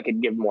 I feel like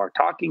it'd give more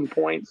talking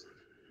points.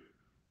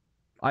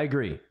 I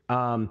agree.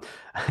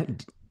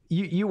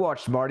 You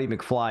watched Marty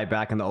McFly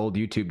back in the old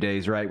YouTube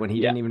days, right? When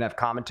he didn't even have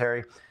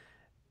commentary.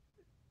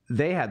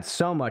 They had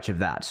so much of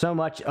that, so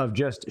much of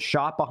just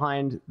shot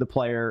behind the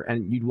player,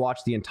 and you'd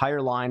watch the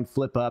entire line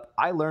flip up.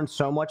 I learned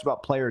so much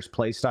about players'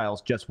 play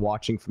styles just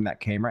watching from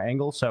that camera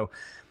angle. So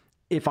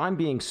if I'm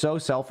being so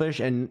selfish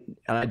and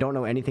I don't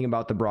know anything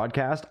about the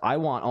broadcast, I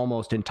want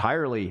almost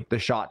entirely the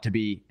shot to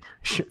be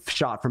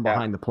shot from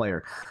behind the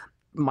player.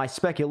 My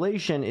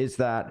speculation is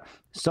that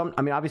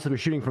obviously we're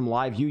shooting from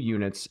live view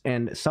units,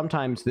 and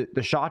sometimes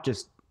the shot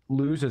just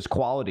loses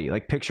quality,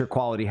 like picture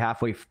quality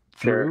halfway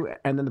through.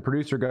 And then the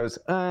producer goes,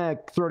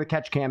 throw to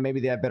catch cam. Maybe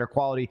they have better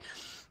quality.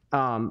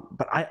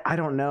 But I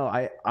don't know.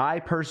 I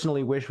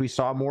personally wish we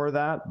saw more of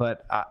that,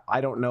 but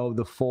I don't know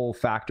the full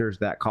factors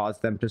that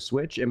caused them to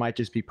switch. It might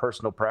just be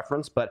personal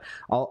preference, but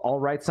I'll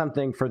write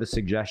something for the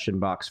suggestion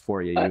box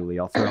for you, Yuli.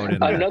 I'll throw it in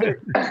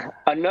there.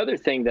 Another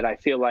thing that I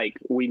feel like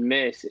we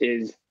miss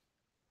is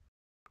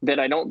that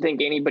I don't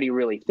think anybody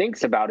really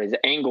thinks about is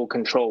angle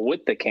control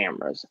with the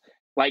cameras.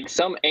 Like,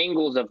 some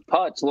angles of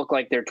putts look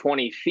like they're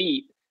 20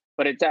 feet,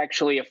 but it's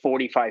actually a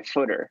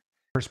 45-footer.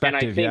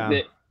 Perspective,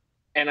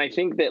 And I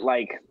think that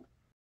like,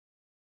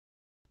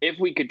 if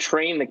we could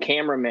train the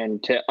cameramen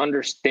to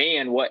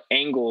understand what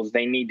angles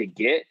they need to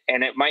get,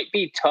 and it might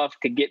be tough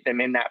to get them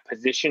in that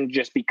position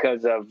just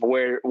because of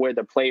where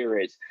the player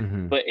is.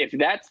 But if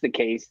that's the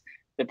case,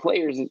 the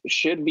players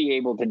should be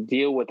able to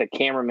deal with the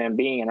cameraman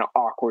being in an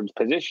awkward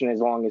position as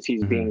long as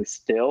he's being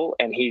still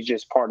and he's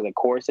just part of the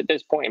course at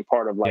this point and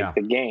part of like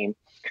the game.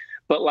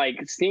 But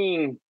like,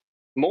 seeing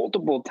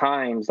multiple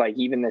times, like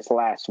even this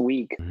last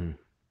week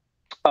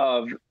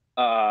of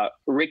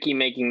Ricky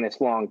making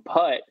this long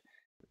putt,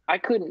 I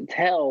couldn't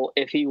tell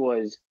if he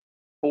was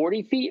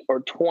 40 feet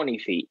or 20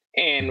 feet.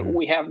 And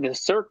we have the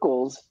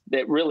circles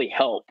that really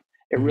help.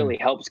 It really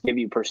helps give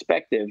you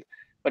perspective,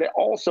 but it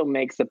also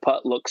makes the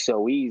putt look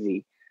so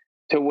easy,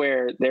 to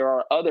where there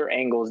are other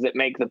angles that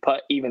make the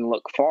putt even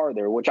look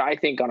farther, which I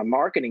think on a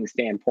marketing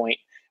standpoint,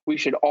 we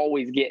should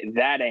always get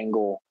that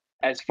angle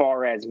as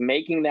far as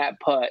making that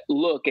putt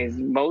look as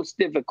most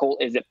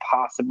difficult as it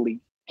possibly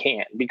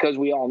can, because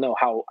we all know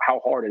how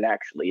hard it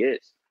actually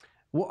is.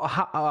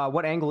 Well,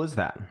 what angle is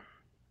that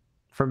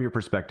from your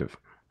perspective?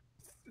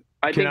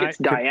 I think it's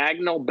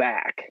diagonal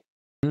back.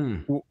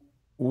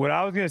 What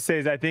I was going to say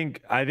is I think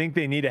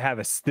they need to have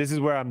this is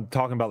where I'm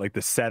talking about like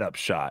the setup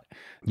shot.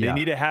 They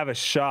need to have a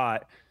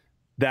shot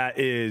that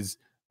is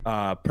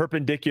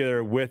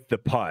perpendicular with the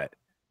putt.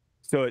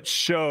 So it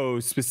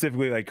shows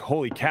specifically like,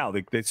 holy cow,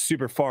 like that's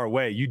super far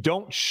away. You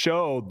don't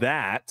show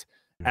that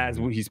as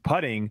he's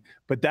putting,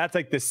 but that's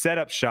like the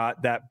setup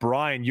shot that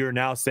Brian, you're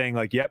now saying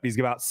like, yep, he's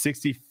about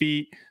 60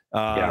 feet.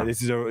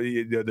 This is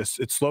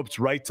it slopes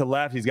right to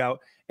left.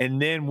 And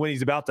then when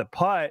he's about to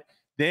putt,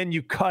 then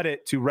you cut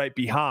it to right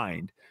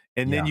behind.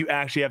 And then you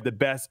actually have the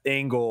best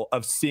angle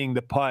of seeing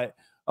the putt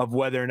of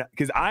whether or not,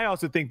 because I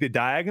also think the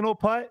diagonal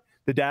putt,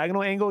 the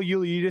diagonal angle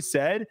you just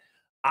said,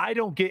 I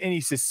don't get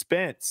any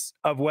suspense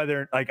of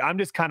whether, like, I'm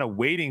just kind of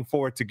waiting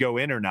for it to go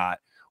in or not.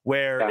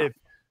 Where if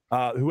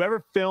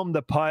whoever filmed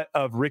the putt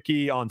of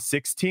Ricky on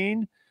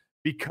 16,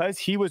 because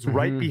he was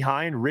right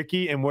behind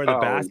Ricky and where the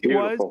basket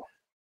was,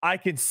 I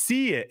can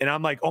see it, and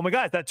I'm like, oh my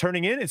God, is that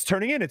turning in? It's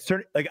turning in. It's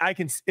turning. Like I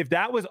can, if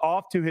that was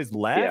off to his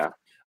left,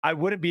 I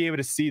wouldn't be able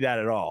to see that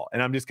at all.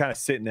 And I'm just kind of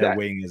sitting there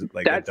waiting. As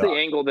like that's the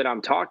angle that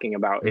I'm talking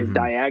about is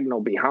diagonal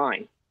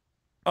behind.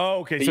 Oh,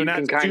 okay. So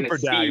not super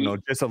diagonal,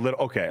 just a little.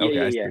 Okay.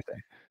 Yeah.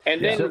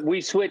 And then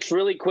we switched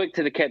really quick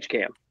to the catch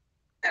cam.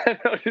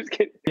 No, just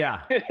kidding.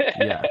 Yeah.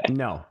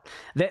 No,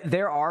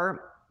 there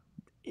are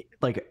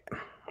like,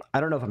 I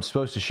don't know if I'm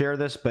supposed to share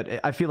this, but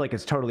I feel like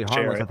it's totally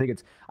harmless. I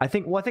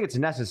think it's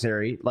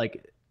necessary.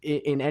 Like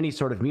in any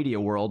sort of media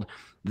world,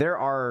 there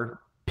are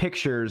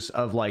pictures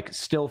of like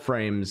still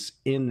frames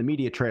in the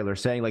media trailer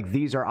saying like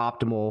these are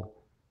optimal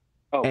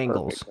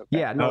angles. Okay.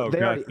 Yeah, no,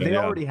 they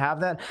already have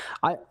that.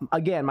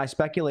 My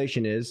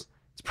speculation is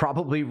it's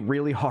probably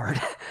really hard,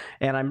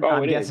 and I'm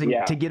guessing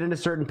to get into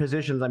certain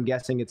positions. I'm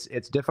guessing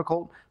it's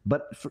difficult,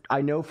 but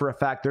I know for a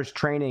fact there's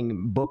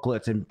training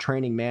booklets and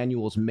training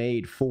manuals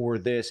made for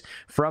this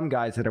from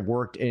guys that have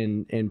worked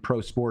in pro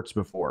sports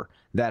before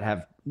that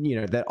have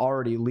that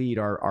already lead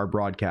our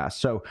broadcast.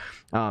 So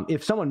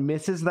if someone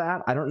misses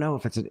that, I don't know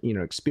if it's an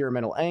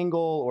experimental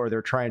angle or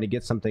they're trying to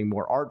get something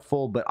more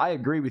artful. But I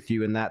agree with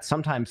you in that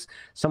sometimes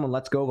someone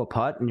lets go of a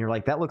putt and you're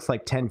like, that looks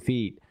like 10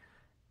 feet.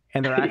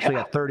 And they're actually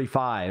at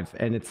 35,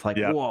 and it's like,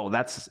 whoa,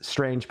 that's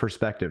strange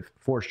perspective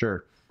for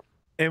sure.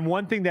 And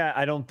one thing that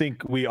I don't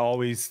think we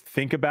always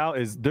think about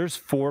is there's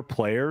 4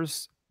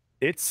 players.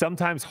 It's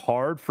sometimes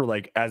hard for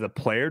like as a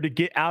player to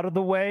get out of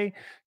the way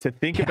to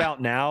think about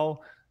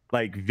now,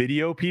 like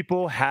video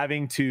people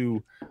having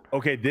to,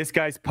 okay, this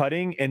guy's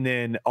putting, and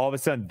then all of a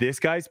sudden this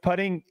guy's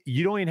putting.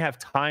 You don't even have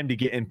time to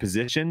get in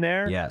position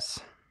there. Yes.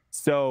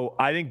 So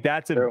I think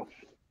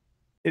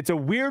it's a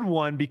weird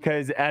one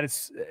because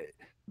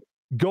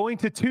going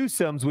to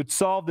twosomes would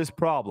solve this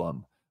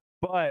problem.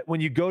 But when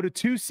you go to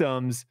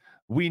twosomes,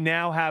 we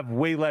now have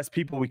way less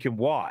people we can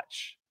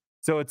watch.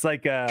 So it's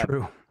like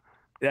true.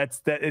 There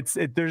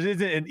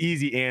isn't an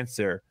easy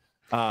answer.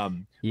 But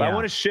I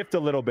want to shift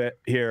a little bit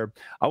here.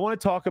 I want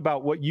to talk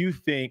about what you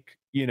think,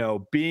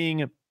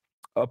 being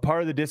a part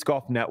of the Disc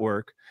Golf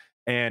Network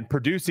and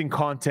producing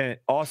content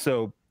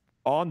also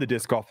on the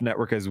Disc Golf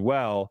Network as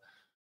well.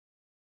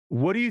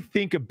 What do you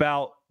think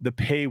about the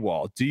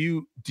paywall? Do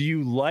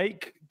you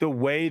like the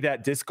way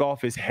that disc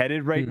golf is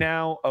headed right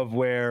now, of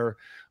where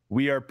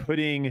we are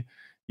putting,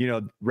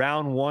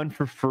 round 1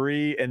 for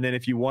free, and then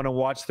if you want to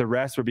watch the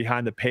rest, we're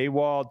behind the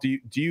paywall?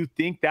 Do you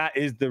think that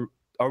is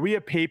are we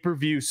a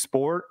pay-per-view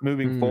sport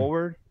moving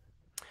forward?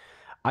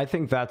 I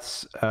think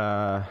that's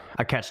a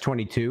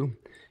catch-22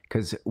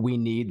 because we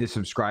need the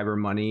subscriber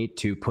money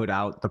to put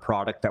out the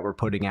product that we're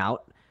putting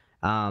out.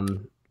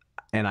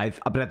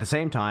 But at the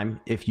same time,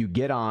 if you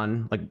get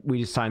on, like we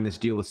just signed this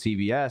deal with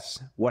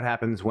CBS, what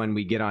happens when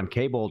we get on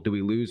cable? Do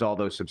we lose all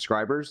those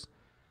subscribers?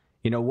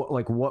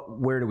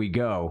 Where do we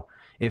go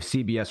if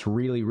CBS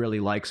really,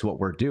 really likes what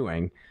we're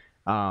doing?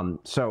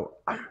 So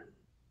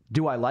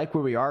do I like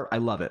where we are? I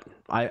love it.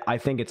 I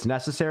think it's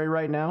necessary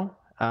right now,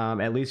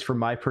 at least from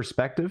my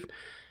perspective.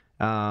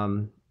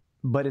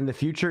 But in the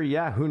future,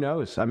 who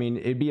knows? I mean,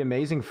 it'd be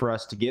amazing for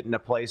us to get in a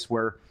place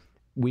where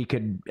we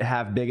could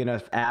have big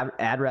enough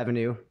ad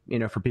revenue,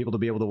 for people to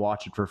be able to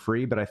watch it for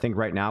free. But I think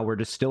right now we're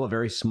just still a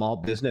very small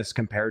business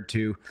compared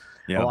to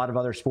a lot of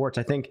other sports.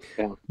 I think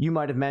you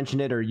might have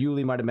mentioned it, or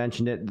Yuli might have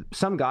mentioned it.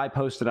 Some guy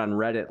posted on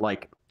Reddit,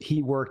 like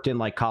he worked in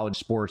like college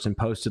sports and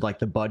posted like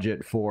the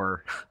budget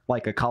for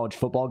like a college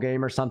football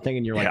game or something.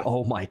 And you're like,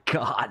 oh my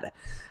God,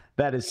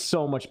 that is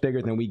so much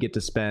bigger than we get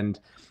to spend.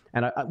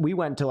 And we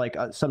went to like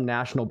some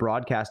national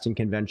broadcasting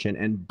convention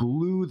and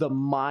blew the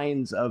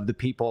minds of the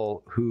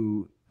people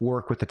who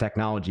work with the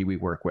technology we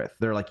work with.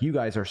 They're like, you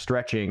guys are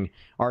stretching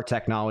our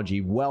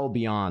technology well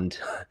beyond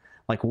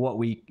like what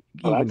we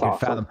even could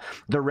fathom.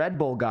 The Red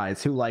Bull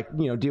guys who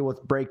deal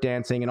with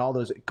breakdancing and all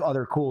those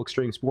other cool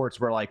extreme sports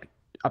were like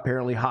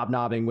apparently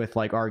hobnobbing with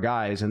like our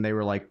guys. And they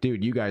were like,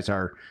 dude, you guys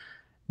are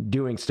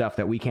doing stuff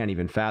that we can't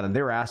even fathom.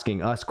 They were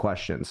asking us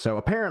questions. So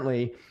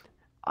apparently,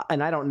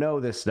 and I don't know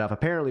this stuff,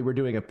 apparently we're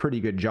doing a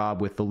pretty good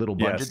job with the little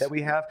budget that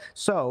we have.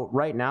 So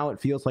right now it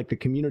feels like the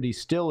community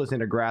still is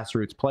in a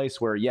grassroots place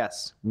where,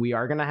 yes, we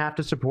are going to have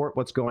to support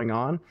what's going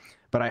on,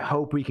 but I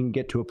hope we can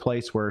get to a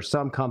place where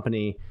some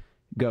company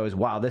goes,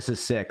 wow, this is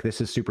sick. This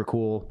is super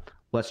cool.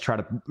 Let's try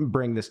to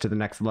bring this to the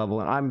next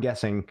level. And I'm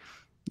guessing,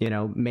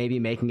 maybe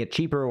making it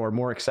cheaper or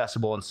more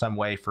accessible in some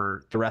way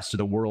for the rest of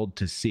the world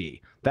to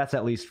see. That's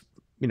at least,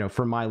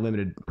 from my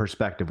limited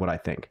perspective, what I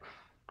think.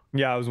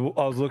 Yeah, I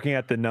was looking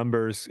at the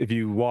numbers. If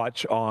you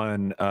watch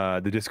on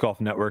the Disc Golf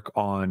Network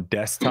on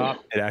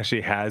desktop, it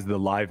actually has the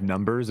live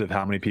numbers of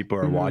how many people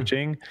are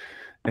watching.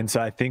 And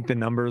so I think the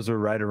numbers are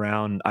right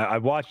around, I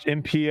watched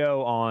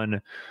MPO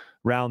on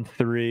round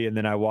 3, and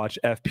then I watched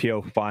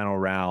FPO final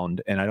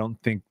round, and I don't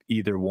think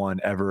either one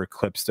ever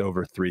eclipsed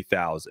over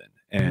 3,000.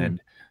 And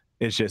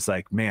it's just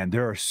like, man,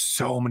 there are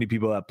so many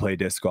people that play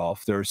disc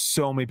golf. There are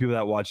so many people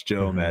that watch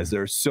Jomez.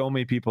 There are so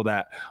many people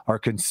that are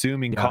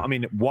consuming.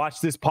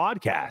 Watch this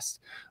podcast,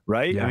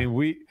 right? I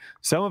mean,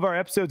 some of our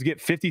episodes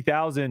get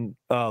 50,000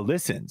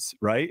 listens,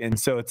 right? And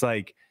so it's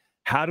like,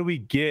 how do we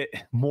get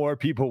more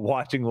people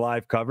watching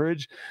live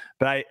coverage?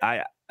 But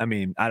I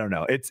mean, I don't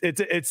know. It's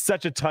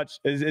such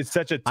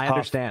a I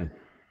understand.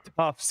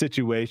 tough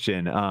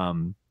situation.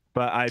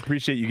 But I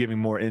appreciate you giving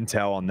more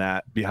intel on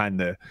that behind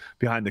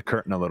the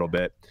curtain a little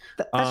bit.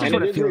 That's just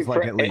what it feels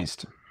like, at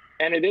least.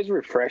 And it is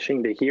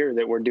refreshing to hear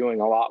that we're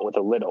doing a lot with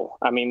a little.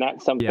 I mean,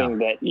 that's something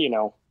that, you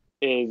know,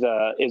 is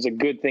a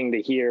good thing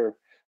to hear,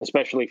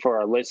 especially for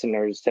our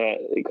listeners,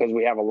 because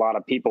we have a lot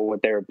of people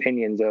with their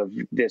opinions of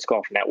Disc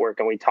Golf Network,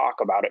 and we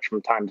talk about it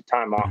from time to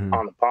time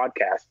on the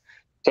podcast.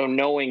 So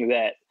knowing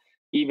that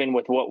even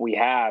with what we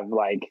have,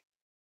 like,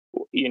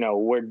 you know,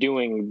 we're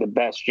doing the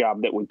best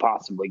job that we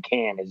possibly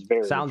can is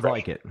very sounds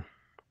like it.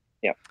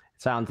 Yeah,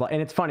 sounds like,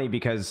 and it's funny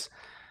because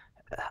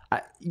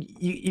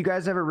you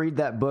guys ever read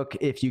that book,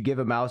 If You Give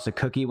a Mouse a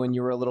Cookie, when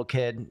you were a little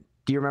kid?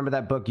 Do you remember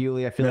that book,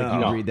 Yuli? I feel like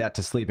you read that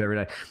to sleep every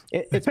night.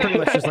 It's pretty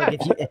much just like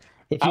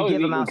if you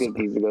give a mouse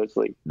cookies to go to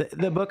sleep.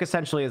 The book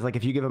essentially is like,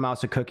 if you give a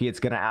mouse a cookie,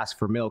 it's going to ask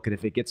for milk, and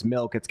if it gets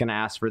milk, it's going to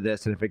ask for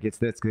this, and if it gets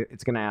this,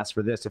 it's going to ask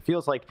for this. It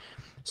feels like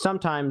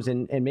sometimes,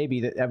 and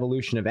maybe the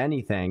evolution of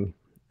anything,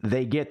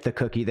 they get the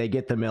cookie, they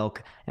get the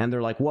milk, and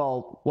they're like,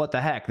 well, what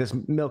the heck? This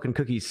milk and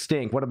cookies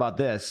stink. What about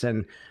this?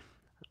 And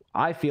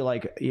I feel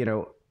like, you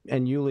know,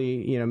 and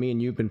Yuli, you know, me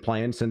and you've been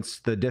playing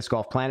since the Disc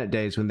Golf Planet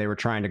days when they were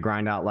trying to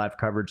grind out live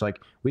coverage. Like,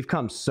 we've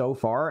come so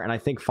far, and I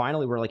think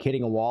finally we're like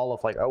hitting a wall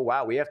of like, oh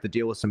wow, we have to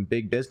deal with some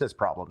big business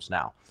problems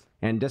now.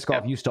 And disc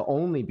golf used to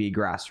only be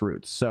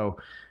grassroots. So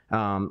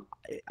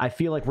I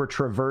feel like we're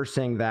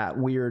traversing that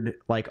weird,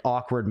 like,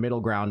 awkward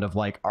middle ground of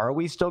like, are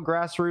we still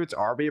grassroots?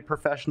 Are we a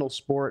professional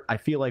sport? I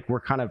feel like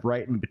we're kind of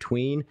right in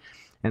between.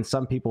 And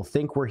some people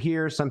think we're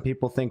here, some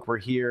people think we're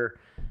here.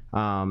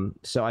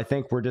 So I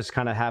think we're just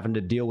kind of having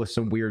to deal with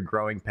some weird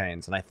growing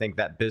pains. And I think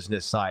that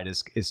business side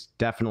is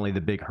definitely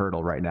the big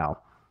hurdle right now.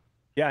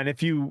 Yeah, and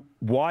if you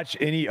watch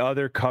any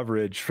other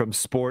coverage from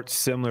sports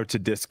similar to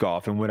disc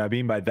golf, and what I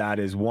mean by that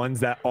is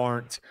ones that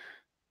aren't,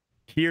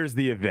 here's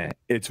the event,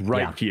 it's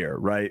right here,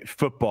 right?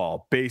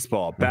 Football,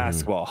 baseball,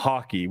 basketball,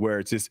 hockey, where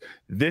it's just,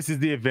 this is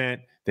the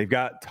event. They've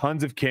got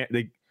tons of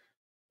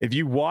if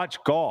you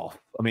watch golf,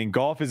 I mean,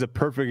 golf is a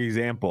perfect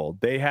example.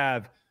 They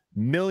have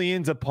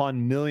millions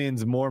upon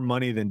millions more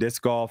money than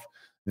disc golf.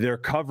 Their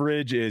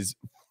coverage is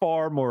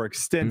far more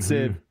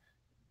extensive.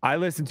 I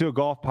listen to a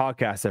golf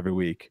podcast every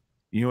week.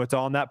 You know what's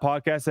on that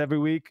podcast every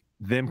week?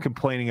 Them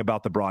complaining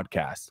about the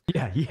broadcast.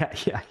 Yeah.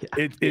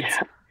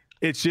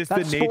 It's just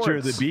That's the nature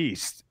sports. of the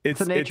beast. It's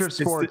the nature of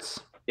sports.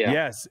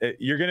 Yes,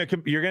 you're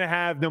gonna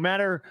have, no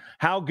matter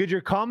how good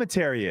your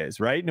commentary is,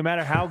 right? No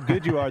matter how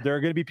good you are, there are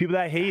gonna be people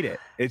that hate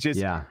it. It's just,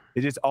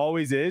 it just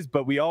always is.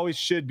 But we always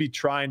should be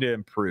trying to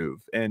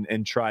improve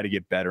and try to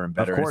get better and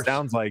better. And it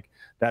sounds like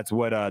that's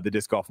what the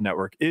Disc Golf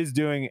Network is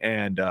doing,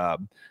 and that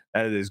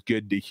is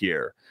good to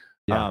hear.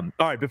 All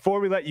right, before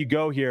we let you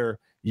go here,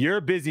 you're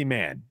a busy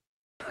man.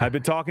 I've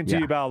been talking to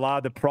you about a lot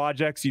of the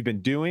projects you've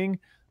been doing.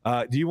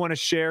 Do you want to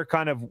share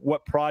kind of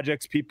what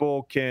projects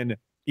people can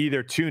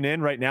either tune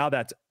in right now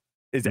that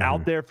is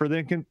out there for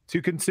them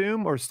to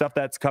consume, or stuff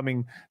that's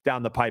coming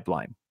down the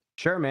pipeline?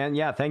 Sure, man.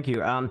 Yeah, thank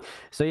you.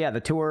 So yeah,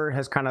 the tour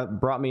has kind of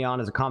brought me on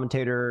as a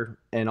commentator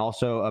and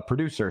also a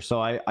producer.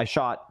 So I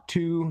shot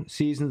 2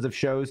 seasons of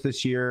shows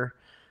this year.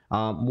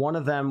 One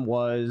of them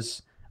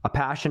was a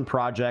passion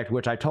project,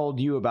 which I told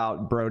you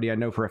about, Brody, I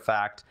know for a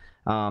fact,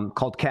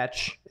 called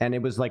Catch. And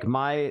it was like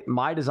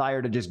my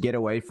desire to just get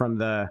away from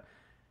the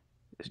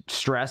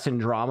stress and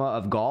drama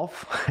of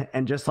golf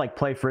and just like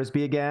play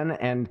Frisbee again.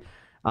 And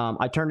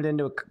I turned it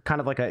into kind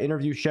of like an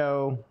interview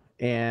show,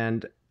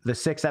 and the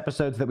 6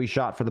 episodes that we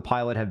shot for the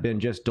pilot have been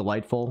just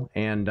delightful,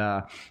 and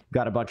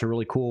got a bunch of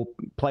really cool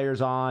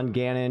players on: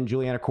 Gannon,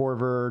 Juliana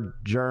Korver,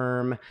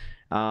 Germ,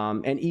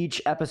 and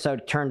each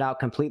episode turned out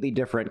completely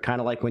different, kind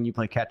of like when you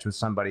play catch with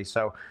somebody.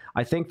 So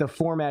I think the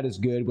format is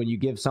good. When you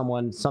give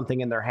someone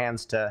something in their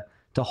hands to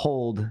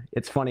hold,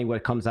 it's funny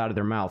what comes out of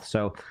their mouth.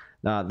 So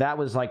that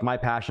was like my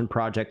passion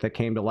project that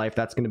came to life.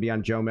 That's going to be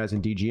on Jomez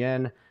and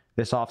DGN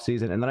this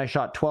offseason. And then I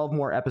shot 12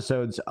 more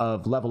episodes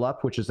of Level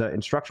Up, which is an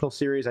instructional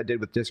series I did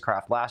with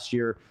Discraft last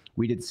year.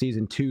 We did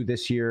season 2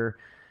 this year.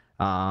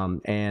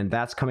 And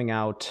that's coming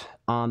out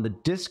on the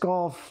Disc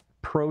Golf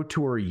Pro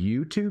Tour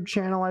YouTube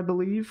channel, I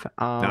believe.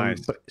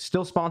 Nice. But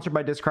still sponsored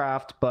by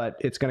Discraft, but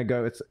it's kind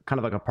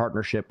of like a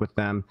partnership with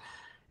them.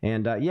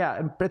 And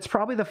yeah, it's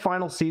probably the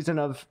final season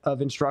of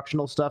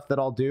instructional stuff that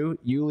I'll do.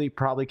 Yuli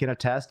probably can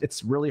attest.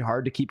 It's really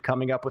hard to keep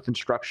coming up with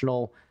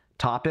instructional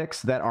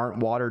topics that aren't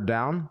watered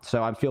down.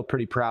 So I feel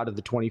pretty proud of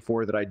the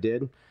 24 that I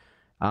did.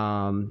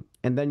 And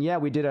then, yeah,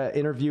 we did an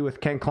interview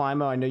with Ken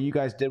Climo. I know you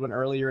guys did one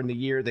earlier in the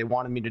year. They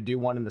wanted me to do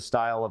one in the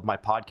style of my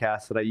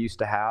podcast that I used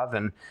to have.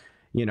 And,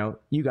 you know,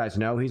 you guys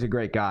know he's a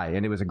great guy,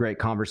 and it was a great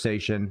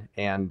conversation.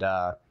 And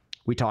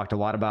we talked a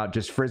lot about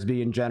just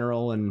Frisbee in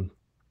general, and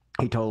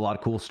he told a lot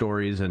of cool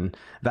stories, and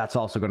that's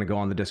also going to go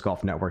on the Disc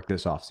Golf Network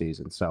this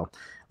offseason. So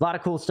a lot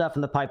of cool stuff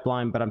in the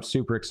pipeline, but I'm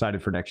super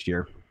excited for next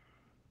year.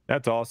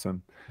 That's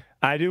awesome.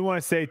 I do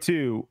want to say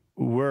too,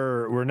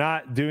 we're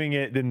not doing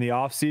it in the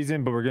off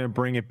season, but we're going to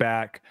bring it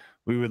back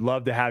we would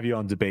love to have you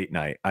on debate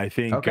night. I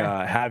think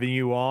having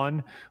you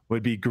on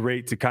would be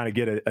great to kind of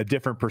get a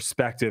different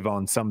perspective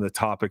on some of the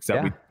topics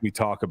that we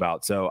talk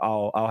about. So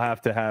I'll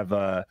have to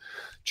have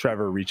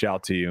Trevor reach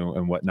out to you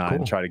and whatnot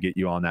and try to get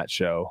you on that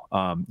show.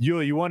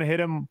 Yuli, you want to hit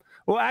him?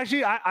 Well,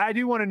 actually, I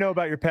do want to know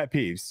about your pet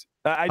peeves.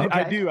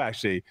 I do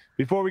actually.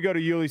 Before we go to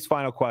Yuli's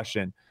final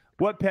question,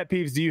 what pet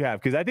peeves do you have?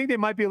 Because I think they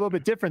might be a little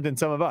bit different than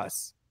some of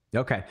us.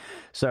 Okay.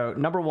 So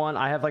number one,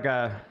 I have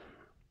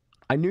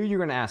I knew you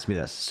were going to ask me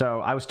this.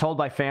 So I was told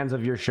by fans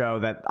of your show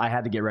that I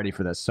had to get ready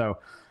for this. So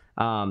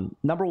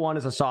number one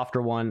is a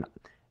softer one.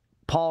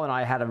 Paul and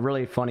I had a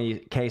really funny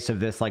case of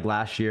this like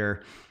last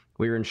year.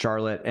 We were in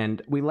Charlotte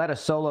and we let a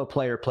solo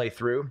player play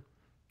through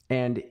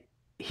and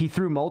he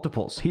threw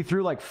multiples. He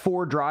threw like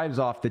 4 drives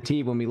off the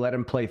tee when we let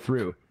him play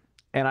through.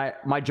 And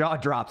my jaw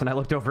dropped and I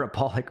looked over at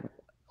Paul like,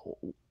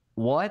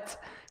 what?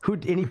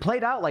 And he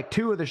played out like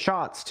 2 of the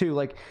shots too.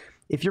 Like,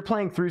 if you're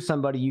playing through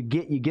somebody, you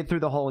get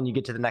through the hole and you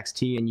get to the next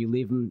tee and you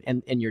leave them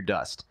in your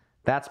dust.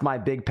 That's my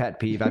big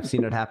pet peeve. I've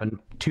seen it happen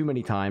too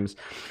many times.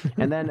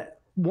 And then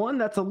one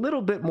that's a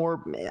little bit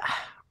more,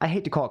 I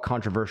hate to call it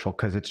controversial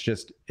because it's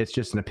just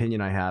an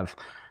opinion I have.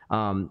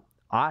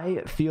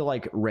 I feel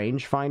like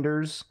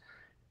rangefinders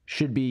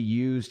should be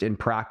used in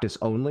practice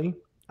only.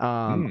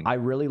 I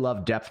really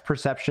love depth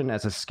perception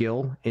as a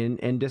skill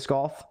in disc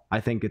golf. I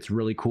think it's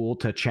really cool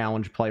to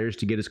challenge players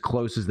to get as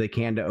close as they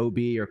can to OB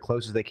or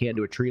close as they can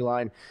to a tree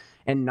line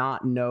and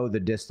not know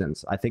the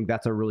distance. I think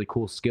that's a really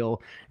cool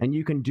skill. And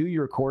you can do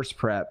your course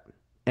prep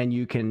and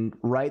you can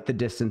write the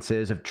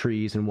distances of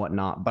trees and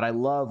whatnot. But I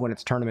love when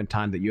it's tournament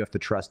time that you have to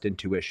trust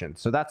intuition.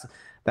 So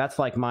that's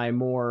like my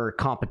more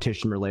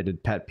competition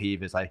related pet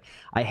peeve is I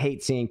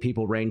hate seeing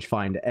people range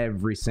find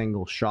every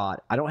single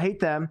shot. I don't hate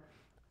them.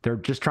 They're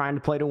just trying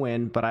to play to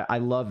win, but I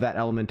love that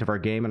element of our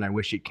game, and I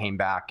wish it came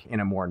back in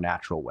a more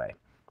natural way.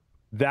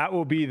 That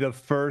will be the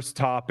first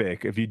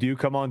topic. If you do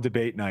come on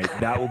debate night,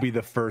 that will be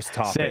the first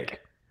topic.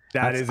 Sick.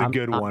 That is a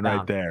good one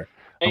right there.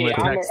 Hey, I'm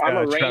going to text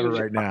Trevor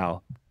right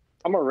now.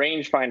 I'm a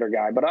rangefinder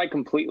guy, but I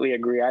completely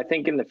agree. I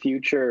think in the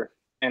future,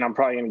 and I'm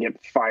probably going to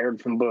get fired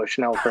from Bush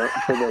now for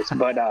this,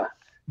 but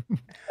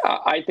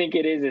I think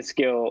it is a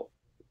skill,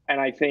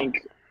 and I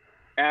think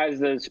as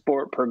the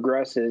sport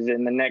progresses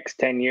in the next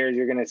 10 years,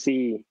 you're going to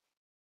see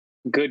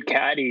good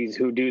caddies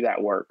who do that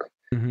work,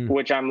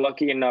 which I'm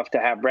lucky enough to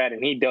have Brad,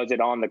 and he does it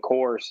on the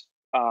course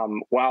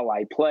while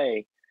I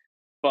play.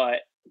 But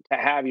to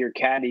have your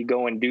caddy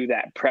go and do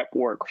that prep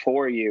work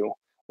for you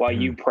while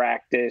you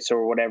practice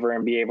or whatever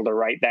and be able to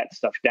write that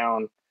stuff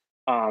down.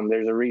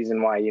 There's a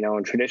reason why,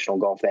 in traditional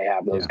golf, they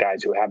have those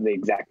guys who have the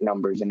exact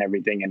numbers and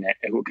everything and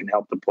who can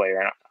help the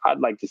player. And I'd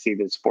like to see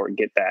the sport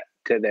get that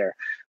to there.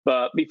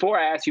 But before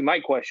I ask you my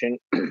question,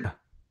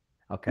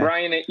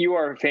 Brian, you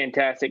are a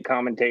fantastic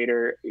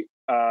commentator.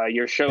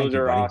 Your shows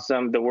are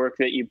awesome. The work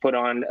that you put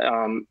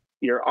on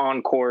your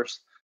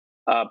on-course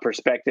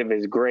perspective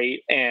is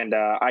great. And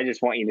I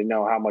just want you to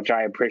know how much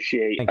I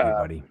appreciate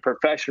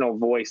professional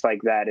voice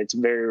like that. It's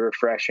very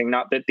refreshing.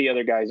 Not that the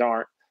other guys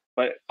aren't,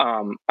 but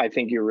I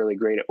think you're really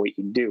great at what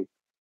you do.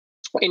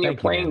 In your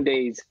playing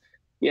days,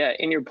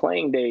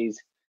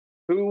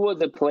 who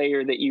was a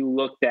player that you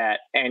looked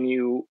at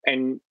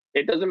and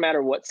it doesn't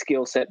matter what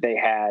skill set they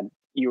had,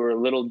 you were a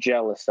little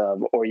jealous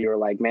of, or you were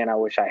like, man, I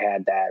wish I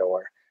had that,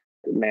 or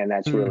man,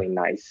 that's really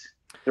nice.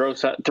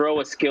 Throw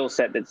a skill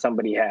set that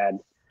somebody had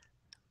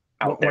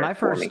out there.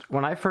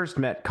 When I first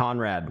met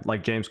Conrad,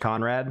 like James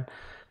Conrad,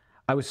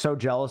 I was so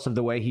jealous of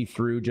the way he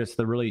threw just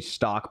the really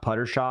stock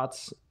putter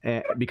shots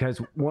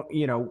because,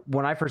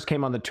 when I first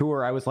came on the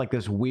tour, I was like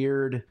this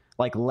weird,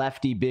 like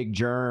lefty big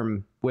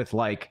germ with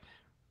like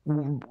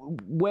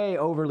way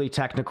overly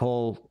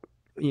technical,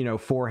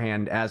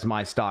 forehand as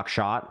my stock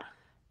shot.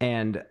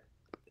 And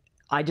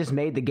I just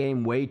made the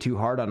game way too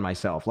hard on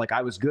myself. Like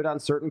I was good on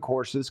certain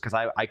courses because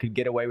I could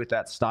get away with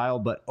that style.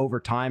 But over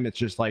time, it's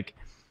just like,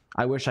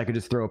 I wish I could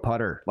just throw a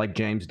putter like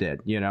James did.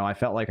 I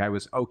felt like I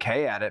was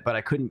okay at it, but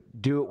I couldn't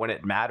do it when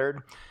it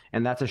mattered.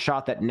 And that's a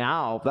shot that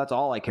now that's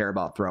all I care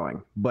about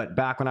throwing. But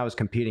back when I was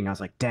competing, I was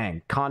like,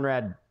 dang,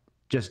 Conrad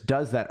just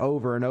does that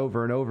over and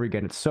over and over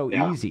again. It's so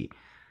easy.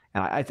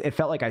 And it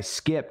felt like I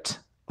skipped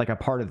like a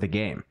part of the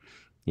game.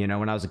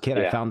 When I was a kid,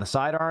 I found the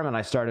sidearm and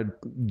I started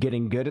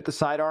getting good at the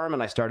sidearm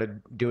and I started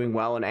doing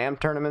well in AM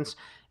tournaments.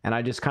 And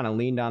I just kind of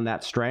leaned on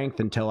that strength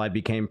until I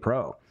became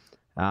pro.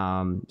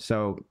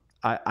 So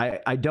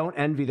I don't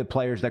envy the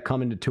players that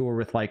come into tour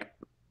with like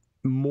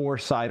more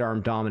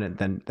sidearm dominant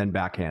than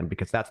backhand,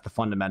 because that's the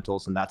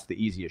fundamentals and that's the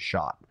easiest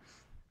shot.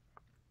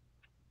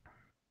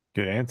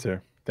 Good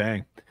answer.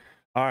 Dang.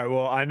 All right.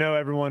 Well, I know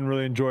everyone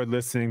really enjoyed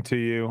listening to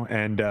you,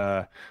 and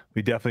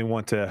we definitely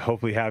want to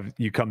hopefully have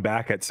you come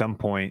back at some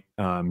point,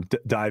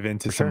 dive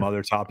into some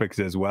other topics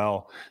as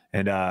well.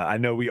 And I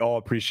know we all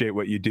appreciate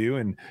what you do.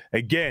 And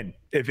again,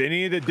 if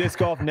any of the Disc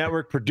Golf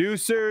Network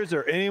producers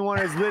or anyone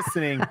is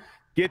listening,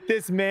 get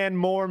this man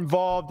more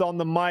involved on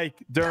the mic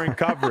during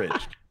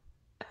coverage.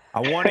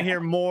 I want to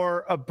hear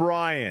more of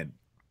Brian.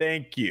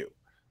 Thank you.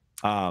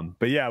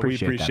 But yeah, we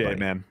appreciate it,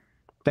 man.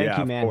 Thank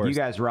you, man. You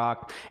guys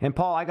rock. And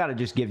Paul, I got to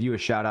just give you a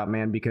shout out,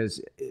 man,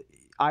 because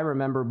I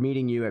remember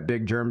meeting you at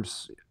Big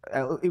Germ's.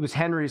 It was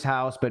Henry's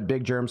house, but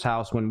Big Germ's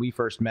house when we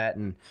first met.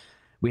 And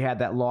we had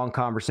that long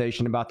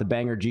conversation about the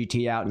Banger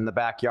GT out in the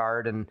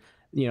backyard. And,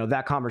 you know,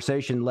 that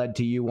conversation led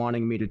to you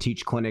wanting me to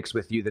teach clinics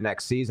with you the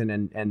next season.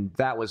 And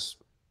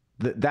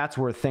that's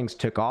where things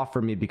took off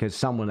for me, because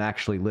someone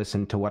actually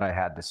listened to what I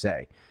had to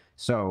say.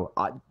 So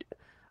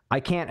I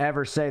can't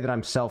ever say that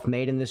I'm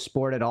self-made in this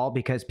sport at all,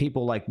 because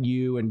people like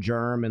you and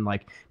Germ and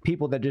like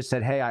people that just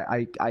said, hey,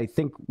 I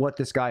think what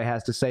this guy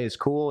has to say is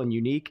cool and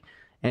unique,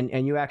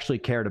 and you actually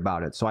cared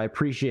about it. So I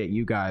appreciate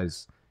you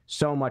guys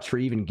so much for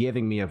even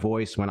giving me a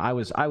voice when I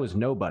was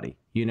nobody.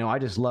 You know, I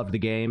just loved the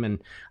game and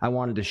I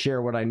wanted to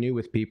share what I knew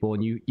with people,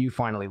 and you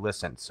finally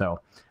listened. So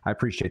I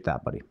appreciate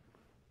that, buddy.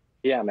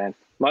 Yeah, man.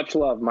 Much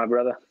love, my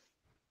brother.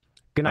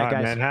 Good night,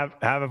 guys. Man.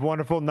 Have a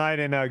wonderful night,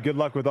 and good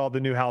luck with all the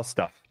new house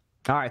stuff.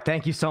 All right.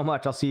 Thank you so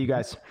much. I'll see you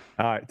guys.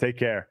 All right. Take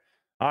care.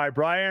 All right.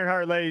 Brian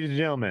Earhart, ladies and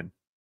gentlemen.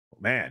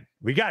 Man,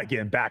 we got to get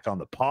him back on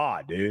the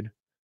pod, dude.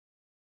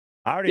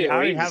 I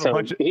already have a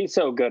bunch of. He's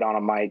so good on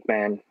a mic,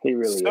 man. He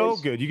really is. So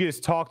good. You can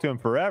just talk to him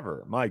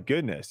forever. My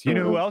goodness. You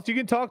know who else you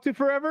can talk to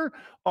forever?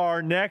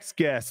 Our next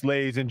guest,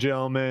 ladies and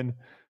gentlemen.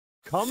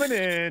 Coming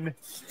in,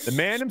 the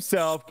man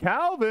himself,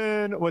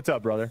 Calvin. What's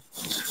up, brother?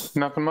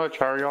 Nothing much.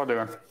 How are y'all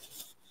doing?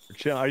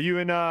 Are you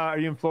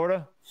in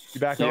Florida? You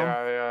back home?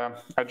 Yeah,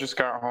 I just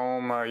got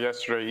home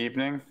yesterday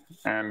evening,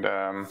 and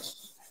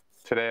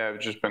today I've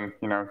just been,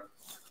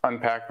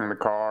 unpacking the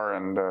car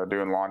and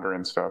doing laundry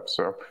and stuff.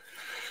 So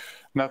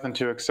nothing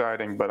too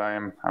exciting, but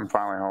I'm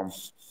finally home.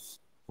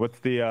 What's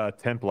the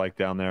temp like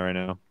down there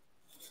right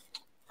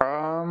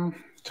now?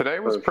 Today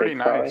was pretty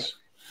nice.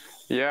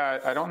 Yeah,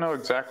 I don't know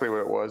exactly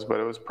what it was, but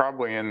it was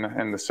probably in the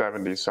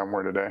 70s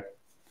somewhere today.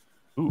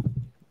 Ooh.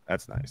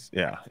 That's nice.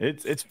 Yeah,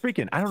 it's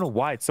freaking. I don't know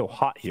why it's so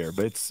hot here,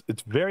 but it's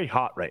very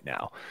hot right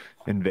now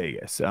in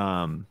Vegas.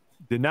 I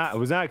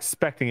was not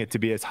expecting it to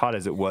be as hot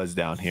as it was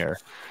down here.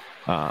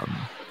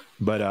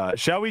 But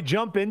shall we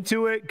jump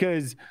into it?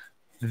 Because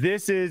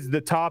this is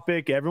the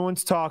topic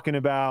everyone's talking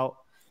about.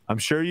 I'm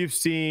sure you've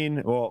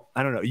seen. Well,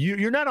 I don't know.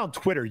 You're not on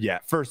Twitter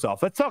yet. First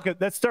off,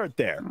 let's start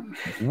there.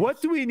 What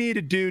do we need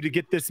to do to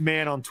get this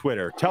man on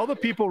Twitter? Tell the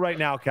people right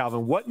now,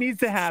 Calvin, what needs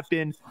to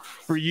happen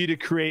for you to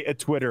create a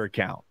Twitter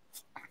account?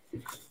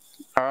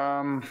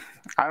 I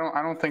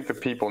don't think the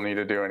people need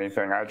to do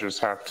anything. I just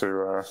have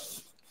to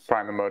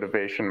find the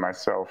motivation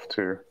myself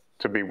to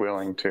be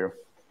willing to.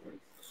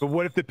 But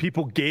what if the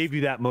people gave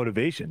you that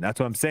motivation? That's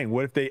what I'm saying.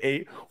 What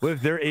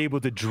if they're able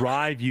to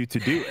drive you to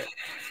do it?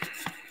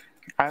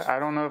 I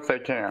don't know if they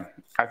can.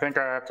 I think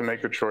I have to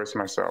make the choice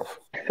myself.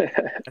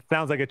 That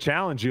sounds like a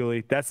challenge,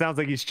 Julie. That sounds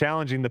like he's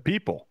challenging the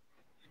people.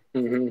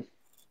 Mm-hmm.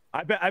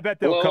 I bet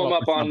they'll blow come him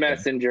up on something.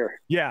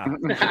 Messenger. Yeah.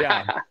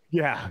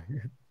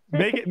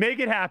 Make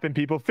it happen,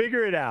 people.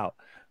 Figure it out.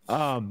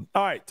 All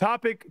right.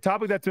 Topic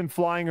that's been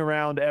flying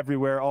around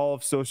everywhere, all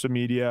of social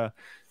media,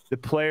 the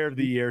Player of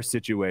the Year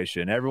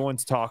situation.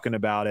 Everyone's talking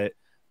about it.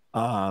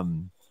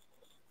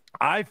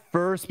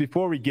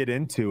 Before we get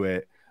into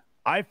it,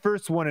 I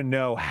first want to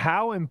know,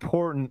 how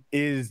important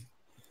is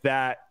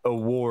that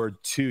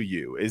award to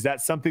you? Is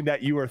that something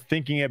that you are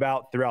thinking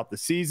about throughout the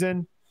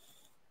season?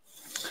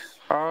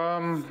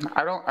 I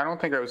don't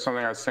think it was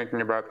something I was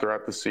thinking about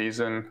throughout the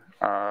season.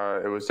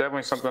 It was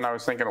definitely something I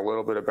was thinking a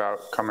little bit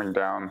about coming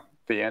down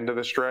the end of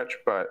the stretch,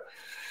 but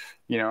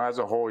as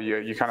a whole,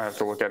 you kind of have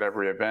to look at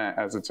every event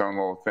as its own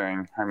little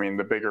thing. I mean,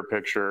 the bigger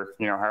picture,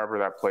 however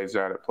that plays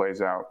out, it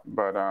plays out.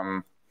 But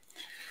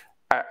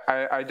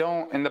I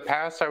don't. In the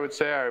past, I would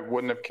say I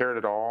wouldn't have cared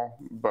at all,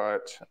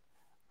 but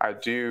I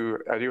do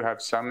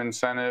have some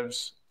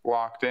incentives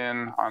locked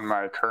in on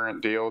my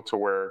current deal to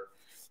where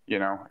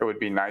it would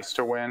be nice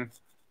to win.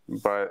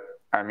 But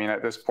I mean,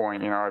 at this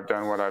point, I've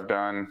done what I've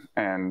done,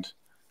 and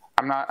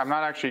I'm not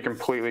actually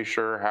completely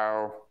sure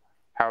how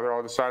they're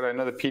all decided. I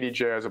know the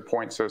PDJ has a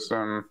point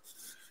system.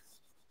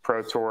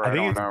 Pro Tour, I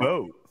don't know.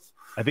 Vote.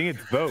 I think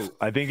it's vote.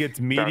 I think it's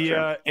media,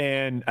 gotcha.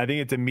 And I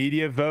think it's a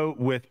media vote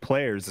with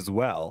players as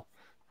well.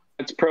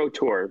 It's Pro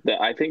Tour.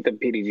 I think the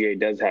PDGA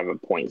does have a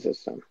point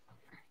system.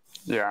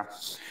 Yeah.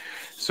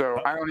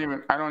 So I don't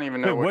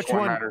even know which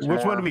one matters more.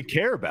 Which one do we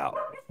care about?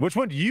 Which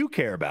one do you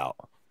care about?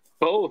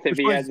 Both, if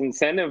he has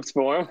incentives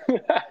for him.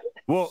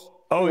 Well,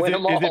 is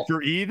it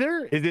for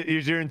either?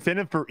 Is your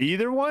incentive for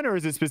either one, or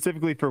is it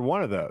specifically for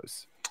one of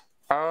those?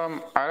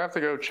 I'd have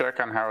to go check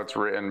on how it's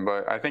written,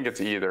 but I think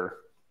it's either.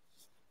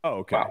 Oh,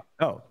 okay. Wow.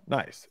 Oh,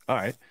 nice. All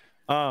right.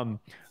 All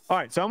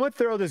right. So I'm gonna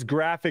throw this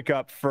graphic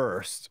up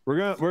first.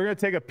 We're gonna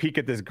take a peek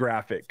at this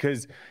graphic,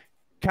 because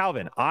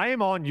Calvin, I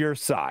am on your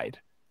side.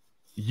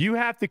 You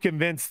have to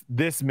convince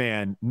this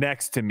man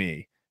next to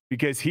me,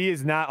 because he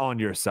is not on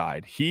your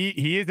side.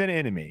 He is an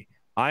enemy.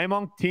 I am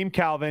on Team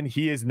Calvin.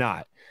 He is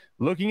not.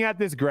 Looking at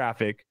this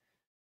graphic.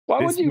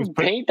 Why would you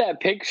paint that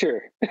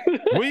picture?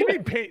 What do you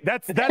mean paint?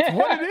 That's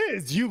what it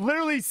is. You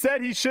literally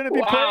said he shouldn't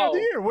be Player of the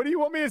Year. What do you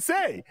want me to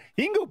say?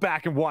 He can go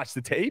back and watch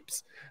the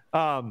tapes.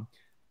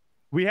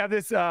 we have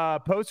this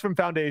post from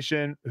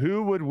Foundation.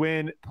 Who would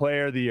win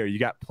Player of the Year? You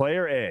got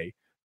Player A,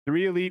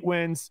 3 elite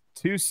wins,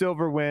 2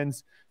 silver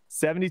wins,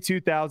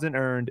 72,000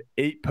 earned,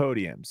 8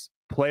 podiums.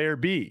 Player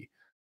B,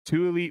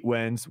 2 elite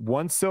wins,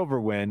 1 silver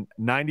win,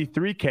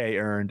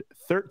 93K earned,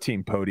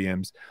 13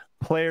 podiums.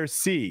 Player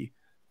C,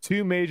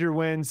 2 major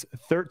wins,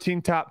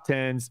 13 top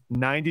 10s,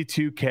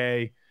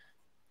 92K,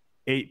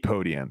 8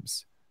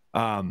 podiums.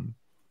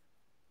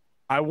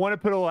 I want to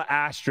put a little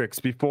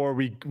asterisk before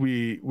we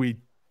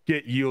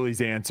get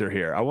Yuli's answer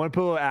here. I want to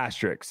put a little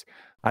asterisk.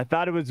 I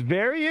thought it was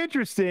very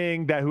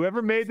interesting that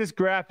whoever made this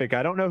graphic,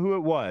 I don't know who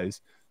it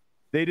was,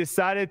 they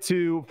decided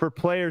to, for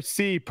player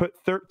C, put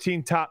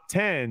 13 top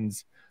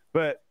 10s,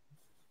 but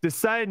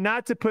decided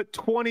not to put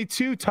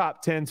 22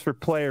 top 10s for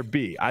player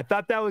B. I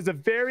thought that was a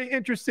very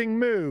interesting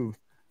move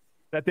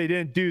that they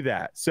didn't do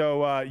that.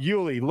 So,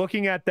 Yuli,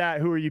 looking at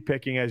that, who are you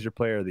picking as your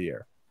player of the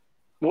year?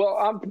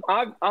 Well,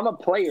 I'm a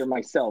player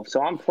myself,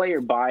 so I'm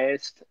player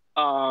biased.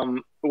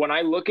 When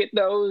I look at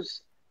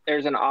those,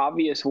 there's an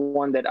obvious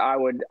one that I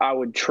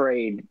would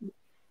trade.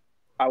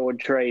 I would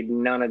trade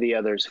none of the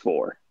others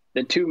for.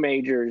 The 2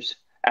 majors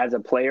as a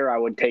player, I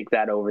would take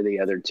that over the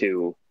other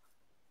 2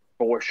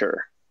 for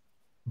sure.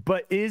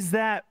 But is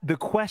that the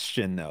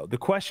question, though? The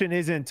question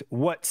isn't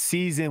what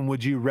season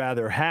would you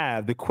rather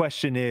have. The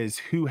question is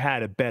who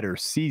had a better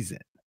season.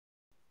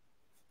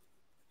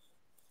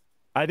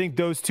 I think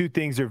those 2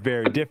 things are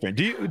very different.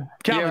 Do you,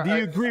 Calvin? Do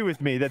you agree with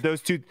me that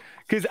those 2?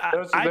 Because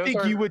I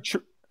think you would.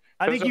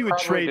 I think you would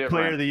trade different.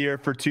 Player of the Year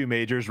for 2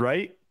 majors,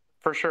 right?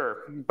 For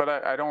sure, but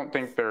I don't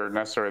think they're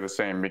necessarily the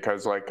same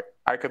because, like,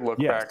 I could look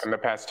back in the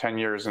past 10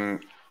 years,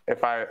 and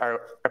if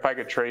I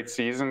could trade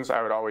seasons,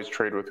 I would always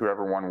trade with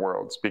whoever won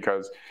Worlds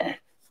because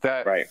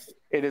that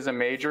it is a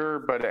major,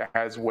 but it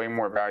has way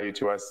more value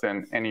to us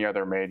than any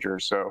other major.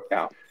 So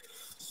yeah.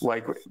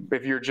 Like,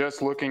 if you're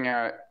just looking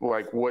at,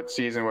 like, what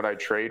season would I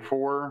trade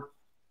for,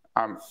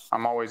 I'm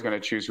always going to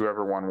choose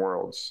whoever won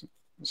Worlds.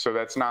 So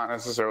that's not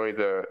necessarily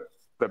the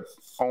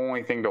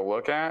only thing to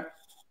look at.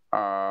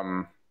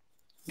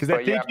 Because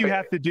I think you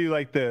have to do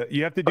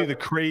the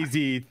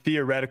crazy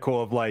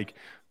theoretical of, like,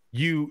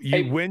 you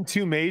win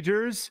 2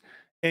 majors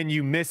and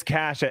you miss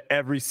cash at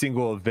every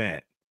single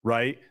event,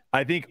 right?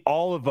 I think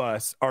all of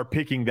us are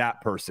picking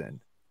that person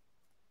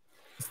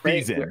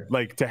season,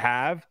 like, to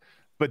have.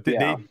 But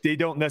they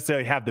don't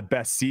necessarily have the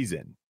best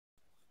season.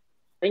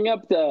 Bring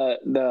up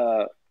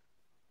the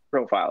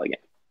profile again.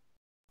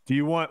 Do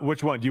you want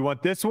which one? Do you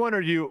want this one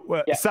or do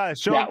you? Silas,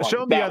 show him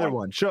the other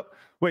one. Show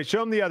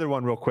him the other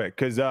one real quick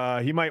because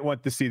he might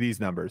want to see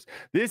these numbers.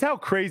 This is how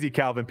crazy,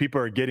 Calvin,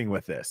 people are getting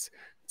with this.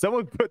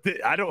 Someone put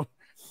the I don't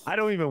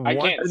even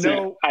want to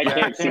know. I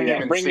can't see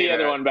that. Bring the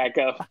other one back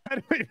up. I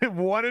don't even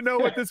want to know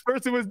what this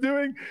person was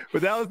doing,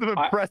 but that was some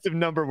impressive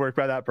number work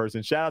by that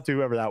person. Shout out to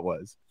whoever that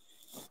was.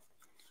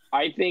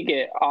 I think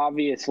it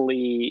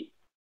obviously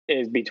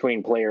is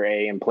between player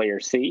A and player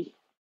C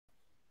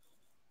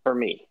for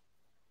me.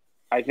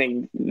 I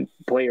think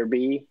player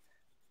B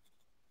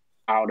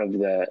out of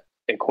the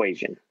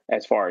equation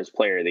as far as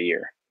player of the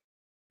year.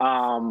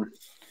 I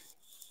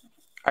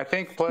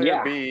think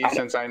player B,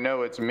 since I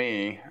know it's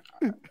me,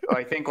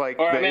 I think, like,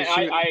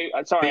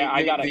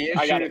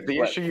 the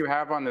issue you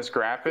have on this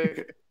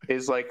graphic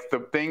is, like,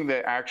 the thing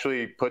that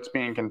actually puts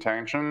me in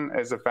contention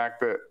is the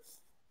fact that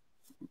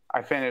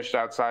I finished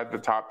outside the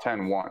top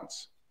 10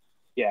 once.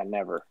 Yeah,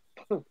 never.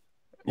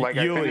 Like,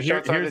 I finished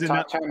outside the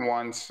top 10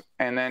 once,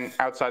 and then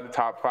outside the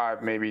top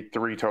 5 maybe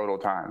 3 total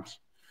times.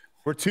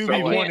 We're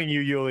 2v1ing you,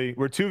 Yuli.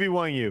 We're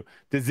 2v1ing you.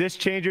 Does this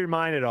change your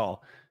mind at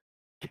all?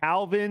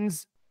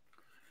 Calvin's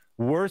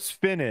worst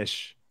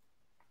finish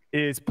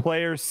is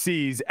player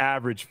C's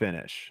average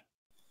finish.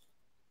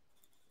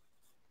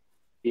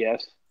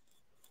 Yes.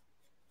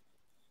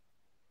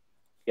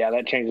 Yeah,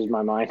 that changes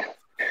my mind.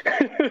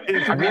 If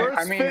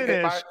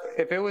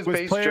it was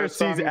based player just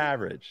C's on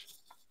average.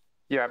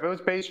 Yeah, if it was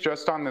based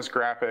just on this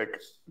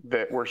graphic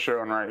that we're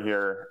showing right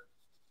here,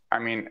 I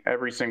mean,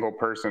 every single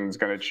person's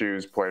going to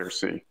choose player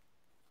C.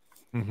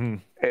 Mm-hmm.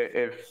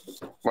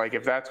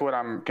 If that's what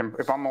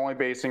if I'm only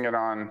basing it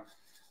on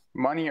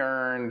money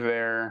earned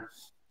there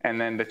and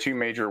then the 2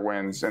 major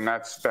wins, and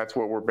that's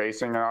what we're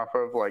basing it off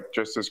of, like,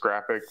 just this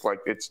graphic, like,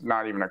 it's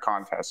not even a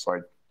contest.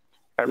 Like,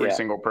 every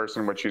single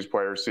person would choose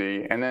player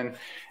C. And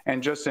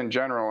just in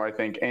general, I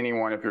think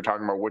anyone, if you're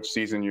talking about which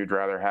season you'd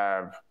rather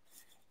have,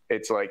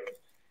 it's like,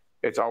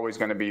 it's always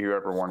going to be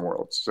whoever won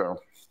Worlds. So,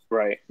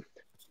 right.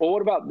 Well,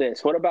 what about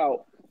this? What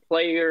about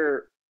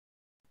player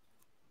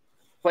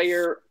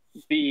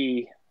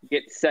B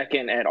gets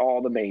second at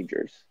all the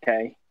majors,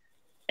 okay?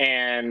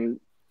 And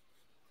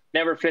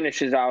never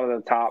finishes out of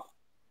the top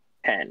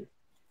 10.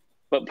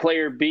 But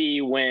player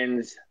B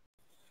wins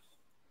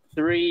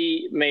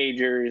 3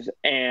 majors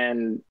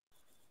and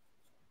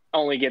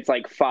only gets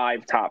like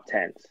 5 top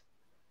 10s.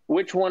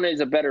 Which one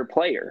is a better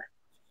player?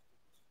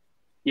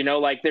 You know,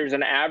 like, there's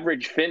an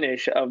average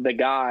finish of the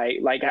guy.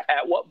 Like, at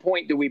what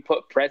point do we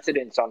put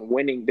precedence on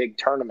winning big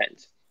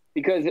tournaments?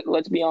 Because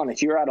let's be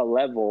honest, you're at a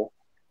level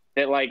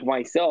that like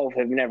myself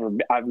I've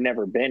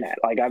never been at.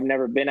 Like I've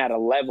never been at a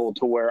level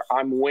to where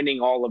I'm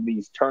winning all of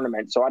these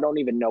tournaments, so I don't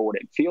even know what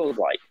it feels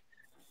like.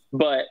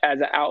 But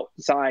as an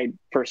outside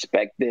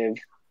perspective,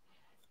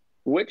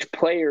 which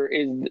player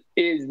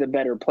is the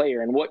better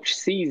player, and which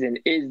season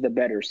is the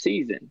better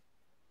season?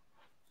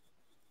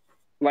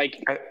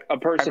 Like a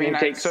person who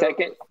takes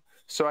second.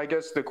 So I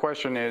guess the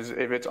question is,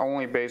 if it's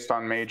only based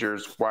on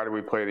majors, why do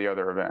we play the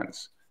other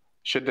events?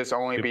 Should this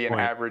only be an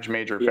average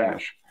major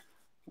finish?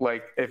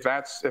 Like if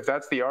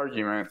that's the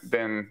argument,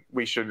 then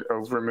we should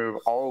remove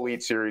all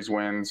Elite Series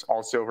wins,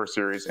 all Silver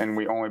Series, and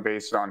we only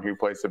base it on who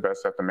plays the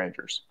best at the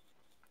majors.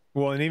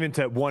 Well, and even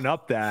to one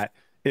up that,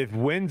 if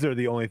wins are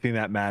the only thing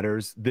that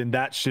matters, then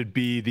that should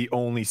be the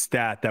only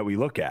stat that we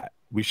look at.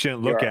 We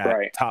shouldn't look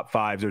at top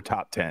 5s or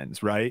top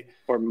 10s, right?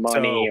 Or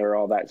money or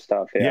all that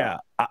stuff. Yeah.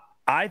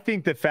 I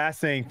think the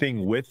fascinating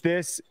thing with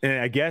this, and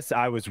I guess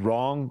I was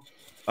wrong.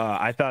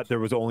 I thought there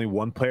was only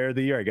one player of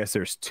the year. I guess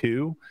there's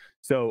 2.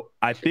 So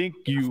I think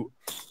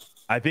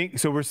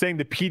so we're saying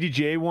the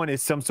PDGA one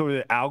is some sort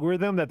of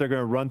algorithm that they're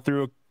going to run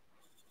through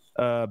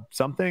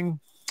something.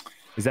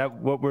 Is that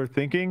what we're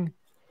thinking?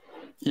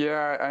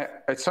 Yeah,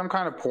 it's some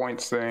kind of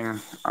points thing.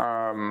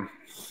 I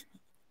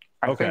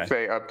think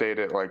they update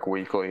it like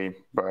weekly,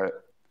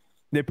 but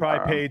they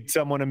probably paid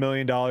someone $1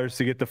 million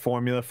to get the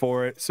formula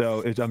for it.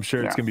 So I'm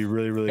sure it's going to be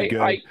really, really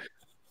good.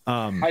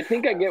 I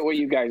think I get what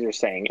you guys are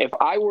saying. If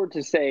I were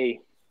to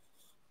say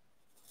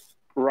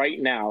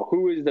right now,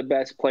 who is the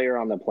best player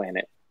on the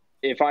planet?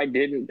 If I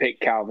didn't pick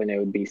Calvin, it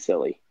would be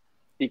silly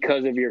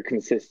because of your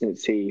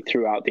consistency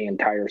throughout the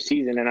entire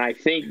season. And I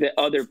think that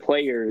other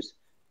players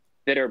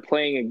that are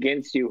playing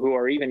against you who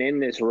are even in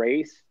this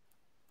race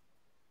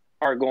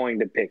are going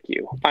to pick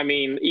you. I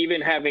mean,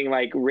 even having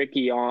like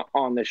Ricky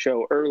on the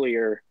show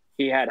earlier,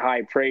 he had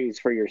high praise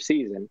for your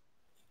season.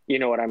 You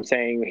know what I'm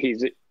saying?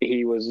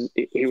 He was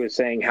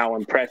saying how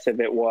impressive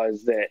it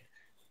was that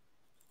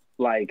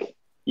like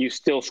you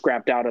still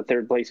scrapped out a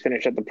 3rd place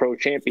finish at the Pro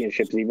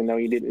Championships, even though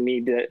you didn't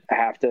need to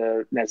have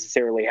to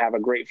necessarily have a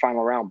great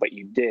final round, but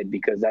you did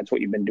because that's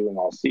what you've been doing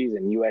all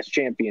season. US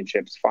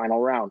Championships,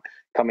 final round,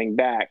 coming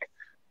back.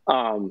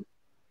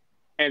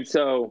 And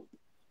so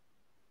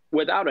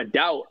without a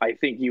doubt, I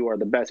think you are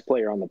the best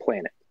player on the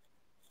planet.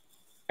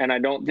 And I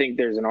don't think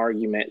there's an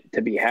argument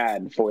to be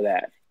had for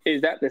that.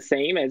 Is that the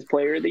same as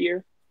player of the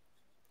year?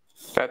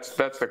 That's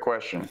the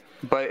question.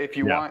 But if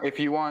you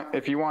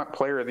want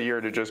player of the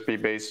year to just be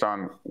based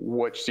on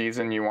which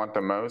season you want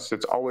the most,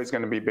 it's always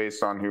going to be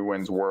based on who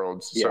wins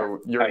worlds. Yeah, so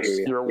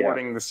you're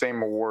awarding the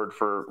same award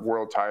for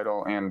world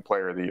title and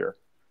player of the year.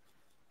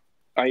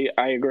 I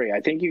agree.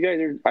 I think you guys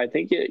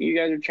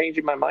are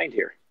changing my mind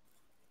here.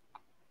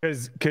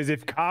 Because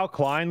if Kyle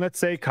Klein, let's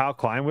say Kyle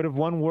Klein would have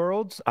won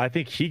worlds, I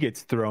think he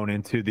gets thrown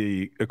into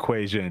the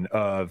equation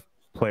of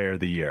player of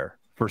the year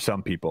for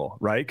some people,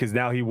 right? Because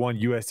now he won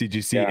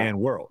USDGC and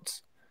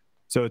worlds.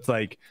 So it's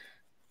like,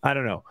 I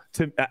don't know.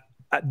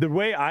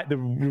 The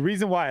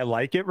reason why I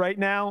like it right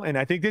now, and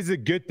I think this is a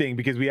good thing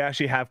because we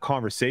actually have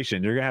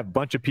conversation. You're gonna have a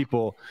bunch of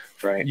people,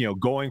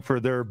 going up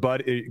for their,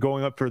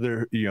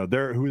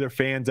 who they're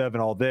fans of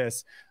and all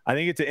this. I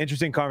think it's an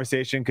interesting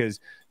conversation because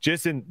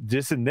just in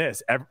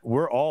this,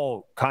 we're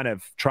all kind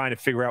of trying to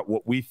figure out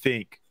what we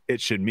think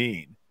it should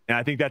mean. And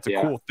I think that's a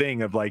cool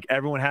thing of like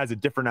everyone has a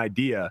different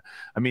idea.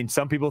 I mean,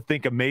 some people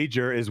think a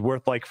major is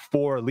worth like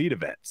 4 elite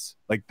events.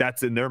 Like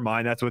that's in their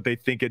mind. That's what they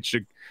think it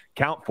should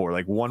count for.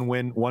 Like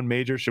one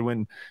major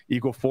should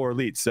equal 4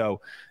 elites.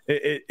 So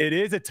it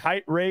is a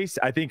tight race.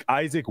 I think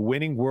Isaac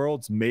winning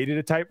worlds made it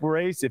a tight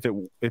race.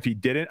 If he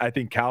didn't, I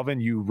think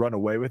Calvin, you run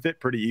away with it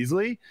pretty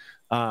easily.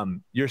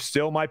 You're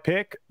still my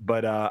pick,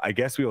 but I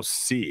guess we'll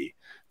see.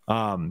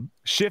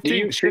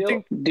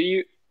 Shifting.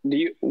 Do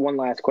you one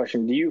last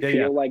question? Do you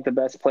feel like the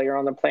best player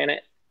on the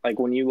planet? Like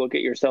when you look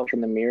at yourself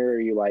in the mirror, are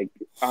you like,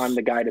 I'm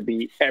the guy to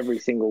beat every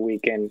single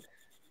weekend.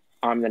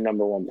 I'm the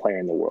number 1 player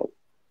in the world.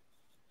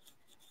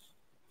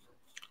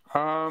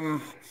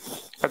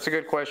 That's a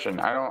good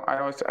question.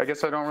 I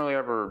guess I don't really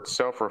ever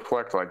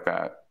self-reflect like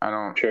that. I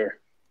don't. Sure.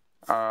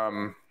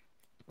 Well,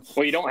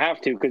 you don't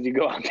have to because you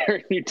go out there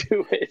and you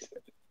do it.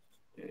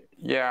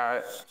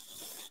 Yeah.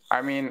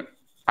 I mean,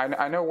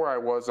 I know where I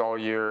was all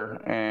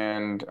year,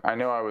 and I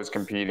know I was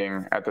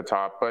competing at the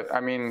top. But,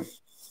 I mean,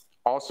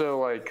 also,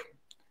 like,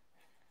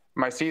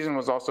 my season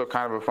was also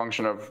kind of a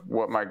function of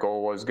what my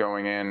goal was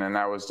going in, and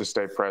that was to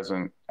stay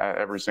present at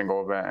every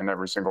single event and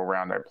every single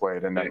round I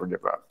played and never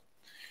give up.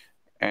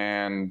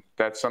 And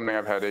that's something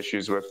I've had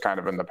issues with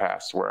kind of in the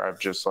past where I've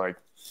just, like,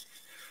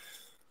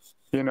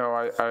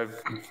 I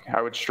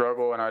would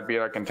struggle and I'd be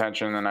at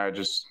contention and I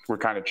just would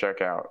kind of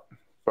check out.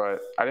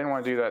 But I didn't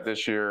want to do that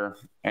this year,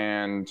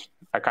 and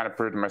I kind of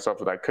proved to myself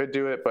that I could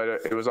do it, but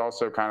it was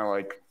also kind of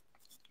like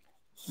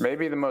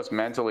maybe the most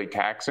mentally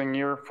taxing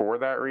year for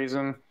that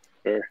reason.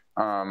 Sure.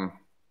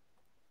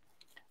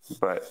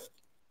 But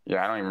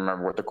yeah, I don't even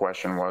remember what the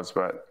question was,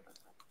 but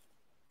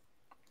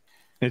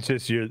it's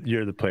just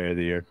you're the player of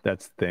the year.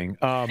 That's the thing.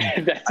 I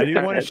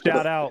do want to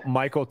shout out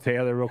Michael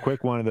Taylor real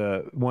quick, one of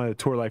the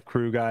Tour Life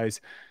crew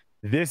guys.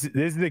 this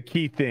is the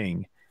key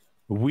thing.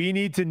 We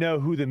need to know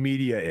who the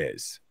media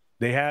is.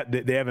 They have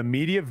a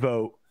media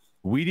vote.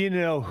 We need to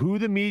know who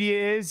the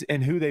media is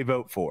and who they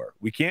vote for.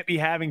 We can't be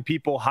having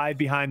people hide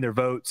behind their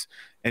votes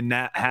and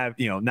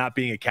not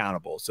being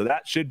accountable. So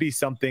that should be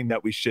something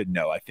that we should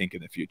know, I think,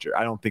 in the future.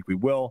 I don't think we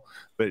will,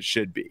 but it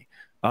should be.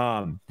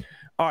 All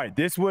right.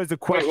 This was a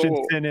question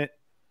sent in.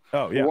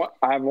 Oh, yeah.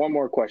 I have one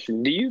more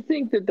question. Do you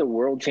think that the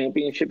World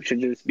Championship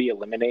should just be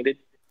eliminated?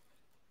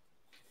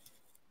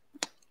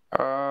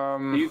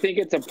 Do you think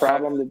it's a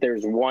problem that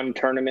there's one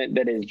tournament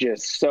that is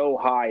just so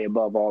high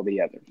above all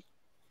the others?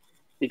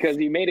 Because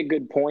you made a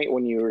good point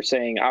when you were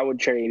saying I would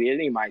trade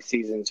any of my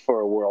seasons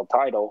for a world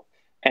title.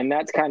 And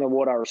that's kind of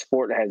what our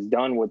sport has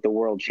done with the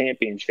World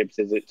Championships,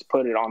 is it's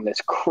put it on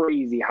this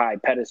crazy high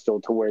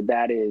pedestal to where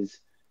that is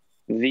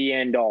the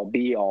end all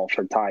be all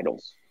for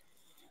titles.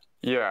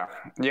 Yeah,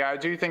 I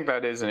do think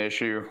that is an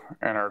issue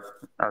in our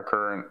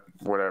current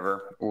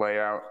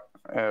layout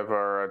of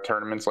our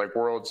tournaments. Like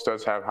Worlds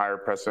does have higher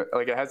precedent.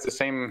 Like it has the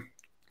same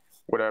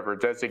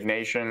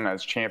designation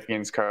as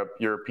Champions Cup,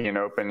 European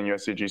Open, and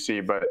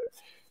USDGC, but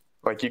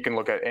like you can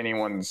look at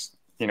anyone's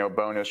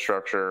bonus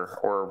structure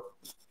or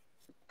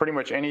pretty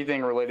much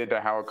anything related to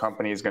how a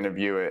company is going to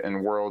view it,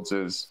 and Worlds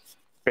is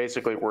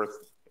basically worth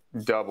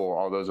double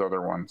all those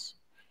other ones.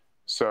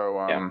 So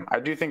I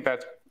do think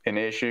that's an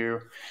issue,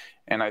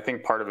 and I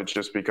think part of it's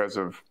just because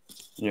of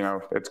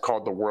it's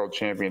called the World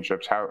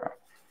Championships.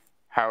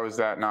 How is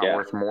that not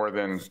worth more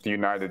than the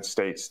United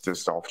States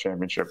Disc Golf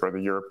Championship or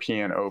the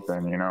European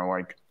Open?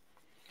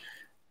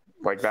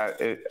 Like that.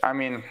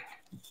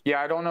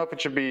 I don't know if it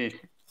should be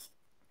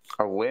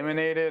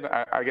eliminated.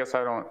 I guess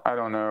I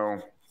don't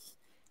know.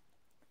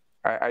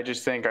 I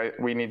just think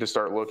we need to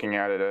start looking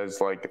at it as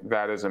like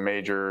that is a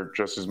major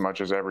just as much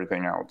as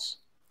everything else.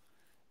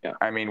 Yeah.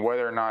 I mean,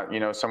 whether or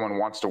not someone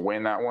wants to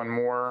win that one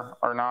more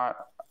or not,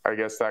 I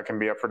guess that can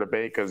be up for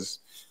debate, because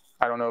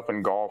I don't know if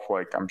in golf,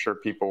 like I'm sure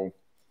people.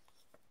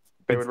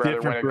 They would rather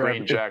win a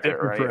green jacket,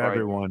 right? For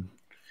everyone.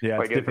 Yeah,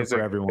 it's different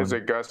for everyone. Is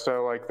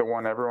Augusta like the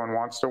one everyone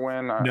wants to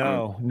win?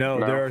 No.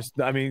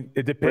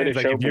 It depends.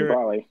 Like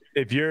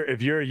if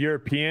you're a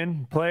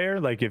European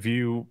player, like if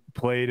you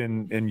played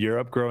in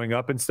Europe growing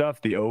up and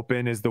stuff, the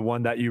Open is the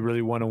one that you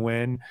really want to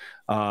win.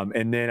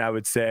 And then I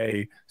would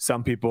say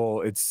some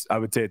people, it's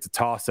a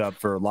toss up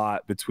for a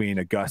lot between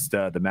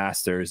Augusta, the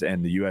Masters,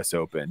 and the U.S.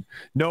 Open.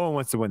 No one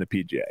wants to win the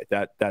PGA.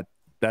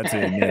 That's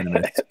an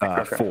unanimous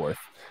fourth.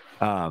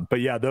 But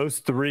yeah, those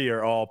three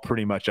are all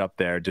pretty much up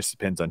there. It just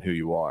depends on who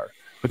you are.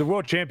 But the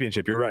World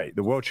Championship, you're right.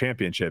 The World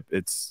Championship,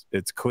 it's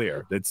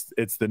clear.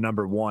 It's the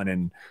number one,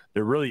 and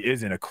there really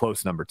isn't a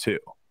close number two.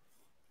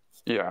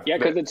 Yeah,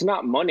 because it's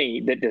not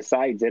money that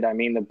decides it. I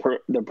mean,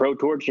 the Pro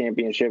Tour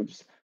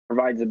Championships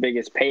provides the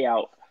biggest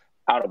payout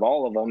out of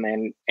all of them,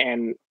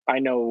 and I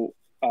know,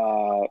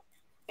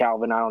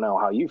 Calvin, I don't know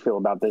how you feel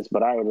about this,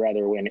 but I would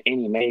rather win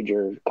any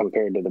major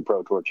compared to the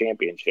Pro Tour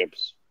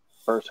Championships,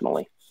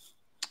 personally.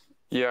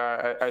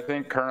 Yeah, I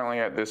think currently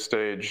at this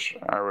stage,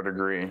 I would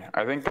agree.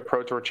 I think the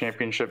Pro Tour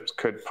Championships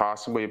could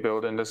possibly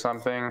build into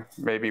something,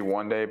 maybe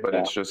one day, but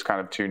it's just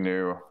kind of too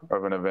new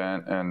of an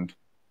event, and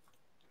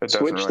it doesn't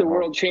switch the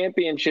World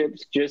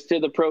Championships just to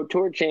the Pro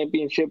Tour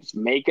Championships,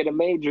 make it a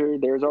major.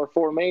 There's our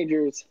 4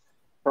 majors.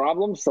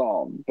 Problem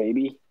solved,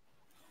 baby.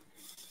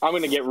 I'm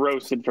going to get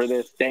roasted for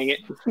this, dang it.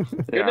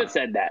 Couldn't have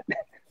said that.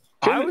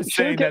 I was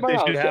saying that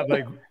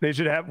they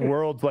should have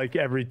Worlds like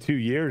every 2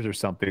 years or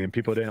something, and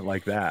people didn't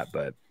like that,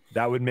 but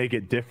that would make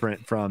it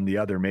different from the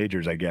other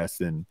majors, I guess,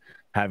 than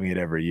having it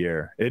every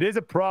year. It is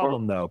a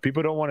problem, though.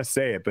 People don't want to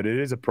say it, but it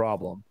is a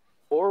problem.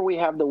 Or we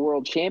have the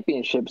World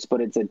Championships,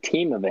 but it's a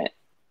team event,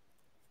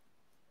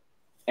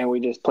 and we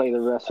just play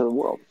the rest of the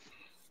world.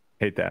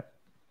 Hate that.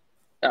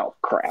 Oh,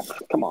 crap.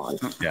 Come on.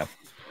 Yeah,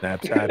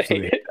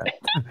 absolutely hate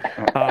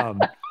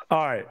that.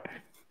 All right.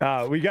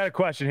 We got a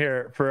question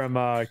here from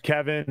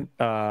Kevin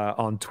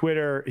on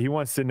Twitter. He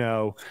wants to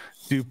know,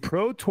 do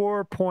Pro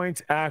Tour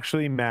points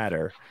actually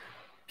matter?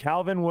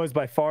 Calvin was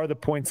by far the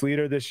points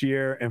leader this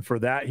year, and for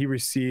that he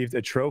received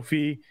a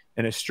trophy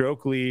and a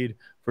stroke lead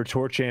for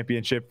Tour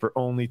Championship for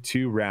only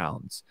 2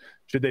 rounds.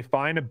 Should they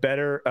find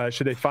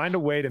a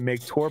way to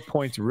make Tour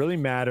points really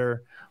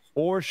matter,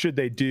 or should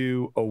they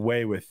do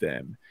away with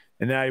them?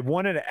 And then I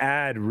wanted to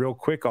add real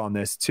quick on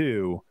this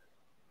too.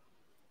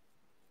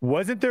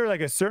 Wasn't there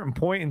like a certain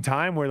point in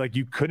time where like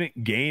you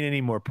couldn't gain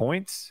any more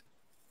points?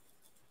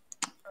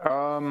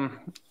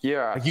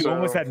 Yeah. Like you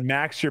almost had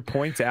maxed your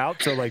points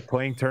out, so like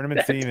playing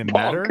tournaments didn't even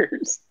matter.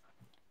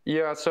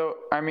 Yeah, so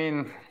I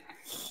mean,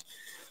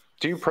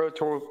 do Pro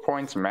Tour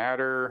points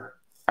matter?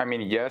 I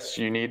mean, yes,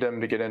 you need them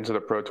to get into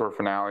the Pro Tour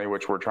finale,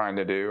 which we're trying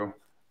to do.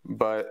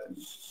 But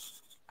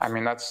I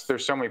mean,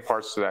 there's so many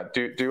parts to that.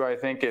 Do I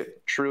think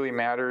it truly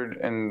mattered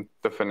in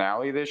the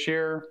finale this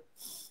year?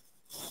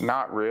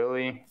 Not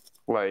really.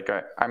 Like,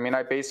 I mean,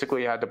 I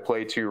basically had to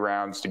play 2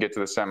 rounds to get to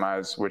the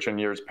semis, which in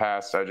years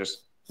past, I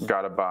just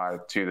got a bye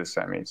to the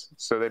semis.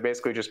 So they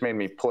basically just made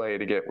me play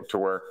to get to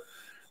where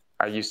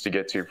I used to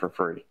get to for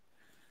free.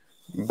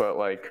 But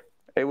like,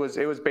 it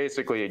was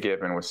basically a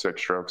given with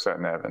 6 strokes at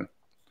Nevin.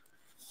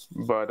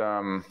 But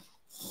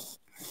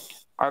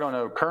I don't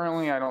know.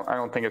 Currently, I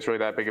don't think it's really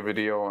that big of a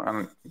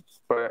deal.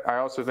 But I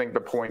also think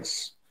the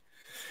points,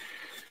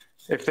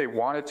 if they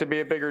want it to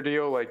be a bigger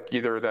deal, like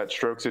either that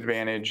strokes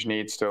advantage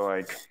needs to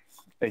like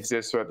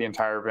exist throughout the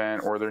entire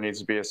event, or there needs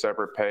to be a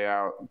separate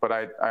payout. But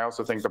I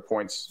also think the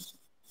points,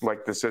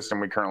 like the system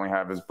we currently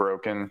have, is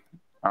broken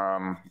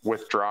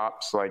with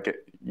drops. Like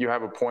you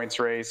have a points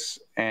race,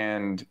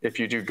 and if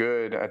you do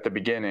good at the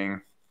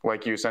beginning,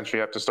 like you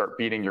essentially have to start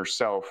beating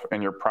yourself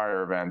in your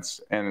prior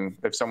events. And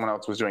if someone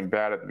else was doing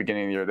bad at the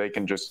beginning of the year, they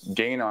can just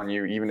gain on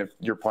you even if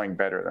you're playing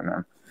better than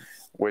them,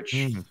 which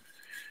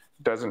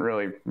doesn't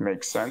really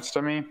make sense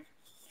to me.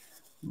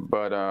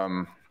 But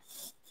I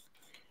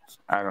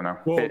don't know.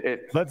 Well,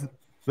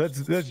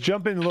 let's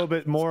jump in a little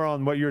bit more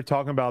on what you were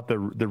talking about, the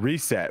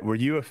reset. Were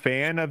you a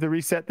fan of the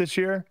reset this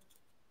year?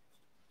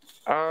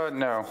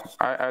 No,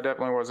 I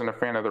definitely wasn't a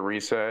fan of the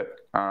reset.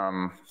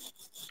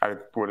 I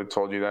would have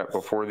told you that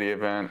before the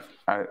event.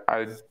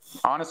 I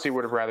honestly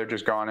would have rather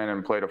just gone in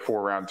and played a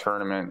 4-round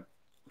tournament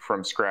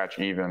from scratch,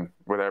 even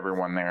with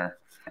everyone there,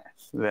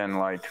 than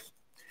like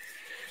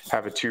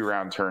have a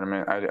 2-round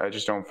tournament. I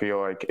just don't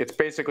feel like it's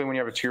basically when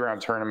you have a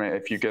 2-round tournament,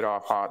 if you get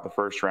off hot the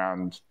first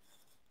round,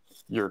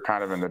 you're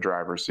kind of in the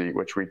driver's seat,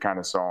 which we kind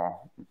of saw.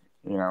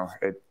 You know,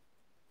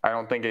 I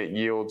don't think it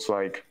yields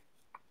like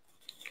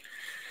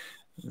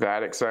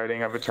that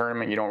exciting of a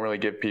tournament. You don't really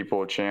give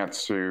people a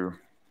chance to,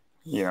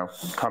 you know,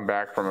 come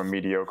back from a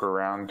mediocre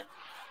round.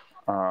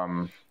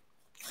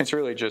 It's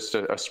really just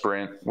a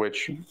sprint,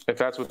 which if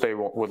that's what they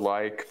would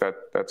like,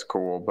 that's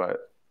cool.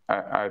 But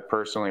I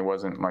personally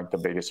wasn't like the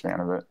biggest fan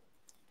of it.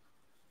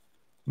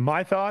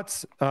 My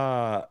thoughts,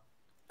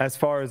 as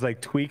far as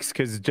like tweaks,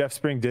 because Jeff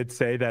Spring did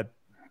say that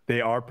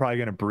they are probably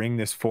going to bring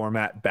this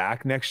format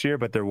back next year,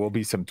 but there will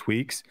be some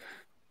tweaks.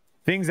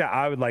 Things that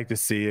I would like to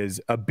see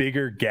is a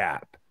bigger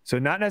gap. So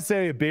not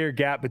necessarily a bigger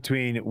gap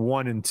between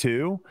 1 and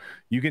 2.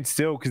 You can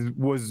still, because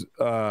was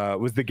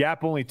the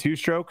gap only 2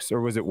 strokes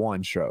or was it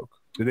 1 stroke?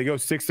 Did they go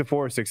 6 to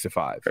 4 or 6 to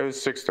 5? It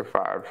was 6 to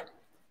 5.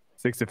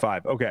 6 to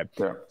 5. Okay.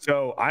 Yeah.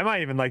 So I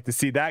might even like to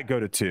see that go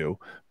to 2,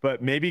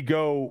 but maybe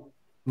go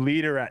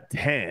leader at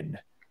 10,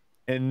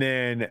 and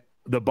then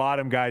the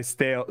bottom guys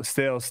stay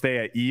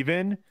at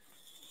even,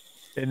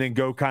 and then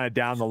go kind of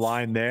down the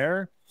line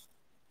there,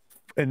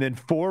 and then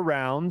 4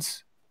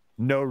 rounds,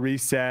 no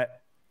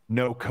reset,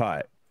 no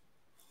cut.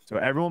 So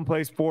everyone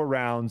plays 4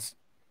 rounds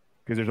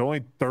because there's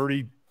only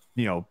 30,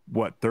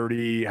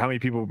 30, how many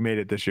people made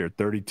it this year?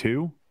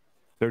 32?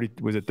 30,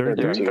 was it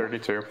 32? Yeah,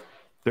 32.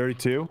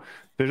 32.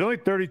 There's only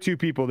 32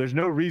 people. There's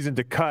no reason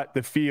to cut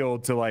the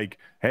field to like,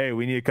 hey,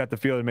 we need to cut the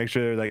field and make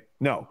sure they're like,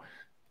 no.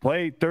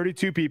 Play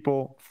 32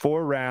 people,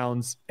 4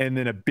 rounds, and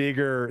then a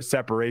bigger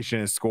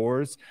separation of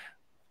scores.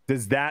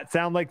 Does that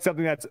sound like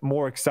something that's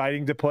more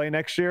exciting to play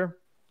next year?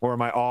 Or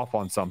am I off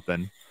on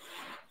something?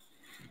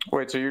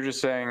 Wait, so you're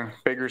just saying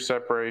bigger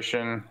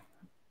separation,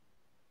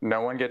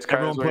 no one gets cut?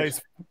 Everyone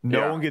plays,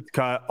 no one gets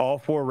cut, all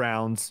 4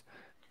 rounds,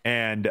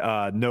 and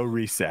no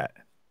reset.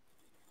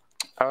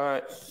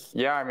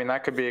 Yeah, I mean,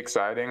 that could be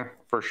exciting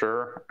for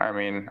sure. I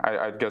mean,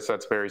 I guess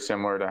that's very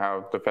similar to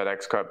how the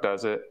FedEx Cup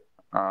does it.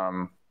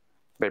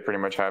 They pretty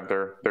much have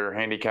their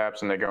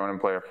handicaps and they go in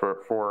and play a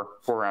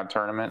 4-round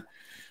tournament.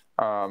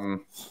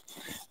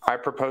 I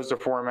proposed a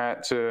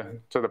format to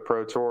the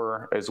Pro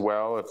Tour as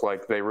well. If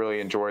like they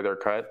really enjoy their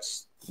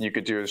cuts, you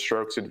could do a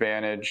strokes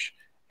advantage,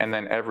 and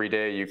then every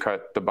day you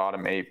cut the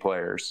bottom 8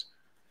 players.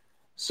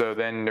 So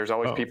then there's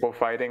always people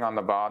fighting on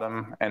the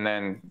bottom, and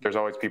then there's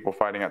always people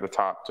fighting at the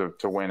top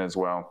to win as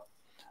well.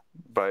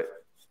 But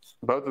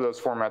both of those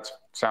formats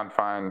sound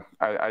fine.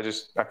 I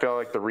feel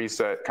like the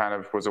reset kind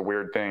of was a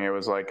weird thing. It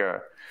was like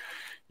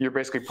you're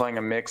basically playing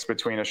a mix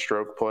between a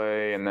stroke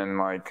play and then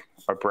like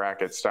a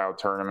bracket style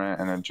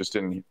tournament, and it just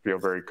didn't feel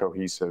very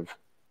cohesive.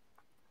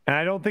 And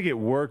I don't think it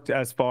worked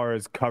as far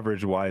as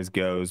coverage wise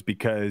goes,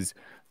 because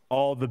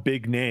all the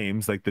big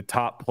names, like the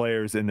top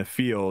players in the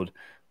field,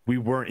 we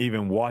weren't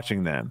even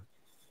watching them.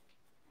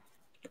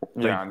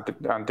 Yeah,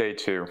 on day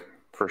 2,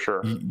 for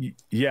sure.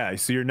 Yeah,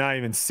 so you're not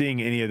even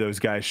seeing any of those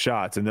guys'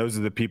 shots, and those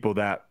are the people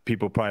that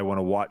people probably want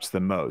to watch the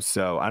most.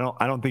 So I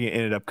don't think it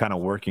ended up kind of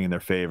working in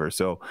their favor.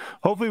 So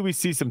hopefully we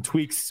see some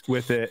tweaks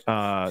with it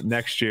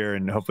next year,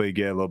 and hopefully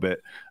get a little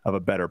bit of a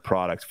better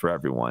product for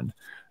everyone.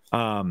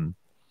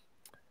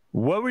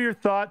 What were your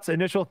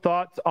initial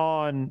thoughts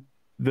on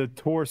the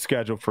tour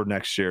schedule for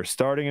next year,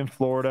 starting in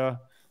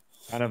Florida?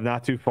 Kind of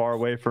not too far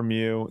away from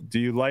you. Do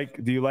you like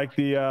the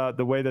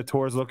way the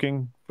tour is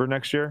looking for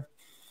next year?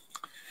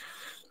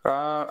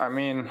 I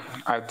mean,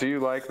 I do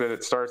like that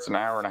it starts an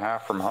hour and a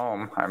half from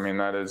home. I mean,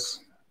 that is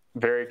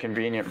very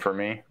convenient for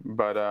me.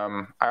 But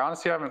I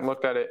honestly haven't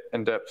looked at it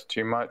in depth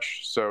too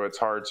much, so it's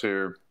hard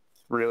to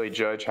really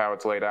judge how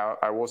it's laid out.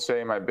 I will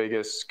say my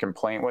biggest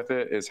complaint with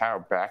it is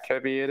how back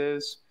heavy it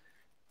is.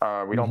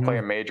 We don't play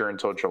a major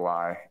until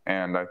July,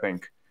 and I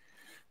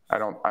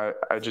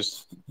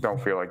just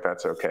don't feel like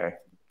that's okay.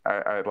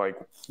 I like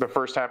the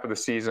first half of the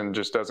season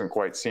just doesn't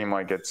quite seem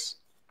like it's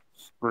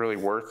really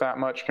worth that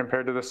much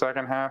compared to the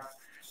second half.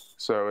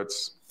 So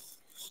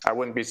I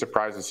wouldn't be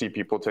surprised to see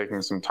people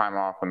taking some time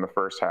off in the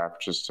first half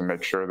just to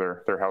make sure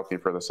they're healthy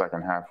for the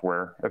second half,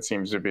 where it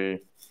seems to be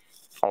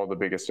all the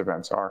biggest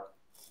events are.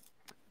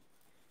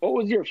 What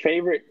was your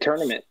favorite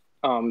tournament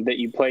that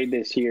you played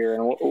this year,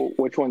 and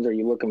which ones are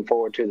you looking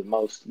forward to the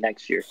most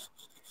next year?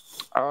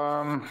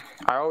 I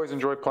always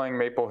enjoy playing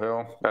Maple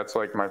Hill. That's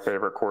like my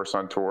favorite course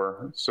on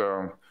tour.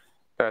 So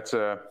that's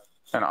an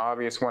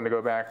obvious one to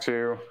go back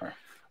to.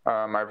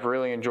 I've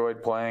really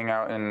enjoyed playing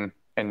out in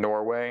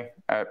Norway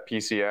at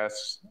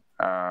PCS.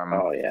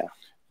 Oh yeah,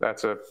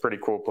 that's a pretty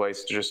cool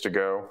place to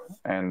go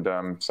and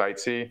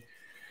sightsee.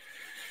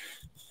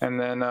 And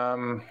then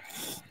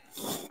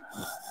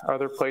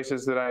other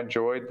places that I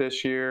enjoyed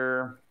this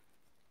year,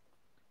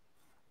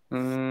 I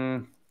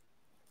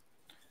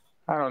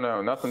don't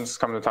know. Nothing's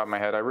come to the top of my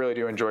head. I really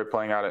do enjoy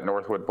playing out at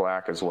Northwood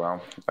Black as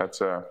well.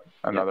 That's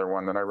another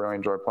one that I really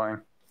enjoy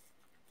playing.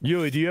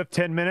 Yuli, do you have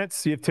 10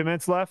 minutes? You have 10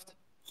 minutes left?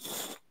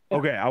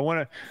 Okay, I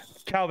want to,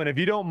 Calvin, if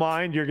you don't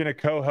mind, you're going to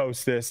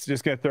co-host this.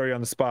 Just going to throw you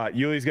on the spot.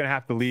 Yuli's going to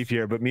have to leave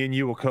here, but me and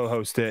you will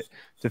co-host it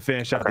to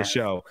finish out the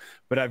show.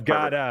 But I've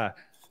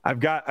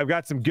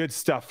got some good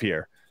stuff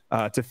here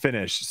to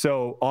finish.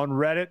 So on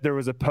Reddit, there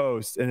was a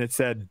post and it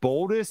said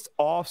boldest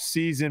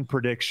off-season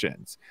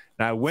predictions.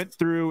 And I went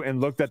through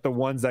and looked at the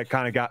ones that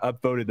kind of got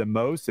upvoted the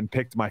most and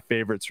picked my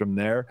favorites from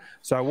there.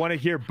 So I want to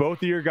hear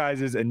both of your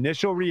guys'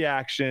 initial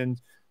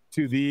reactions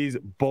to these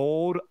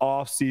bold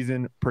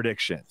off-season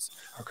predictions.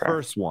 Okay.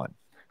 First one,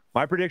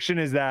 my prediction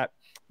is that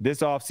this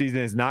offseason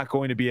is not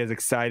going to be as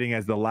exciting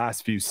as the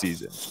last few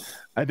seasons.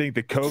 I think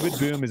the COVID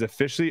boom is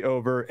officially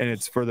over, and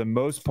it's for the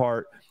most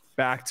part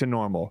back to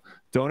normal.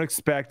 Don't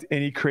expect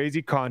any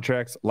crazy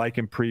contracts like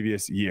in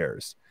previous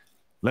years.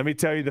 Let me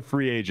tell you the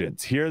free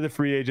agents. Here are the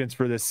free agents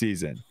for this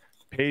season.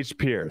 Paige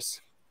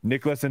Pierce,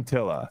 Nicholas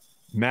Antilla,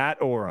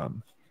 Matt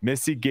Oram,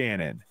 Missy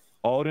Gannon,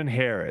 Alden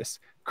Harris,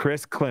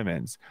 Chris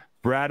Clemens,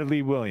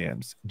 Bradley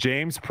Williams,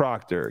 James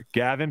Proctor,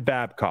 Gavin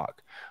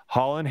Babcock,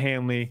 Holland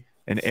Hanley,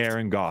 and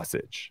Aaron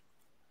Gossage.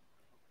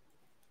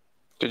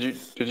 Did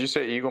you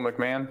say Eagle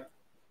McMahon?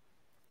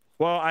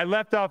 Well, I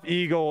left off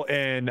Eagle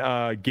and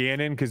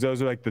Gannon because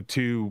those are like the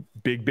two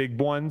big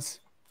ones.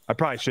 I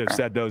probably should have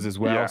said those as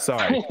well. Yeah.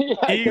 Sorry.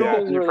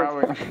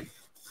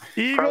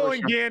 Eagle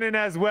and Gannon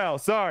as well.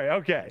 Sorry.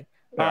 Okay.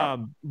 Yeah.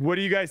 What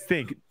do you guys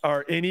think?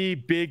 Are any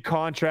big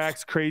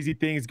contracts, crazy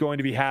things going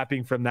to be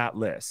happening from that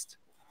list?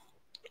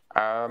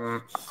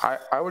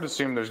 I would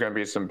assume there's going to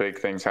be some big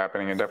things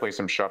happening and definitely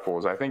some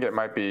shuffles. I think it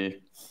might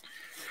be,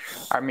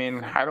 I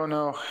don't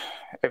know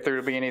if there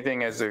would be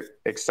anything as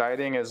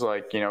exciting as I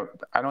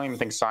don't even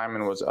think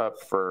Simon was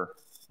up for,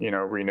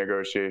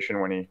 renegotiation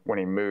when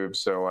he moved.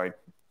 So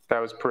that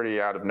was pretty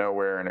out of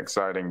nowhere and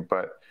exciting,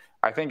 but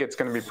I think it's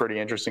going to be pretty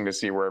interesting to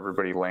see where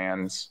everybody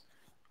lands,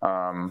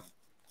 and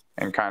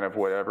kind of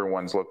what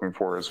everyone's looking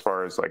for as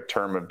far as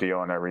term of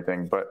deal and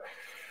everything. But,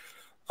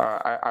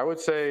 I would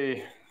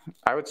say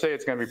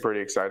it's going to be pretty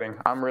exciting.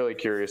 I'm really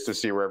curious to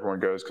see where everyone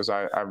goes because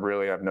I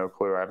really have no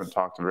clue. I haven't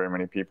talked to very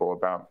many people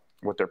about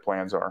what their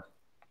plans are.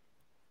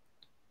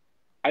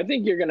 I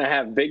think you're going to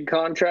have big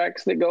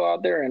contracts that go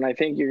out there, and I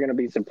think you're going to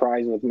be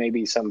surprised with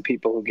maybe some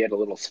people who get a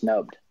little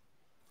snubbed.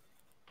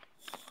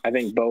 I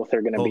think both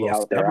are going to be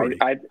out there.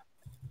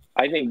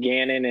 I think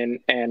Gannon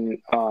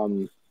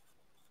and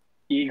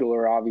Eagle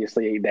are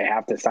obviously, they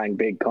have to sign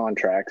big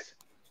contracts.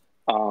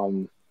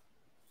 And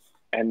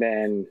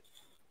then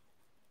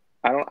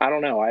I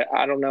don't know.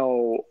 I don't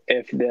know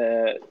if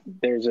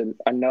there's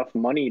enough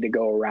money to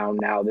go around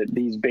now that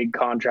these big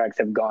contracts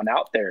have gone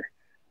out there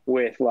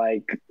with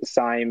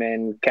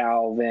Simon,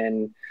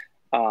 Calvin,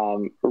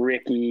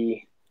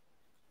 Ricky,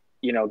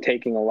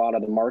 taking a lot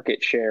of the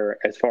market share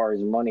as far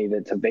as money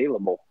that's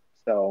available.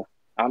 So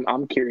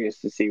I'm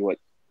curious to see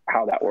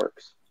how that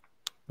works.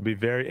 It'll be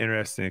very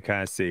interesting to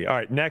kind of see. All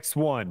right, next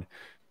one.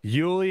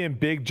 Yuli and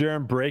Big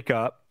Germ break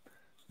up.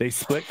 They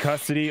split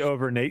custody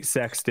over Nate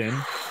Sexton.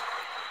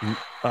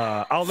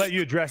 I'll let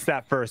you address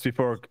that first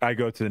before I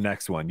go to the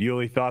next one.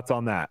 Yuli, thoughts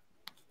on that?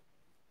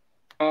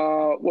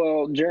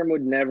 Well, Germ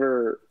would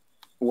never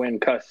win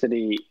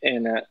custody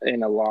in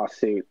a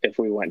lawsuit if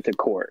we went to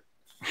court.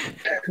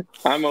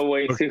 I'm a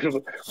way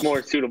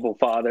more suitable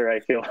father, I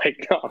feel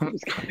like. No, I'm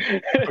just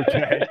kidding.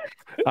 Okay.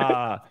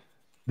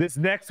 This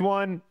next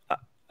one,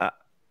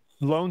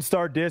 Lone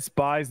Star Disc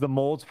buys the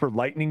molds for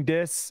Lightning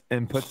Discs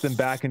and puts them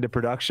back into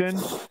production.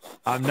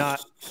 I'm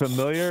not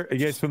familiar. Are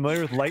you guys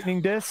familiar with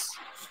Lightning Discs?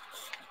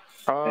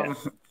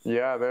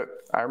 Yeah,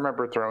 I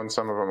remember throwing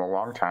some of them a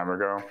long time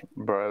ago,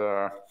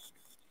 but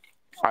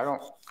I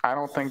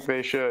don't think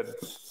they should.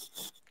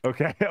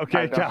 Okay.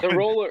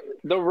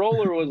 The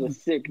roller was a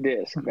sick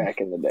disc back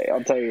in the day.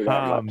 I'll tell you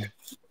that much.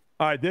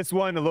 All right, this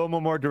one a little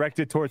more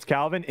directed towards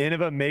Calvin.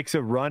 Innova makes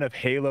a run of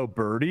Halo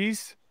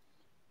birdies.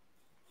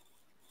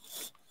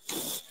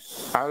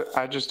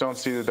 I just don't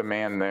see the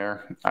demand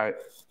there.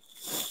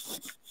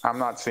 I'm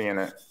not seeing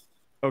it.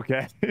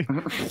 Okay.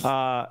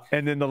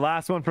 And then the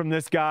last one from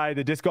this guy,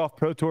 the Disc Golf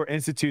Pro Tour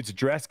institutes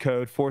dress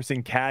code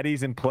forcing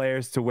caddies and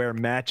players to wear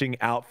matching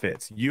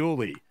outfits.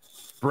 Yuli,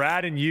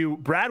 Brad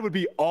would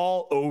be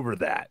all over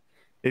that.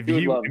 If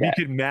he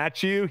could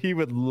match you, he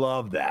would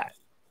love that.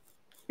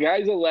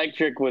 Guy's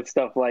electric with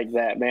stuff like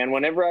that, man.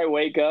 Whenever I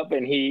wake up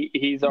and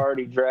he's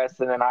already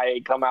dressed and then I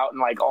come out and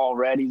like all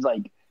red, he's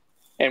like,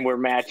 and we're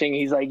matching,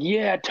 he's like,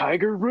 yeah,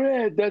 Tiger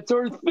Red, that's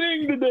our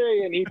thing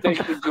today. And he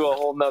takes it to a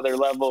whole nother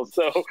level.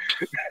 So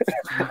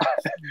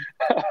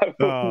I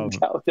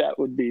doubt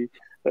that'd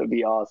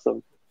be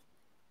awesome.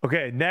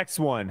 Okay, next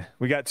one.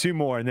 We got two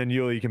more, and then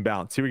Yuli, you can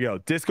bounce. Here we go.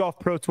 Disc Golf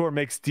Pro Tour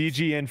makes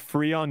DGN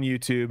free on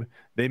YouTube.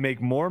 They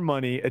make more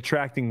money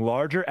attracting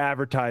larger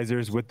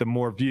advertisers with the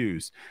more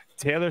views.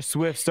 Taylor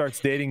Swift starts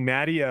dating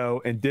Matty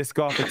O, and disc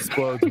golf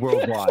explodes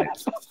worldwide.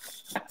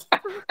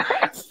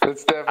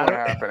 It's definitely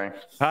happening.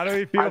 How do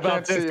we feel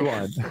about this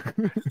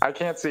one? I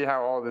can't see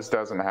how all this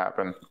doesn't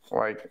happen.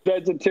 Like,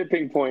 that's a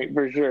tipping point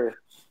for sure.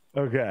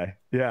 Okay,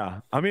 yeah.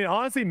 I mean,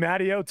 honestly,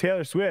 Matty O,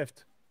 Taylor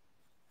Swift.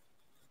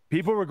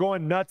 People were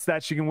going nuts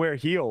that she can wear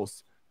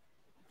heels.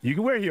 You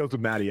can wear heels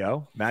with Matty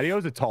O. Matty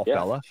O's a tall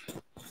fella.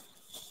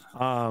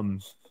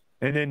 And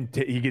then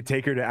he could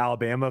take her to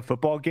Alabama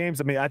football games.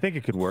 I mean, I think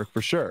it could work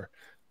for sure.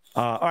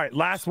 All right,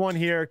 last one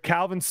here.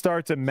 Calvin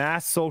starts a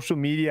mass social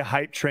media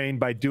hype train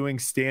by doing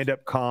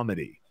stand-up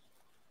comedy.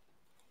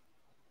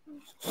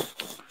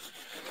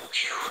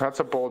 That's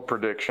a bold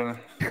prediction.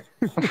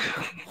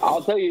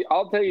 I'll tell you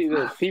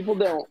this. People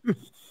don't.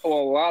 Well,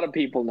 a lot of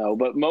people know,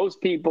 but most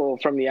people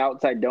from the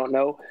outside don't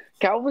know.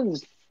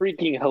 Calvin's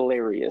freaking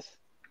hilarious.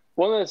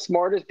 One of the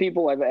smartest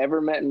people I've ever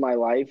met in my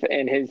life,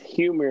 and his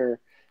humor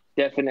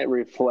definitely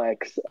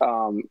reflects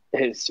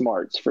his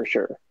smarts for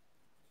sure.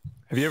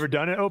 Have you ever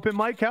done an open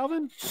mic,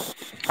 Calvin?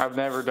 I've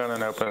never done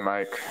an open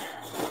mic,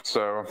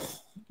 so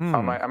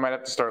I might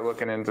have to start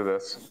looking into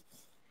this.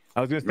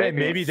 I was going to say,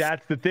 maybe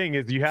that's the thing,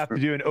 is you have to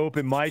do an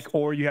open mic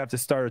or you have to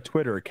start a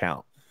Twitter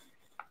account.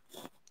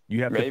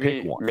 You have to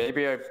pick one.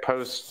 Maybe I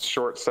post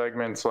short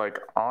segments like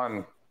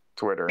on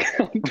Twitter.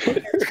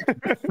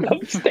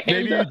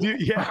 Maybe you do.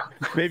 Yeah.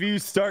 Maybe you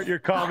start your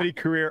comedy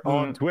career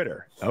on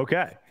Twitter.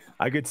 Okay.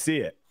 I could see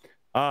it.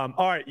 All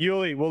right,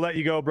 Yuli, we'll let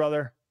you go,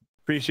 brother.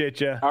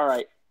 Appreciate you. All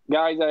right,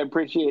 guys, I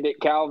appreciate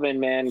it. Calvin,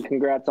 man,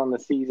 congrats on the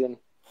season.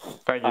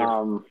 Thank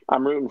you.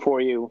 I'm rooting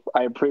for you.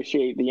 I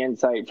appreciate the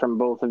insight from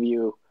both of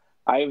you.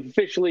 I've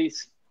officially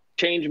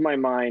changed my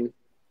mind.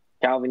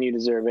 Calvin, you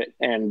deserve it,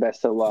 and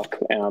best of luck.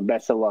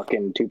 Best of luck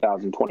in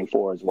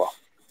 2024 as well.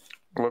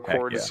 Look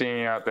forward to seeing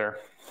you out there.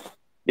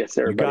 Yes,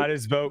 sir. You got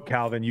his vote,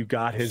 Calvin. You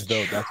got his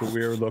vote. That's what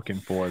we were looking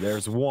for.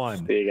 There's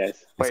one. See you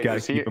guys. Wait,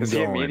 is he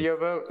a media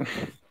vote?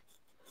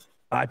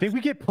 I think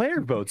we get player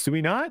votes. Do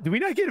we not? Do we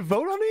not get a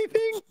vote on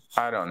anything?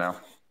 I don't know.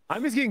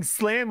 I'm just getting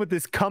slammed with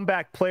this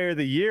comeback player of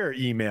the year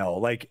email.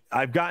 Like,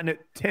 I've gotten it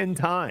 10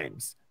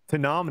 times to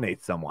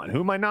nominate someone. Who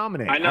am I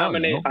nominating?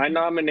 I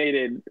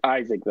nominated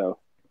Isaac, though.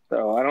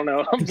 So I don't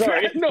know. I'm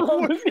sorry.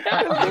 No, I'm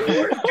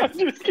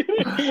just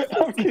kidding.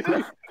 I'm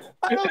kidding.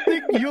 I don't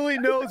think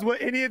Yuli knows what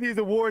any of these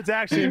awards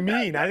actually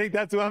mean. I think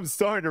that's what I'm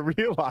starting to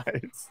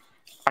realize.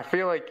 I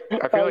feel like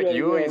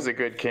Yuli is a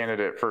good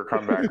candidate for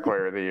comeback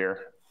player of the year.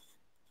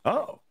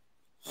 Oh,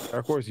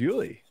 Dark Horse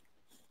Yuli.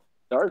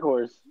 Dark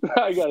Horse.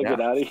 I gotta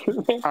get out of here.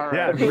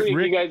 Yeah,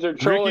 you guys are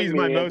trolling Ricky's me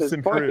my at most this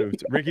improved.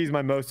 point. Ricky's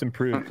my most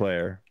improved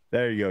player.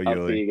 There you go,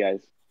 Yuli. I'll see you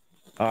guys.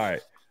 All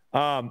right.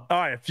 All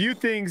right. A few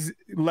things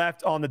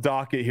left on the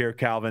docket here,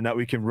 Calvin, that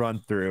we can run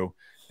through.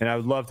 And I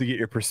would love to get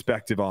your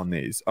perspective on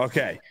these.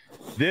 Okay.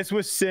 This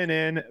was sent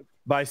in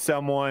by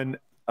someone,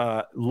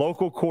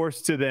 local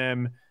course to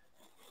them.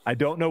 I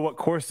don't know what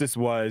course this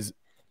was.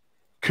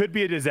 Could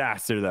be a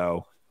disaster,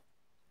 though.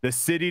 The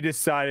city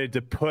decided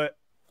to put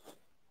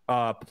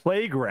a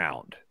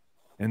playground,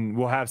 and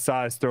we'll have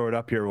Size throw it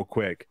up here real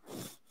quick.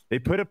 They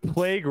put a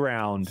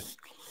playground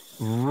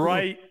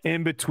right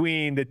in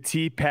between the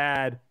tee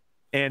pad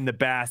and the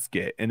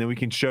basket, and then we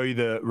can show you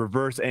the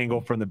reverse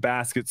angle from the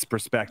basket's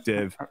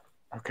perspective.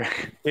 Okay.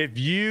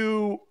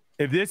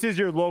 If this is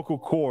your local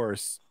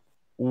course,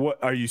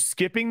 what are you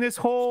skipping this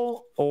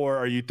hole, or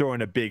are you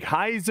throwing a big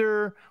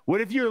hyzer? What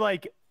if you're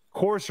like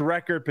course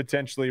record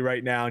potentially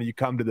right now, and you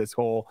come to this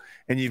hole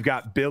and you've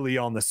got Billy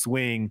on the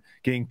swing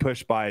getting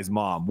pushed by his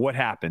mom? What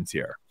happens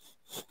here?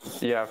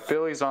 Yeah, if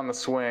Billy's on the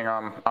swing,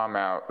 I'm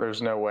out.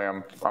 There's no way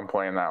I'm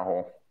playing that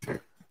hole.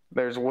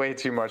 There's way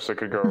too much that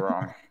could go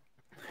wrong.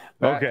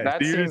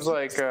 That so seems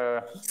like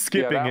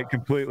skipping it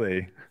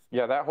completely.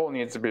 Yeah, that hole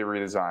needs to be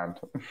redesigned.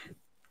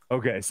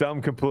 Okay,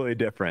 something completely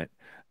different.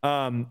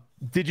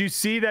 Did you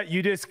see that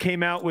UDisc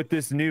came out with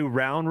this new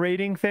round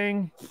rating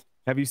thing?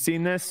 Have you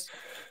seen this?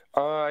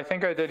 I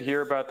think I did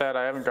hear about that.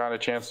 I haven't gotten a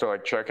chance to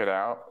check it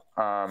out.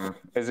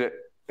 Is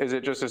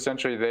it just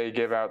essentially they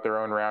give out their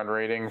own round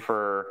rating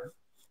for,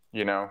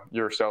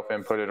 your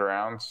self-inputted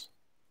rounds?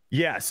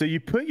 Yeah, so you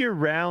put your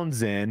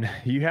rounds in.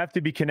 You have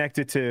to be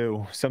connected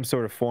to some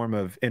sort of form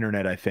of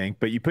internet, I think.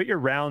 But you put your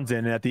rounds in,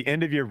 and at the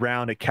end of your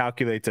round, it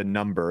calculates a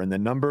number. And the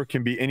number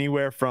can be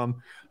anywhere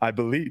from, I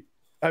believe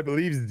I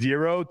believe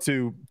 0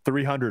 to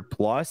 300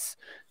 plus,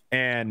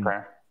 and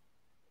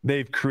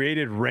they've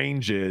created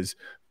ranges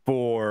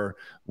for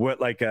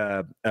what like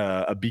a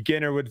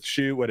beginner would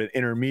shoot, what an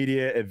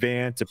intermediate,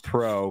 advanced, a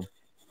pro.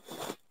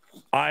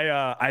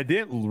 I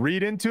didn't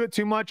read into it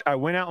too much. I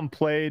went out and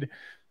played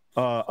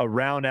a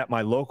round at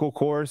my local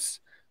course,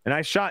 and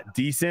I shot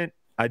decent.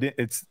 I didn't.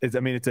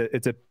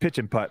 It's a pitch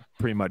and putt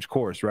pretty much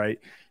course, right?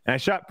 And I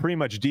shot pretty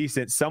much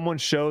decent. Someone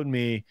showed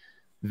me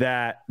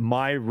that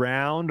my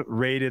round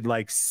rated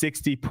like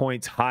 60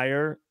 points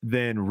higher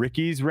than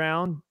Ricky's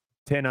round,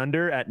 10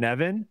 under at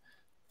Nevin.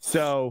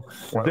 So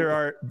there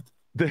are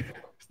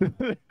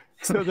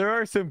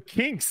some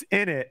kinks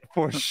in it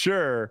for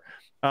sure.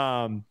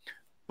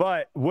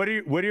 But what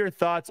are your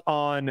thoughts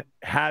on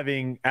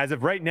having, as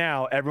of right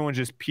now, everyone's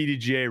just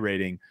PDGA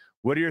rating?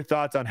 What are your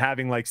thoughts on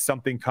having like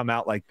something come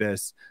out like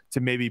this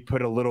to maybe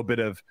put a little bit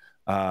of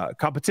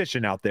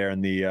competition out there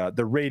in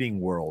the rating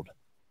world?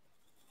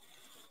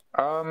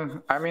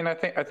 I mean, I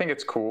think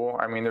it's cool.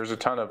 I mean, there's a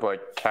ton of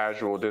like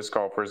casual disc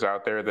golfers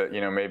out there that,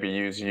 maybe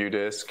use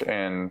UDisc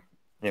and,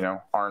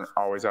 aren't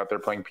always out there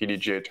playing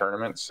PDGA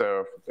tournaments.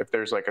 So if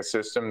there's like a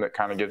system that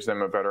kind of gives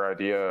them a better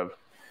idea of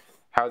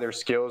how their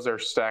skills are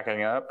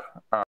stacking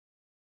up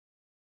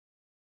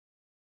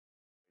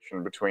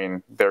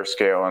between their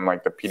scale and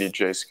like the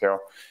PDGA scale.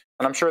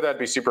 And I'm sure that'd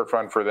be super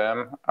fun for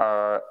them.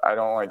 I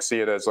don't like see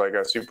it as like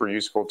a super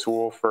useful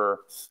tool for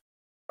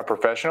a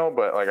professional,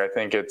 but like I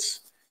think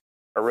it's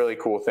a really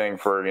cool thing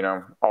for,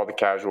 all the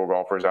casual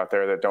golfers out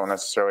there that don't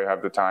necessarily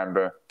have the time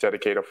to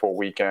dedicate a full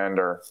weekend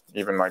or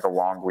even like a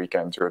long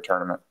weekend to a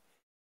tournament.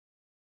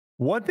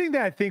 One thing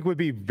that I think would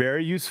be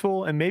very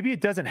useful, and maybe it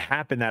doesn't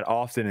happen that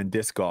often in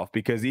disc golf,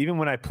 because even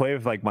when I play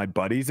with like my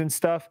buddies and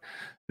stuff,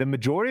 the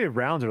majority of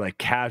rounds are like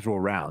casual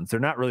rounds. They're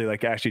not really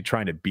like actually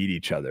trying to beat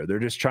each other. They're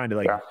just trying to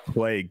like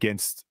play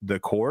against the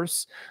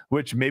course,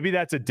 which maybe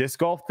that's a disc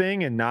golf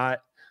thing and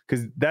not,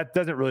 because that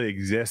doesn't really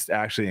exist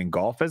actually in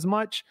golf as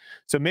much.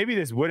 So maybe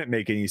this wouldn't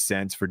make any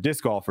sense for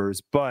disc golfers,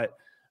 but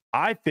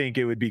I think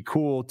it would be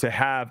cool to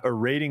have a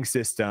rating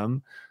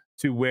system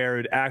to where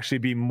it'd actually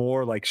be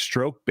more like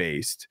stroke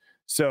based.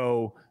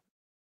 So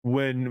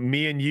when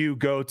me and you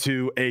go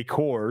to a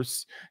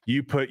course,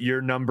 you put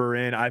your number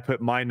in, I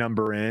put my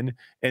number in,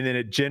 and then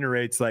it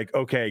generates like,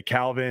 okay,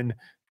 Calvin,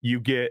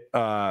 you get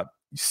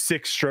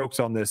 6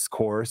 strokes on this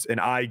course and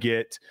I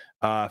get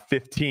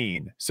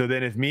 15. So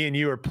then if me and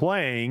you are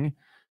playing,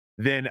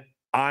 then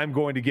I'm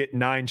going to get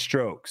 9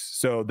 strokes.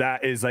 So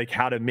that is like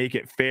how to make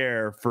it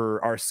fair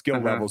for our skill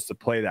levels to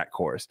play that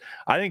course.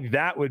 I think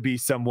that would be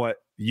somewhat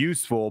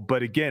useful,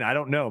 but again, I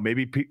don't know,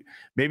 maybe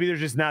there's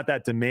just not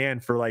that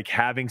demand for like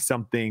having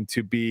something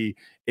to be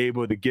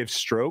able to give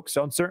strokes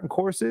on certain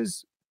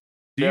courses.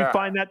 Do you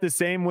find that the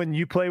same when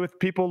you play with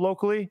people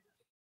locally?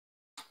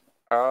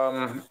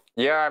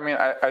 Yeah, I mean,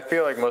 I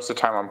feel like most of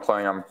the time I'm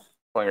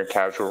playing a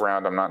casual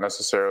round. I'm not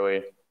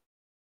necessarily,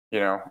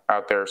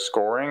 out there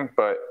scoring,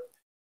 but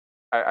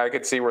I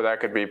could see where that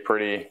could be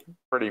pretty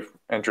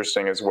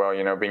interesting as well,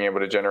 being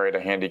able to generate a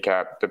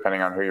handicap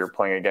depending on who you're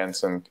playing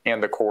against and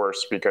the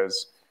course,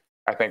 because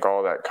I think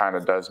all that kind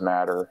of does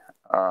matter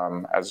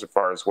as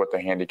far as what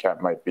the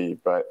handicap might be.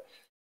 But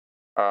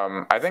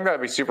I think that'd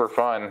be super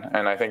fun,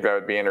 and I think that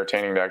would be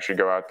entertaining to actually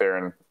go out there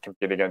and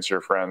compete against your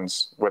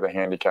friends with a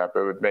handicap.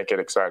 It would make it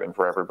exciting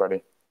for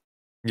everybody.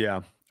 Yeah.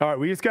 All right,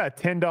 we just got a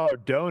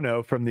 $10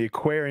 dono from the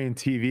Aquarian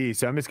TV,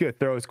 so I'm just going to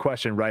throw his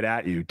question right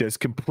at you. Does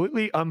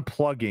completely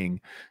unplugging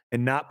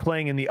and not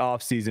playing in the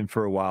off season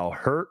for a while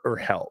hurt or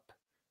help?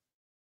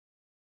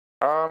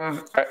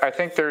 I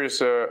think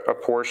there's a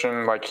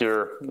portion like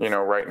here,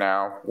 right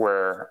now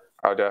where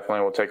I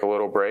definitely will take a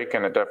little break,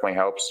 and it definitely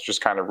helps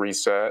just kind of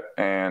reset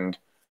and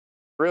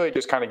really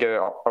just kind of get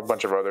a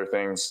bunch of other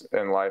things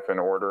in life in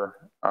order.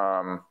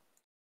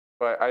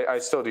 But I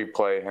still do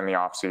play in the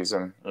off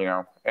season,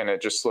 and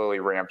it just slowly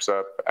ramps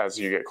up as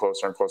you get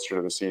closer and closer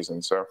to the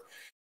season. So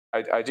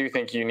I do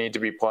think you need to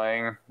be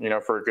playing,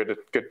 for a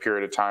good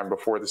period of time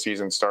before the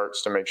season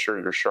starts to make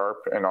sure you're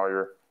sharp and all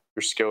your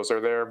skills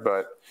are there.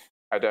 But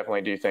I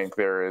definitely do think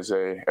there is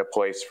a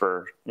place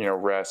for,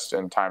 rest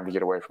and time to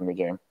get away from the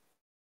game.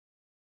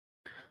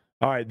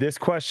 All right, this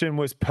question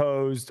was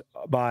posed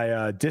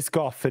by Disc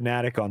Golf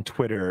Fanatic on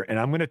Twitter, and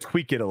I'm going to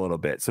tweak it a little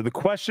bit. So the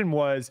question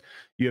was,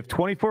 you have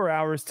 24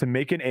 hours to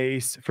make an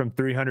ace from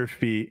 300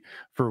 feet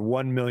for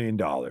 $1 million.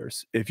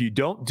 If you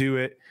don't do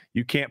it,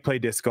 you can't play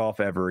disc golf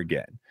ever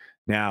again.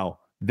 Now,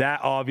 that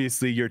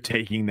obviously you're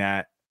taking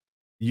that.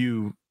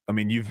 How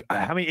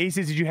many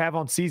aces did you have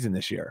on season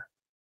this year?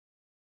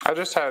 I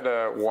just had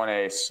one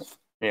ace,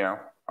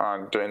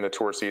 during the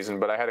tour season,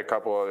 but I had a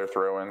couple other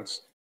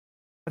throw-ins.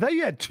 I thought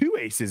you had 2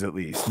 aces at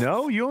least.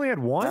 No, you only had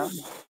 1?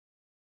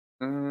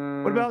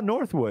 What about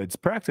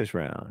Northwoods practice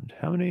round?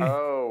 How many?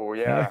 Oh,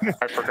 yeah.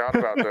 I forgot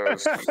about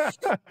those.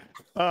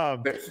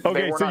 Okay,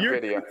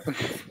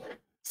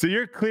 so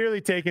you're clearly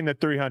taking the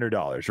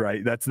 $300,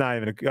 right? That's not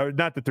even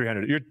not the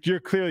 300. You're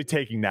clearly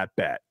taking that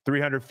bet.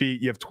 300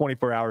 feet, you have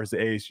 24 hours to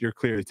ace. You're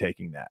clearly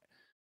taking that.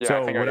 Yeah,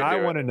 so what I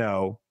want to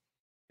know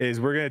is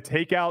we're going to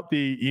take out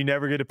the you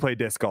never get to play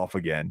disc golf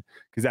again,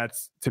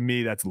 because to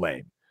me that's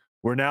lame.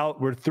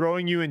 We're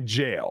throwing you in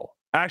jail.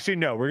 Actually,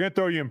 no, we're going to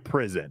throw you in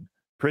prison.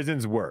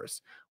 Prison's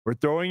worse. We're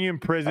throwing you in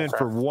prison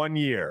for 1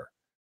 year.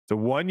 So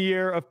 1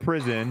 year of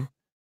prison.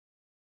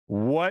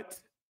 What?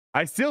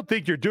 I still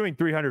think you're doing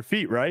 300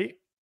 feet, right?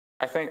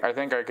 I think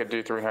I could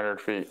do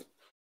 300 feet.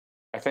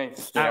 I think,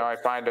 I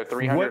find a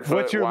 300 foot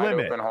what's your wide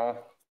limit? open hole.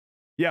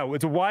 Yeah,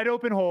 it's a wide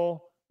open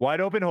hole.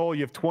 Wide open hole.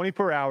 You have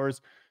 24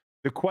 hours.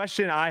 The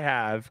question I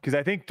have, because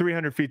I think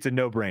 300 feet's a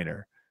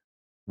no-brainer.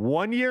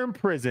 1 year in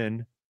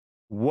prison.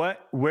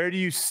 Where do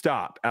you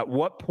stop? At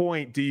what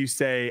point do you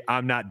say,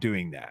 I'm not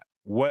doing that?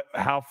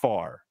 How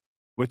far?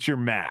 What's your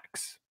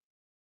max?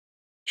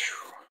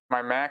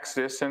 My max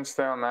distance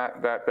on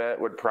that bet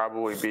would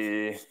probably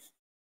be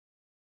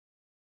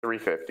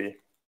 350.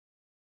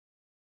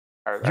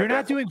 You're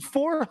not doing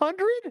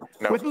 400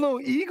 with a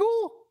little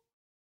eagle?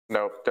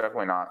 Nope,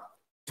 definitely not.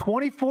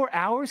 24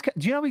 hours? Do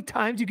you know how many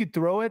times you could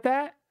throw at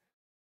that?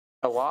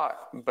 A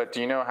lot. But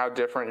do you know how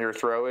different your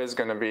throw is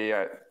going to be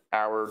at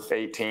hour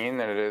 18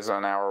 than it is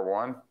on hour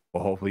 1?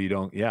 Well, hopefully you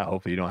don't. Yeah,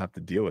 hopefully you don't have to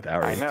deal with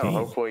hour 18. I know.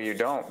 Hopefully you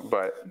don't.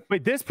 But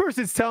wait, this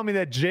person's telling me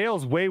that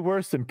jail's way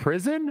worse than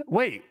prison?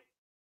 Wait,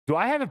 do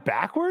I have it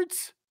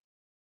backwards?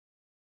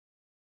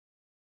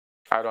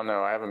 I don't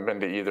know. I haven't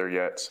been to either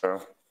yet,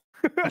 so.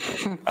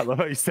 I love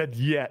how you said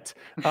yet.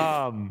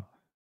 I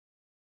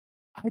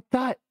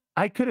thought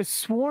I could have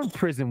sworn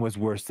prison was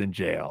worse than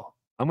jail.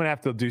 I'm going to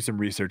have to do some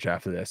research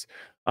after this.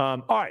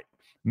 All right,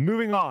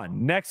 moving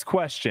on. Next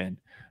question.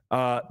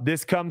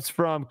 This comes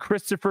from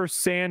Christopher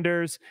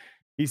Sanders.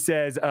 He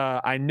says,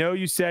 I know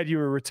you said you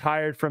were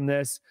retired from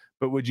this,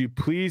 but would you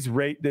please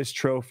rate this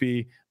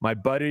trophy my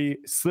buddy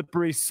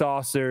Slippery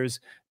Saucers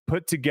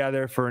put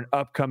together for an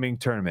upcoming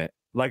tournament?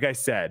 Like I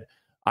said,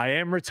 I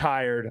am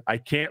retired. I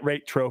can't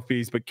rate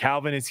trophies, but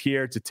Calvin is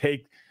here to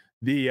take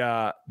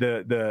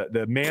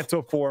the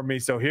mantle for me.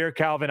 So here,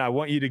 Calvin, I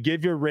want you to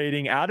give your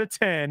rating out of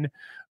 10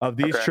 of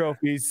these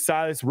trophies.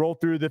 Silas, roll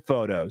through the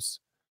photos.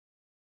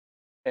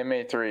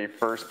 MA3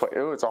 first place.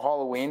 Oh, it's a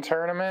Halloween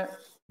tournament.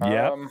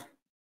 Yep.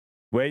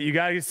 Wait, you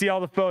gotta see all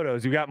the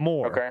photos. You got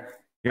more. Okay.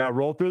 You gotta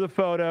roll through the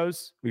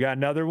photos. We got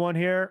another one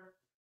here.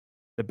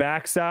 The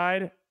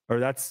backside,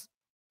 or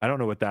I don't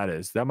know what that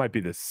is. That might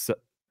be the.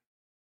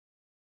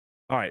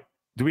 All right.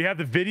 Do we have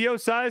the video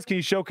size? Can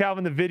you show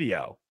Calvin the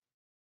video?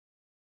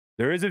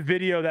 There is a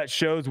video that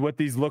shows what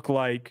these look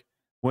like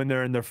when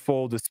they're in their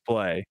full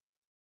display.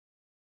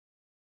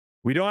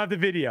 We don't have the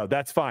video.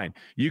 That's fine.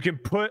 You can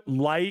put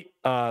light,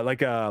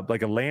 like a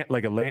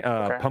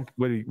pump.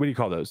 What do you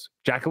call those?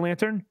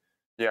 Jack-o'-lantern?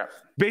 Yeah.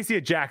 Basically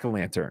a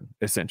jack-o'-lantern,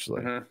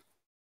 essentially. Mm-hmm.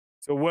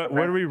 So what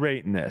are we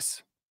rating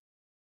this?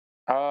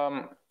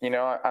 I'm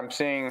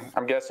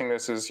guessing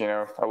this is,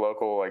 a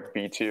local like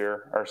B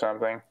tier or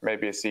something,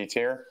 maybe a C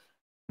tier.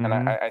 Mm-hmm.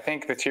 And I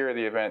think the tier of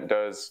the event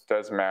does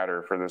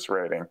matter for this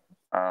rating.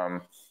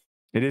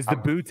 It is the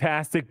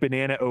Bootastic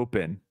Banana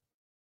Open.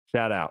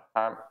 Shout out.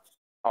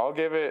 I'll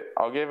give it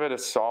a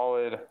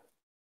solid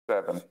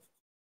 7.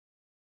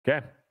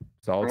 Okay.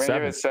 Solid 7. I'm going to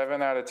give it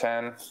 7 out of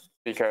 10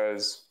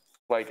 because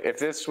like if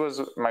this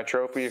was my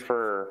trophy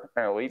for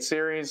an Elite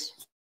Series,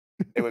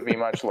 it would be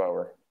much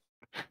lower.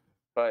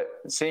 But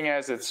seeing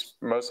as it's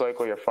most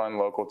likely a fun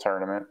local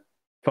tournament,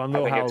 fun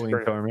little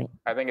Halloween tournament,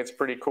 I think it's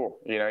pretty cool.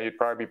 You'd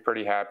probably be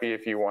pretty happy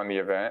if you won the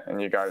event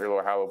and you got your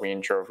little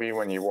Halloween trophy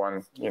when you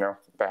won, the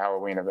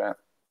Halloween event.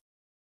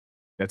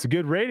 That's a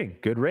good rating.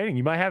 Good rating.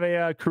 You might have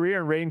a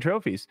career in rating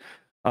trophies.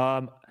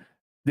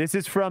 This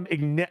is from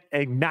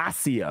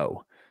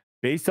Ignacio.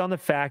 Based on the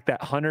fact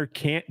that Hunter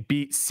can't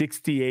beat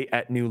 68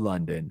 at New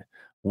London,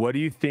 what do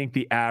you think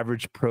the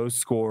average pro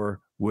score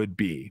would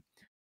be?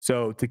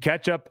 So to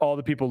catch up all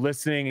the people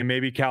listening and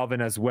maybe Calvin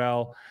as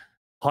well,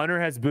 Hunter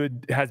has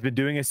been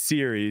doing a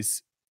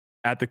series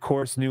at the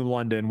course New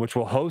London, which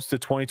will host the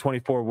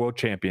 2024 World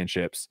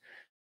Championships.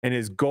 And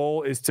his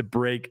goal is to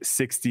break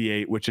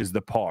 68, which is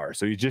the par.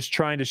 So he's just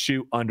trying to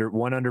shoot under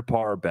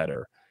par or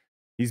better.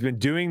 He's been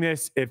doing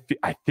this.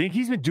 I think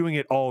he's been doing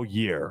it all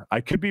year. I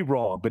could be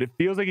wrong, but it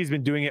feels like he's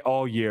been doing it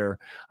all year.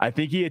 I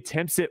think he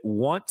attempts it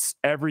once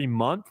every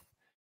month,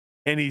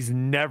 and he's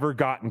never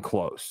gotten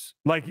close.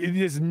 Like it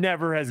just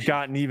never has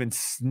gotten even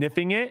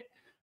sniffing it.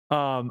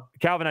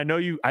 Calvin, I know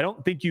you. I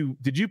don't think you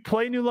did. You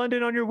play New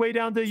London on your way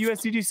down to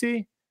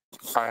USDGC?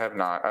 I have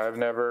not. I've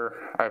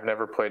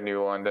never played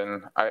New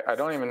London. I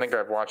don't even think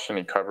I've watched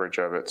any coverage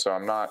of it, so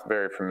I'm not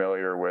very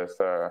familiar with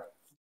the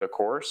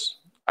course.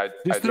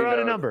 Just throw out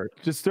a number.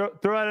 Just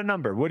throw out a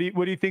number. What do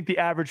you think the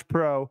average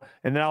pro?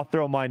 And then I'll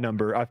throw my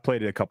number. I've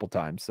played it a couple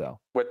times. So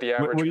what the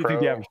average? What do you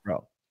think the average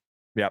pro?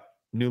 Yep,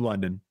 New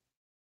London.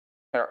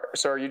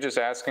 So are you just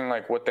asking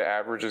like what the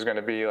average is going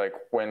to be like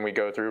when we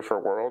go through for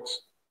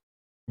Worlds?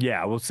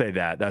 Yeah, we'll say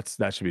that.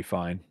 That should be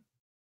fine.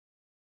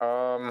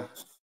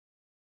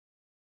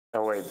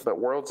 Oh wait, but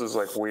Worlds is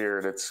like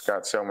weird. It's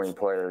got so many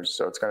players,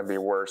 so it's going to be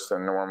worse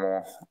than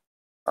normal.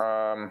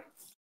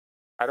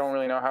 I don't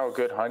really know how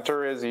good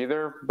Hunter is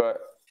either, but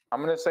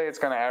I'm going to say it's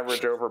going to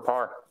average over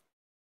par.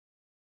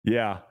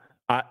 Yeah,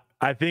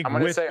 I think I'm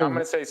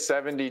gonna say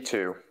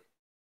 72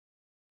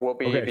 will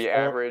be the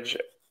average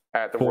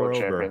at the World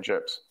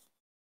Championships.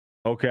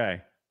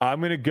 Okay.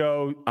 I'm gonna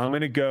go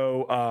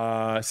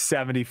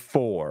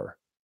 74.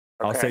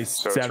 Okay, I'll say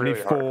so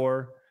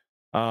 74.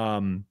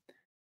 Really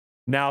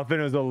now if it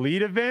was a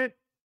lead event,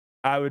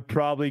 I would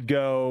probably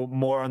go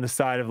more on the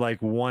side of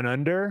like one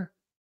under,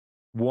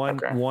 one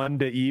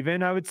to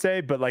even, I would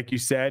say. But like you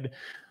said,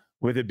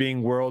 with it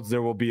being Worlds,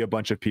 there will be a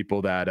bunch of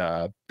people that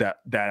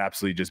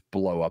absolutely just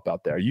blow up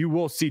out there. You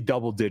will see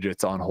double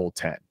digits on hole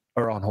 10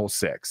 or on hole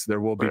 6.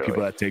 There will be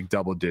people that take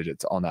double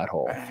digits on that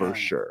hole for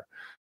sure.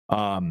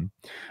 All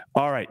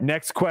right.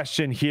 Next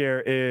question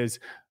here is,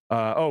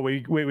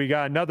 we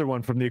got another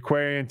one from the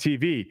Aquarian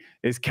TV.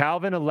 Is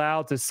Calvin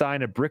allowed to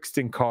sign a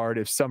Brixton card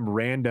if some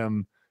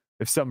rando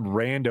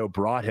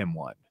brought him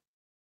one?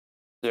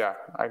 Yeah,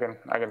 I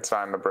can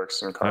sign the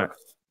Brixton card. Right.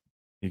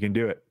 You can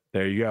do it.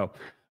 There you go.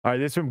 All right,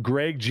 this is from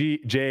Greg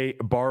J.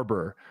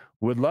 Barber.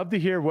 Would love to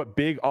hear what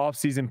big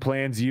off-season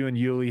plans you and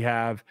Yuli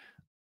have.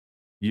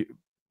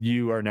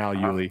 You are now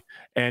Yuli.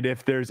 And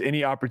if there's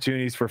any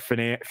opportunities for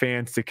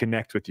fans to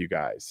connect with you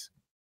guys.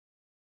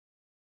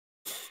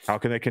 How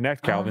can they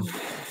connect, Calvin?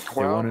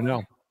 They want to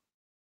know.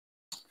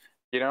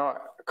 You know,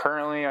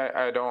 currently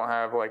I don't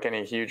have like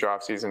any huge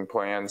off-season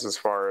plans as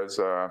far as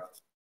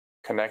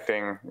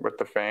connecting with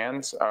the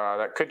fans.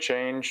 That could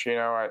change. You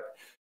know,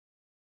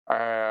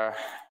 I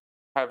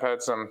have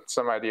had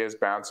some ideas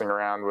bouncing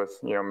around with,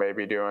 you know,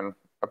 maybe doing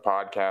a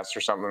podcast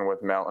or something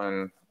with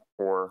Melton,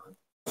 or,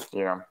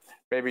 you know,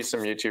 maybe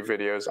some YouTube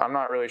videos. I'm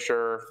not really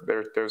sure.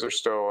 Those are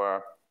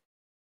still,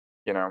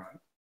 you know,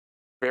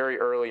 very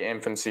early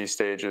infancy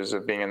stages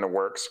of being in the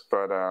works.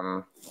 But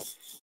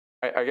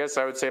I guess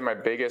I would say my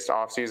biggest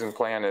off-season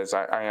plan is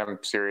I am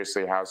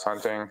seriously house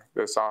hunting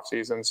this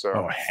off-season.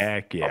 So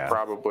heck yeah, I'll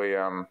probably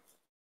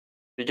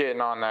be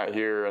getting on that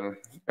here in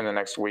the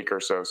next week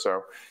or so.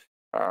 So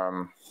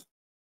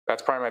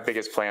that's probably my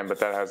biggest plan, but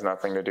that has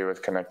nothing to do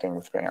with connecting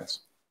with fans.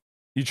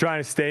 You trying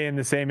to stay in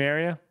the same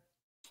area?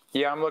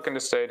 Yeah, I'm looking to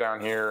stay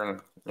down here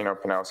in, you know,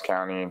 Pinellas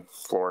County,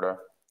 Florida.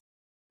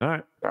 All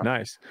right. Yeah.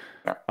 Nice.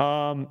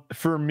 Yeah.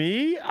 For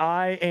me,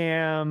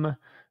 I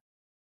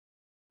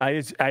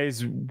just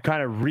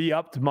kind of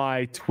re-upped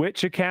my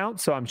Twitch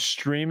account. So I'm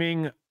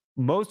streaming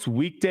most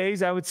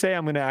weekdays. I would say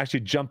I'm going to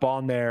actually jump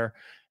on there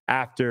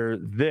after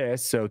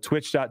this. So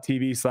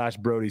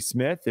twitch.tv/Brody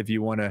Smith. If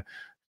you want to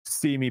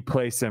see me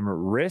play some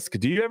Risk.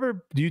 Do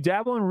you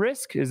dabble in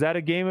Risk? Is that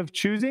a game of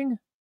choosing?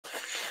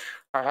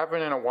 I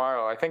haven't in a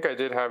while. I think I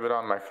did have it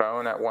on my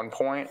phone at one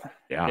point,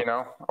 you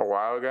know, a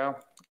while ago.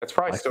 It's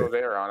probably still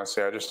there,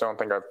 honestly. I just don't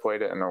think I've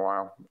played it in a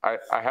while. I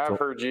have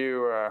heard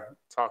you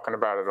talking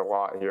about it a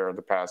lot here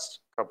the past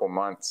couple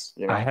months.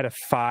 You know, I had a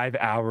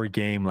 5-hour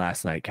game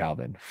last night,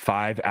 Calvin.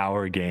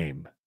 5-hour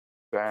game.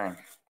 Dang.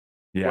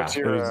 Yeah.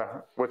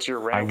 What's your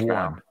rank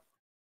now?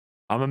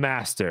 I'm a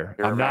master.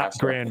 I'm not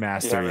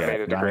grandmaster yet. You haven't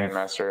made it to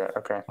grandmaster yet.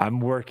 Okay.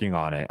 I'm working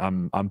on it.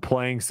 I'm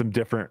playing some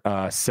different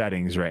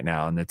settings right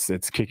now, and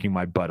it's kicking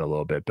my butt a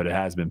little bit, but it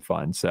has been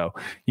fun. So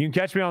you can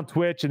catch me on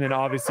Twitch, and then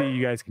obviously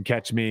you guys can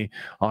catch me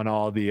on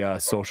all the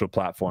social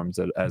platforms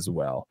as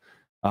well.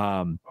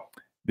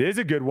 This is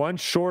a good one.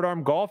 Short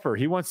arm golfer.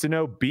 He wants to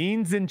know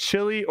beans and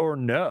chili or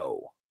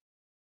no.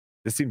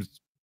 This seems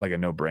like a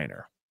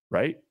no-brainer,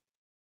 right?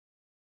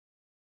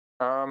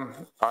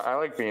 I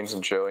like beans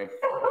and chili.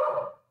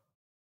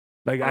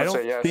 Like, I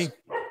don't think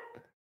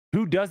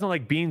who doesn't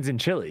like beans and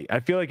chili?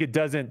 I feel like it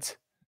doesn't.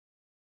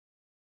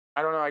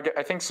 I don't know.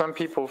 I think some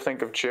people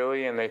think of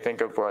chili and they think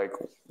of like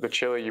the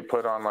chili you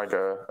put on like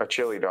a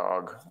chili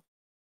dog,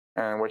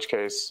 and in which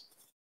case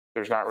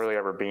there's not really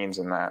ever beans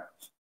in that.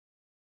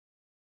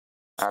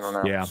 I don't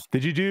know. Yeah.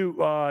 Did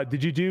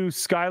you do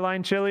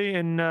Skyline chili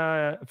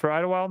for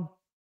Idlewild?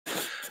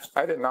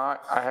 I did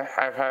not.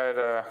 I've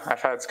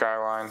had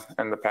Skyline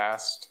in the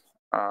past,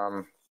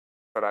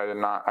 but I did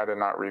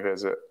not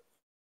revisit.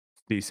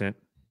 Decent.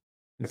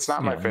 It's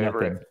not my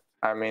favorite. Nothing.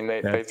 I mean,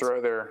 they throw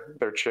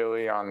their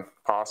chili on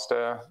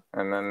pasta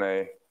and then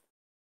they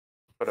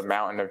put a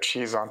mountain of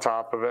cheese on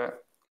top of it.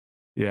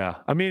 Yeah,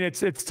 I mean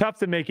it's tough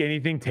to make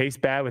anything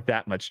taste bad with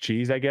that much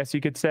cheese, I guess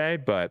you could say,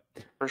 but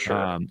for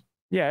sure.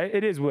 Yeah,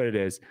 it is what it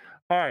is.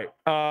 All right.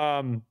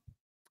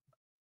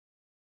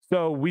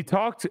 So we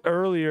talked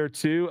earlier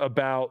too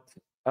about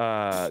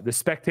the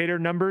spectator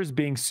numbers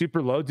being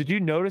super low. Did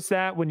you notice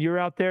that when you were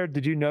out there?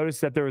 Did you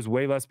notice that there was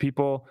way less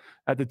people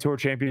at the Tour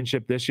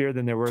Championship this year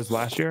than there was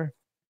last year?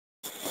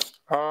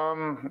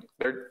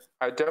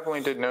 I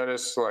definitely did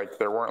notice like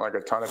there weren't like a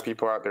ton of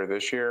people out there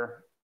this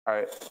year.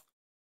 I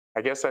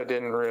guess I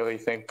didn't really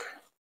think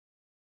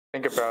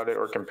about it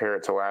or compare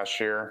it to last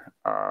year.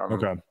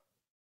 Okay.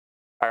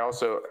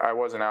 I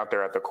wasn't out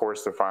there at the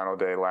course the final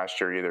day last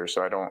year either,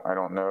 so I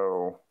don't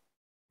know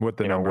what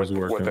the numbers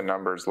were, what the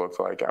numbers looked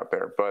like out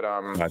there. But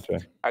gotcha.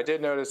 I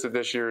did notice that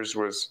this year's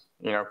was,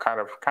 you know, kind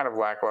of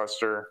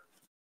lackluster,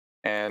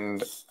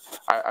 and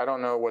I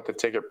don't know what the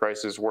ticket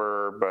prices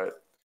were,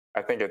 but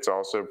I think it's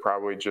also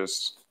probably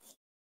just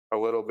a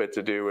little bit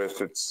to do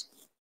with it's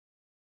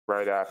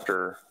right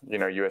after,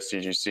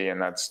 USDGC,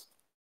 and that's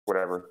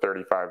whatever,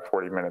 35,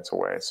 40 minutes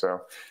away.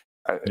 So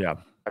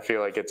I feel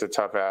like it's a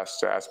tough ask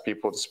to ask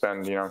people to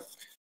spend,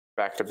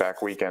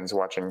 back-to-back weekends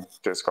watching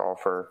disc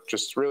golf, or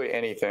just really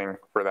anything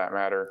for that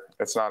matter.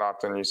 It's not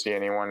often you see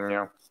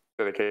anyone,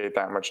 dedicate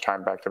that much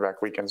time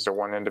back-to-back weekends to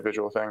one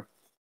individual thing.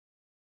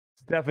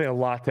 Definitely a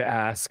lot to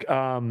ask.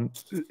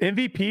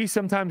 MVP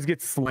sometimes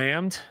gets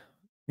slammed,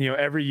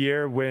 every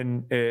year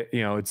when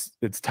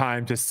it's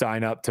time to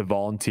sign up to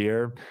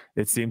volunteer.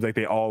 It seems like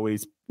they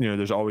always,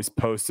 there's always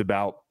posts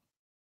about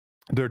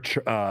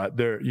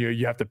their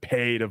you have to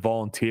pay to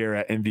volunteer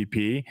at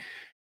MVP.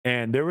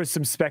 And there was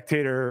some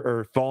spectator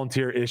or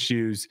volunteer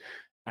issues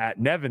at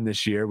Nevin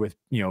this year with,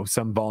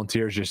 some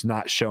volunteers just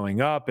not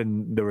showing up.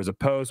 And there was a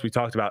post we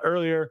talked about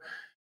earlier.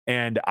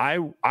 And I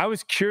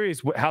was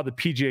curious how the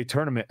PGA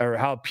tournament, or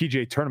how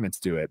PGA tournaments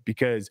do it,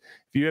 because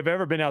if you have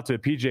ever been out to a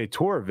PGA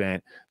Tour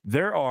event,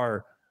 there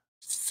are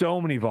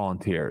so many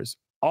volunteers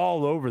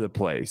all over the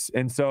place.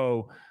 And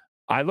so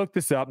I looked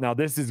this up. Now,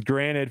 this is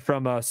granted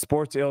from a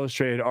Sports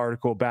Illustrated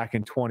article back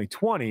in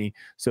 2020,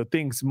 so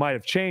things might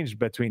have changed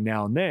between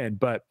now and then.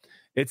 But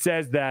it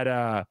says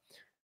that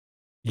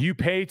you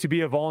pay to be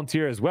a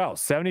volunteer as well.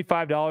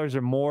 $75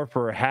 or more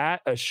for a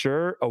hat, a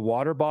shirt, a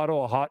water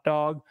bottle, a hot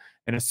dog,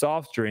 and a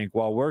soft drink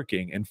while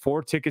working, and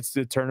 4 tickets to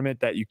the tournament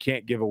that you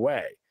can't give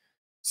away.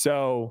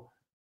 So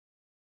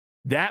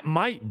that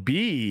might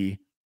be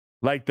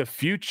like the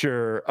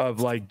future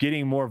of like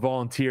getting more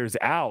volunteers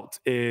out,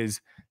 is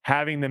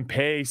having them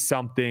pay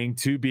something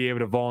to be able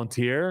to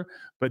volunteer,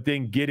 but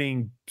then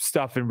getting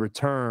stuff in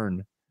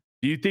return.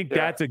 Do you think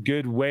that's a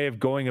good way of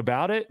going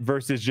about it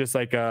versus just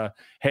like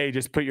hey,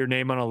 just put your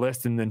name on a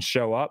list and then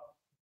show up?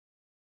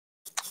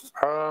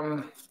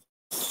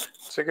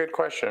 It's a good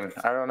question.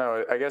 I don't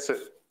know. I guess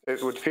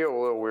it would feel a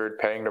little weird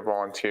paying to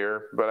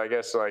volunteer, but I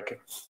guess like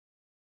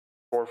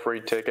for free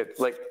tickets,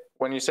 like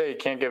when you say you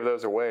can't give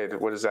those away,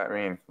 what does that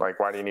mean? Like,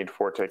 why do you need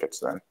 4 tickets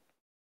then?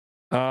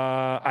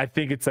 I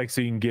think it's like,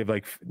 so you can give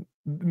like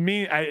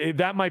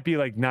that might be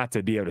like not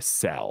to be able to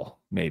sell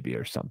maybe,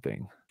 or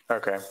something.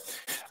 Okay.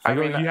 I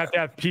mean, you have to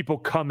have people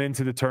come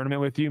into the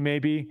tournament with you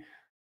maybe.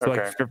 So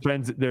like for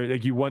friends, they're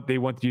like, they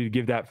want you to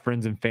give that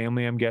friends and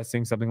family, I'm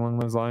guessing, something along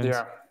those lines.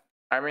 Yeah.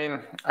 I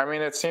mean,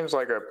 it seems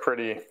like a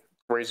pretty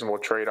reasonable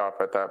trade-off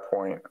at that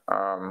point.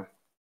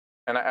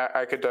 And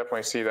I could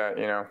definitely see that,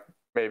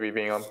 maybe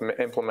being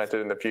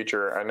implemented in the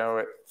future. I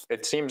know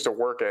it seems to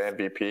work at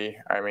MVP.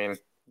 I mean,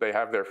 they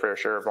have their fair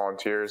share of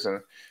volunteers, and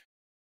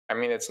I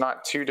mean, it's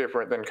not too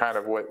different than kind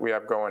of what we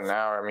have going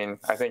now. I mean,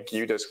 I think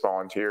UDisc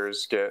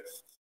volunteers get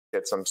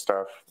some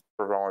stuff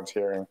for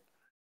volunteering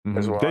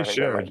as well. They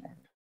should. A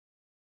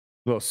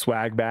little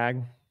swag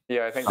bag.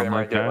 Yeah, I think they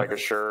might get like a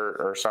shirt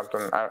or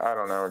something. I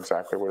don't know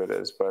exactly what it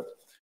is, but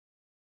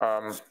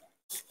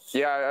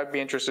yeah, I'd be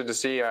interested to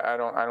see. I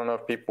don't know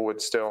if people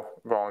would still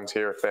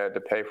volunteer if they had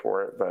to pay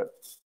for it, but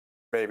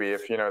maybe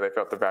if they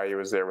felt the value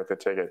was there with the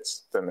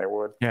tickets, then they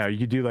would. Yeah, you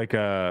could do like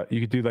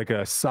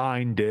a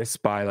signed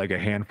disc by like a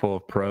handful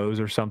of pros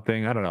or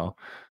something. I don't know.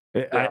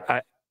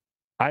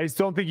 I just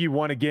don't think you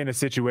want to get in a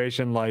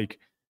situation like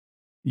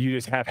you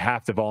just have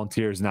half the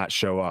volunteers not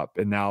show up,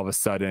 and now all of a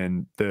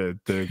sudden the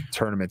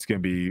tournament's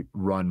going to be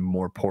run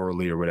more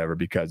poorly or whatever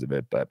because of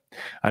it. But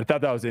I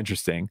thought that was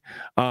interesting.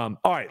 All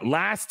right,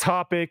 last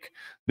topic.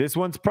 This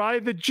one's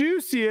probably the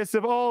juiciest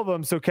of all of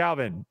them. So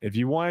Calvin, if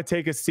you want to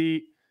take a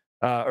seat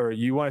or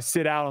you want to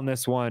sit out on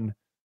this one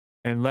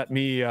and let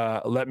me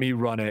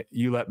run it,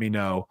 you let me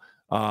know.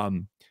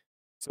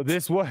 So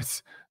this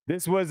was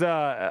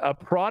a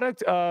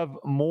product of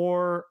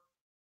more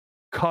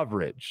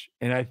coverage.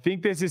 And I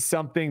think this is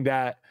something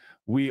that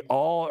we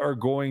all are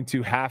going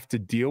to have to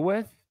deal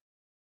with.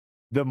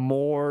 The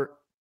more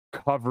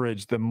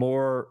coverage, the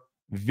more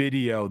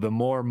video, the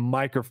more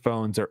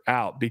microphones are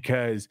out,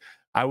 because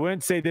I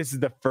wouldn't say this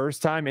is the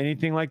first time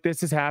anything like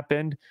this has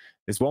happened.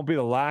 This won't be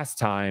the last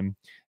time.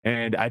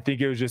 And I think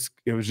it was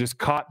just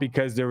caught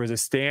because there was a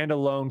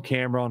standalone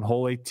camera on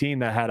hole 18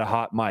 that had a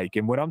hot mic.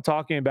 And what I'm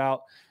talking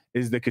about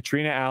is the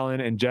Katrina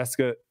Allen and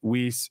Jessica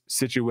Weese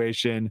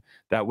situation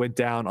that went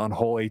down on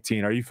hole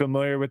 18. Are you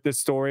familiar with this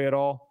story at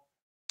all?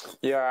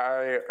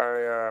 Yeah,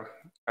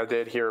 I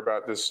did hear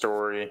about this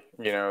story,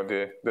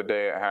 the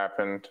day it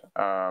happened.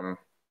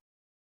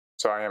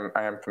 So I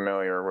am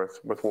familiar with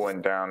what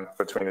went down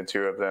between the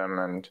two of them,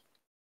 and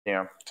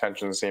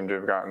tensions seem to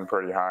have gotten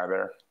pretty high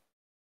there.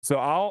 So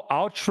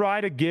I'll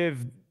try to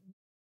give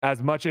as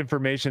much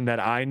information that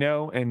I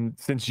know. And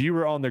since you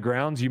were on the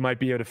grounds, you might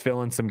be able to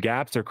fill in some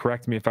gaps or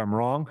correct me if I'm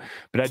wrong.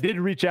 But I did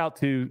reach out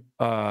to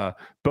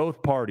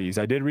both parties.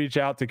 I did reach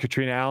out to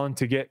Katrina Allen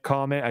to get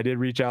comment. I did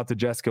reach out to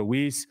Jessica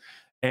Weese.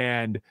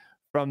 And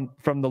from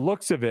the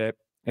looks of it,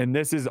 and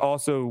this is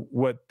also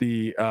what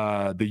the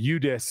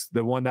UDisc,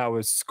 the one that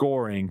was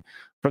scoring,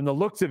 from the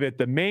looks of it,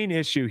 the main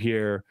issue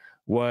here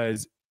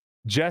was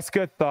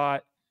Jessica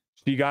thought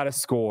she got a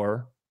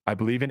score, I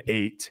believe an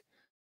 8.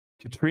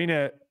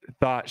 Katrina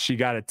thought she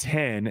got a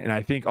 10, and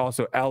I think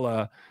also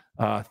Ella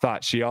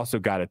thought she also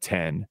got a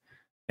 10.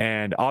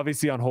 And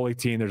obviously on hole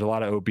 18, there's a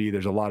lot of OB.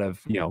 There's a lot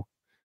of,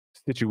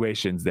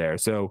 situations there.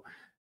 So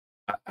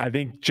I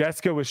think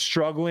Jessica was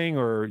struggling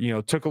or,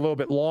 took a little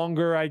bit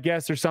longer, I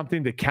guess, or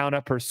something to count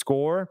up her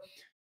score.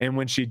 And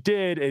when she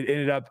did, it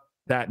ended up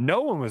that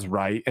no one was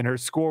right. And her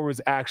score was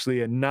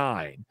actually a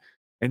 9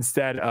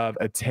 instead of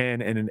a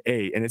 10 and an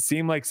 8. And it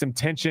seemed like some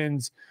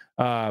tensions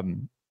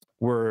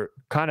were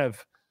kind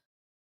of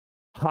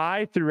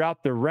high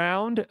throughout the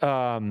round.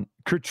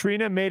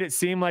 Katrina made it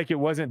seem like it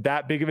wasn't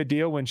that big of a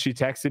deal when she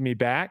texted me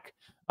back.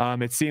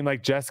 It seemed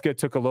like Jessica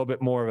took a little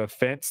bit more of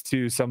offense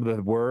to some of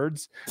the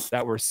words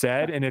that were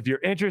said. And if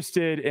you're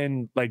interested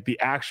in like the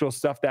actual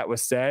stuff that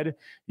was said,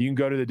 you can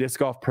go to the Disc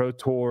Golf Pro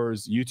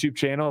Tour's YouTube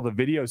channel. The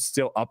video is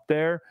still up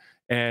there.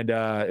 And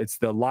it's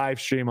the live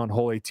stream on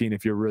hole 18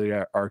 if you really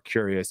are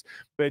curious.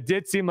 But it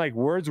did seem like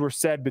words were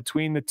said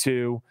between the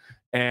two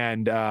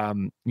and,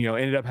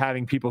 ended up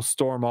having people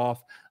storm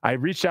off. I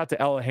reached out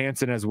to Ella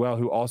Hansen as well,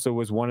 who also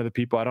was one of the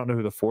people. I don't know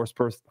who the fourth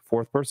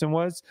person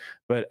was,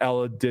 but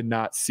Ella did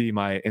not see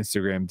my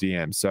Instagram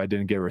DM, so I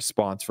didn't get a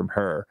response from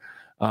her.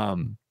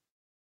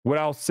 What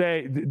I'll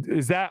say,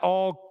 is that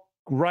all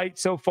right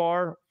so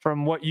far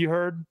from what you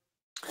heard?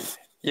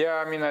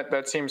 Yeah, I mean,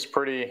 that seems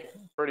pretty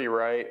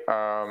right.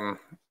 I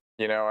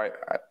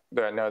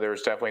know there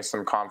was definitely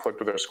some conflict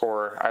with their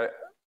score.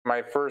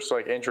 My first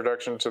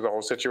introduction to the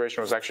whole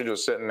situation was actually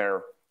just sitting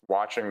there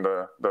watching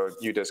the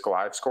UDisc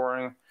live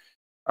scoring.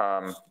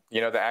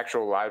 The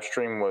actual live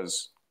stream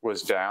was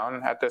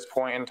down at this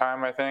point in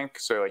time, I think.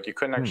 So you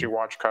couldn't actually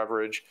watch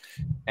coverage,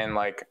 and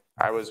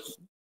I was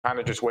kind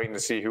of just waiting to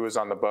see who was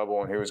on the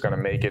bubble and who was going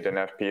to make it in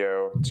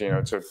FPO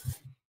to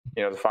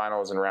the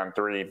finals in round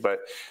 3. But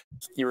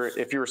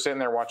if you were sitting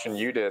there watching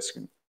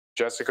UDisc,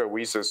 Jessica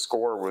Weese's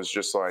score was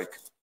just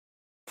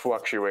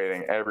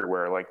fluctuating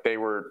everywhere.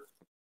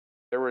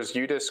 There was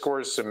UDisc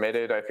scores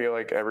submitted, I feel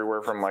like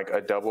everywhere from a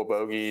double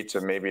bogey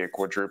to maybe a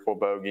quadruple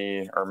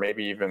bogey, or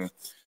maybe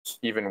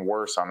even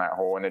worse on that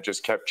hole. And it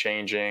just kept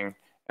changing,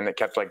 and it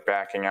kept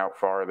backing out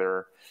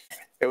farther.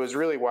 It was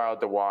really wild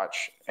to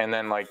watch. And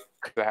then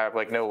to have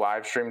no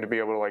live stream to be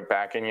able to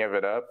back any of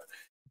it up.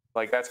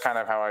 That's kind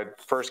of how I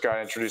first got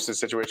introduced to the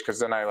situation. Cause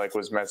then I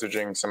was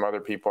messaging some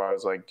other people. I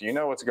was like, do you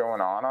know what's going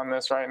on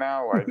this right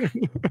now?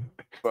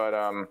 But,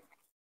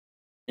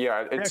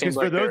 yeah, it seems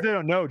for those that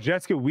don't know,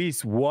 Jessica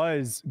Weese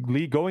was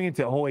going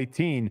into hole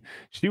 18.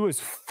 She was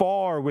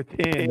far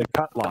within the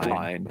cut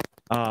line.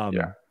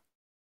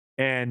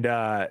 And,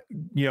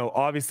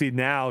 obviously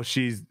now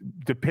she's,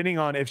 depending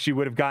on if she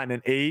would have gotten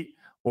an 8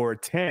 or a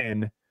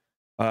 10,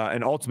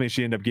 and ultimately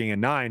she ended up getting a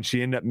 9,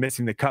 she ended up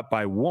missing the cut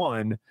by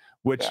 1,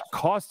 which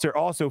cost her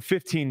also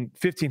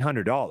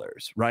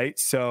 $1,500, right?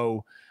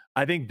 So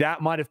I think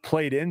that might have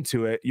played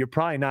into it. You're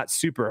probably not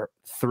super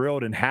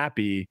thrilled and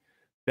happy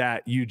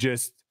that you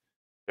just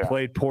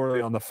played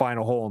poorly on the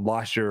final hole and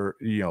lost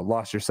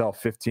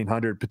yourself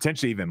 $1,500,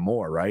 potentially even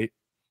more, right?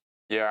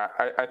 Yeah,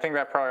 I think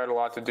that probably had a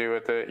lot to do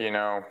with it.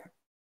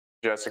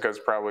 Jessica's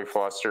probably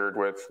flustered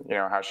with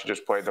how she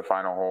just played the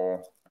final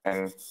hole,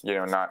 and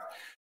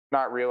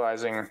not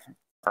realizing,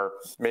 or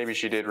maybe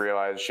she did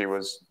realize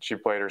she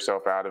played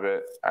herself out of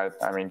it.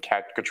 I mean,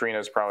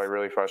 Katrina's probably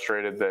really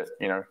frustrated that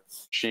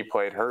she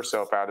played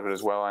herself out of it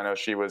as well. I know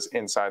she was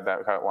inside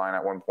that cut line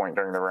at one point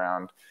during the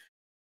round.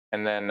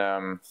 And then,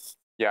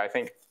 I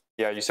think,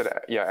 you said,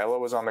 Ella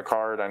was on the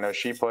card. I know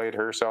she played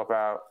herself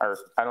out, or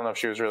I don't know if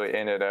she was really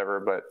in it ever,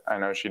 but I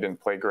know she didn't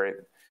play great.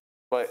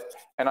 But,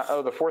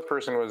 the fourth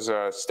person was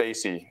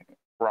Stacy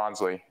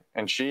Ronsley.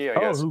 And she, I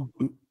guess,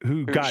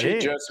 who got in?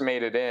 She just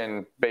made it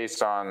in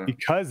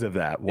because of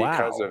that. Wow.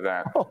 Because of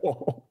that.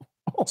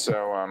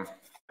 So,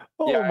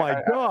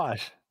 my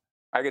gosh.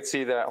 I could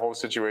see that whole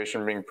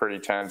situation being pretty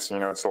tense.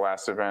 It's the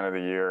last event of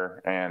the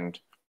year, and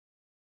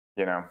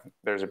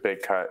there's a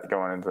big cut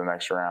going into the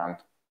next round.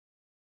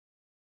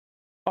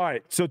 All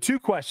right. So 2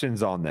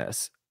 questions on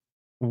this.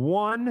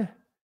 1,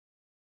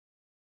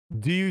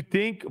 do you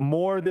think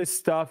more of this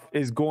stuff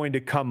is going to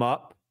come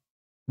up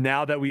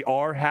now that we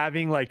are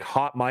having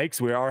hot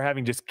mics? We are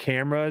having just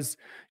cameras.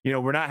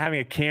 We're not having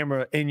a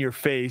camera in your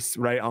face,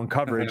 right, on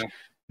coverage. Mm-hmm.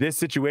 This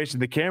situation,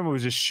 the camera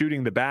was just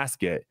shooting the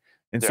basket.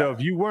 And so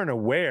if you weren't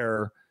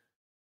aware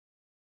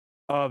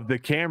of the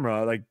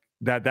camera,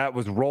 that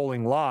was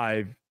rolling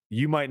live,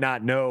 you might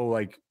not know,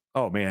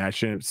 oh man, I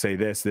shouldn't say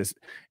this.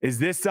 Is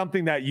this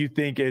something that you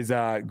think is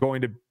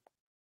going to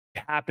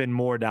happen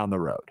more down the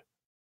road?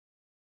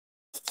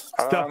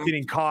 Stuff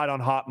getting caught on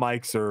hot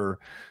mics, or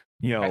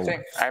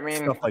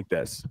stuff like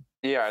this.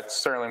 Yeah, it's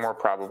certainly more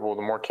probable.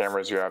 The more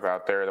cameras you have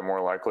out there, the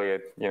more likely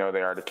they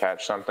are to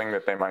catch something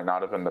that they might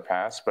not have in the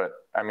past. But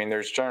I mean,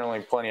 there's generally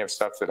plenty of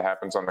stuff that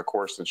happens on the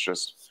course that's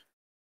just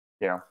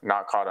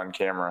not caught on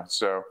camera.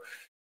 So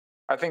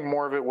I think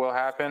more of it will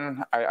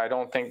happen. I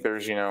don't think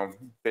there's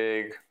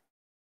big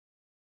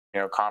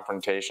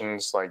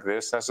confrontations like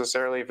this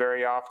necessarily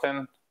very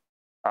often.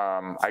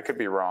 I could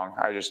be wrong.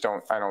 I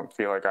don't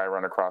feel like I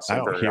run across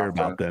them. I don't hear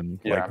about them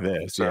like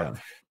this. So,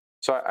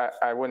 So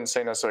I wouldn't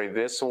say necessarily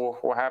this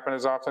will happen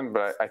as often,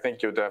 but I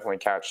think you'll definitely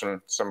catch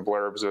some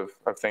blurbs of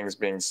things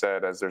being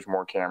said as there's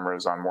more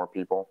cameras on more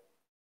people.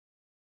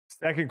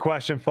 Second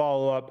question,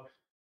 follow up.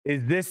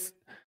 Is this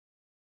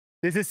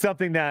is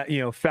something that,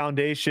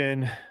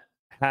 Foundation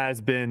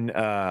has been,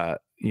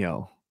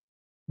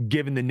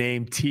 given the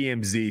name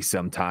TMZ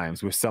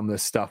sometimes with some of the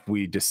stuff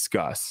we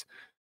discuss.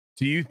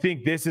 Do you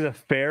think this is a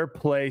fair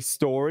play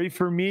story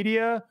for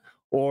media,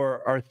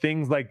 or are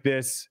things like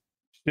this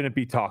shouldn't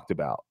be talked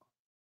about?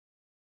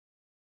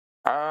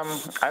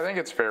 I think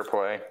it's fair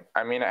play.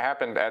 I mean, it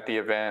happened at the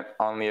event,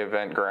 on the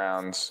event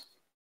grounds,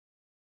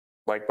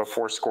 like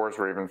before scores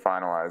were even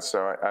finalized.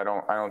 So I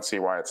don't see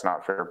why it's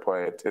not fair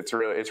play.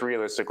 It's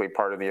realistically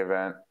part of the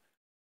event.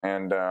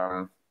 And,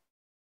 I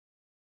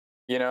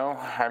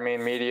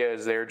mean, media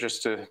is there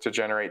just to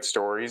generate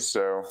stories.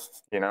 So,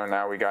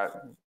 now we got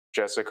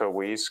Jessica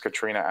Weese,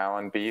 Katrina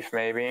Allen beef,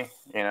 maybe,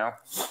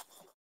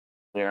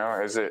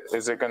 is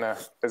it gonna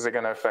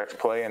affect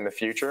play in the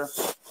future?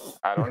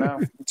 I don't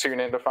know. Tune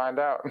in to find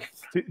out.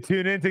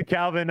 Tune in to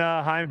Calvin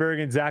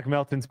Heimburg and Zach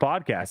Melton's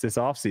podcast this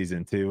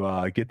offseason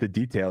to get the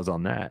details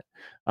on that.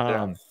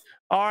 Yeah.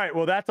 All right.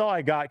 Well, that's all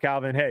I got,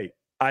 Calvin. Hey,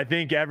 I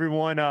think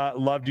everyone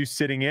loved you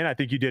sitting in. I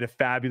think you did a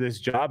fabulous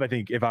job. I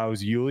think if I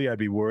was Yuli, I'd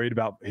be worried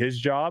about his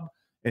job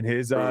and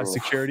his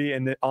security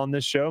on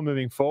this show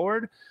moving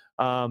forward.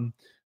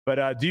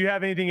 But do you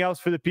have anything else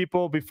for the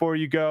people before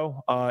you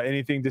go?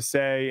 Anything to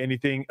say?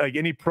 Anything like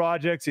any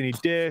projects, any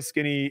disc,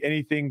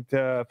 anything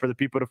for the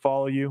people to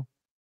follow you?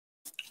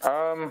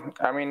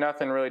 I mean,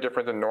 nothing really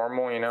different than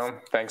normal.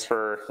 Thanks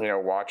for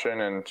watching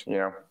and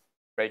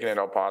making it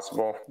all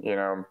possible.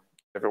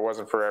 If it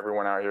wasn't for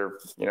everyone out here,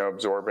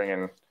 absorbing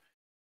and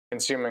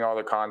consuming all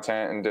the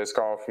content in disc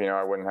golf,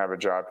 I wouldn't have a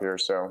job here.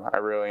 So I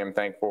really am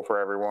thankful for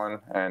everyone.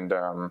 And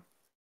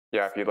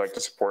if you'd like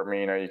to support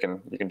me, you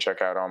can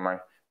check out all my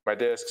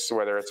discs,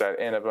 whether it's at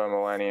Innova,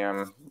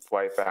 Millennium,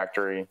 Flight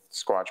Factory,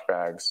 Squatch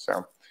Bags.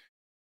 So,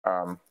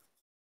 I'd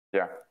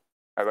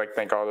like to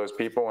thank all those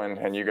people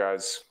and you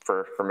guys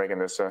for making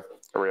this a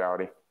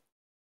reality.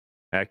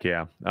 Heck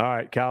yeah. All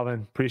right,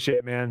 Calvin, appreciate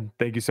it, man.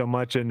 Thank you so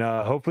much. And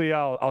hopefully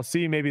I'll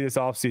see you maybe this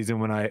off season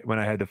when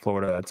I head to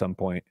Florida at some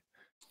point.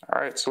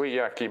 All right, sweet.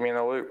 Yeah. Keep me in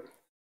the loop.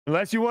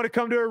 Unless you want to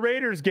come to a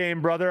Raiders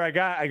game, brother. I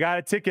got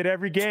a ticket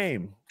every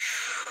game.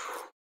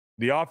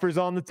 The offer's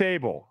on the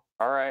table.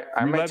 All right.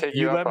 I may take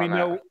you up on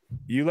that.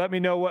 You let me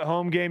know what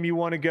home game you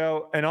want to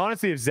go. And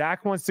honestly, if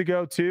Zach wants to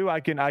go too, I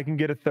can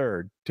get a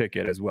third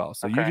ticket as well.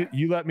 So okay.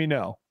 you let me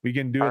know. We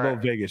can do a little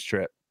Vegas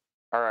trip.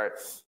 All right.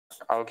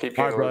 I'll keep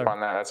you in the loop on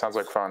that. That sounds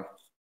like fun.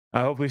 I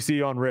hopefully see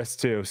you on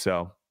wrist too.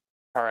 So.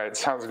 All right.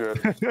 Sounds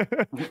good.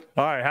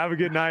 All right. Have a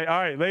good night. All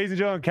right, ladies and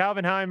gentlemen,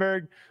 Calvin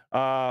Heimburg,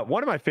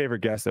 one of my favorite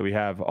guests that we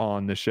have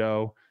on the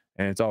show.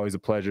 And it's always a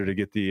pleasure to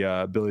get the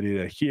ability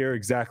to hear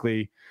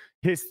exactly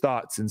his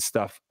thoughts and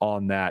stuff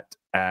on that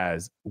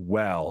as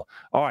well.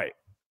 All right.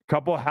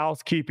 Couple of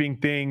housekeeping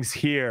things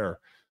here.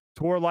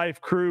 Tour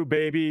Life crew,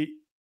 baby,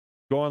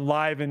 going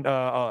live and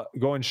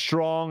going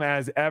strong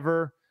as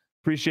ever.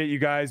 Appreciate you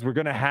guys. We're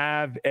going to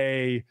have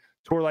a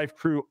Tour Life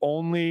crew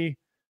only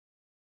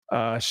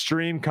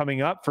stream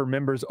coming up for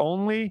members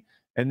only.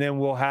 And then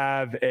we'll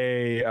have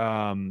a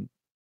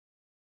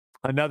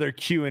another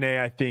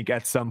Q&A, I think,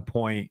 at some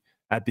point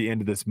at the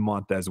end of this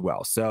month as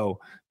well.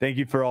 So thank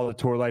you for all the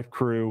Tour Life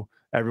crew,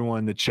 everyone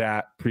in the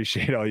chat.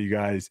 Appreciate all you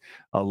guys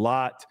a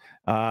lot.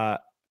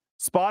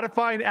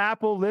 Spotify and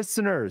Apple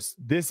listeners,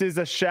 this is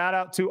a shout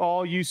out to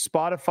all you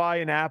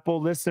Spotify and Apple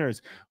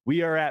listeners.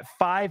 We are at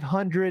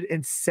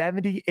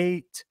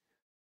 578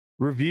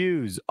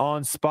 reviews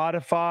on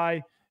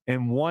Spotify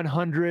and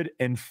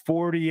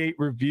 148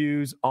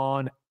 reviews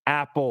on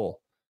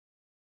Apple.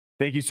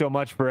 Thank you so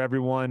much for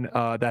everyone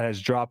that has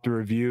dropped a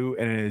review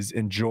and is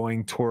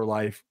enjoying Tour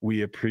Life.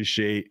 We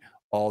appreciate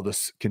all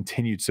this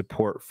continued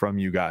support from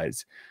you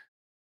guys.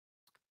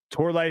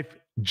 Tour Life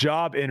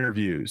job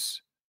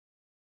interviews.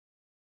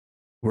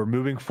 We're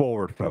moving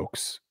forward,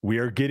 folks. We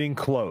are getting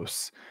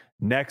close.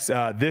 Next,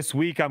 this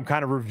week, I'm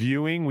kind of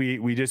reviewing.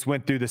 We just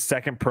went through the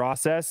second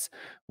process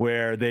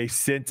where they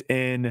sent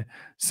in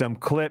some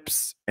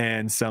clips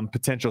and some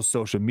potential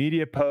social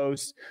media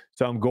posts.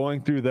 So I'm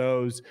going through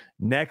those.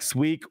 Next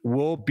week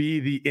will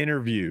be the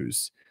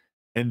interviews,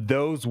 and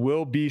those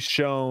will be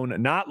shown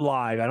not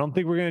live. I don't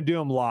think we're going to do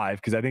them live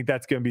because I think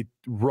that's going to be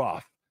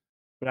rough.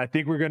 But I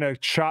think we're going to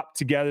chop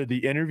together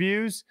the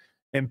interviews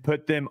and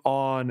put them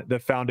on the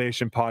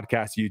Foundation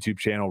Podcast YouTube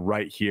channel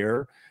right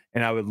here.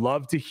 And I would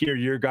love to hear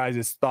your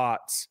guys'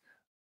 thoughts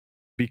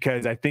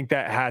because I think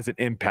that has an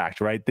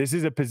impact, right? This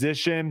is a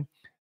position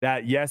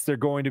that, yes, they're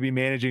going to be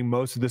managing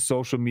most of the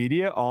social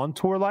media on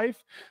Tour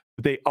Life,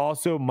 but they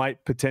also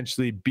might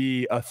potentially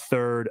be a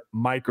third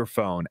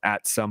microphone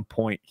at some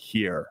point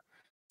here.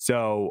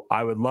 So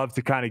I would love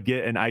to kind of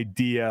get an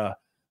idea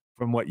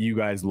from what you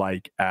guys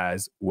like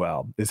as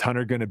well. Is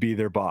Hunter going to be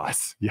their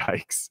boss?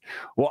 Yikes.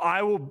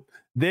 Well,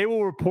 they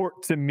will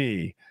report to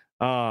me.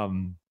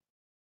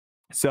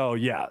 So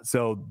yeah,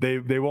 so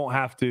they won't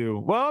have to.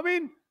 Well, I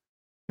mean,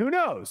 who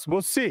knows?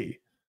 We'll see.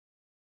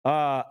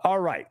 All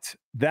right.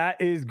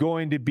 That is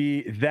going to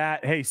be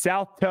that. Hey,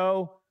 South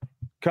Toe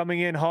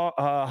coming in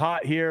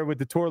hot here with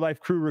the Tour Life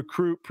Crew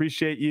Recruit.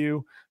 Appreciate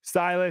you.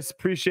 Silas,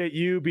 appreciate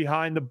you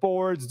behind the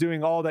boards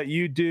doing all that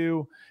you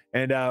do.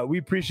 And we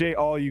appreciate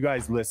all you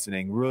guys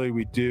listening. Really,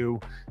 we do.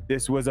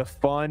 This was a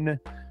fun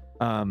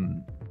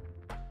idea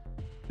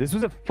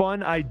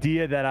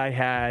that I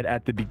had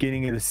at the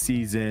beginning of the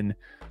season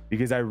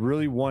because I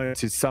really wanted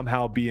to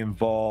somehow be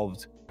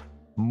involved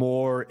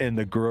more in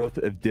the growth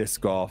of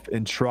disc golf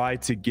and try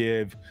to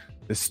give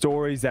the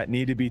stories that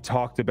need to be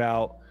talked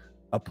about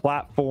a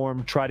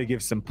platform, try to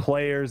give some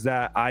players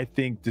that I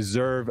think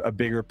deserve a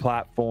bigger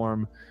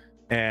platform.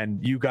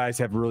 And you guys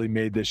have really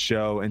made this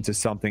show into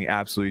something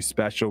absolutely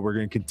special. We're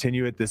going to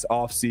continue it this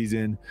off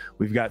season.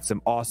 We've got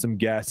some awesome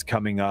guests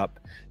coming up,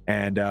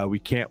 and we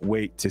can't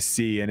wait to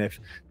see. And if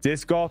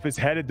disc golf is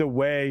headed the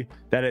way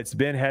that it's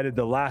been headed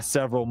the last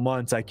several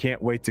months, I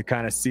can't wait to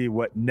kind of see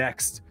what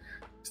next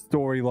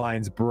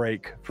storylines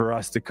break for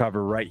us to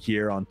cover right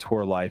here on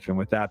Tour Life. And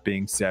with that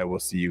being said, we'll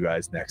see you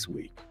guys next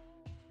week.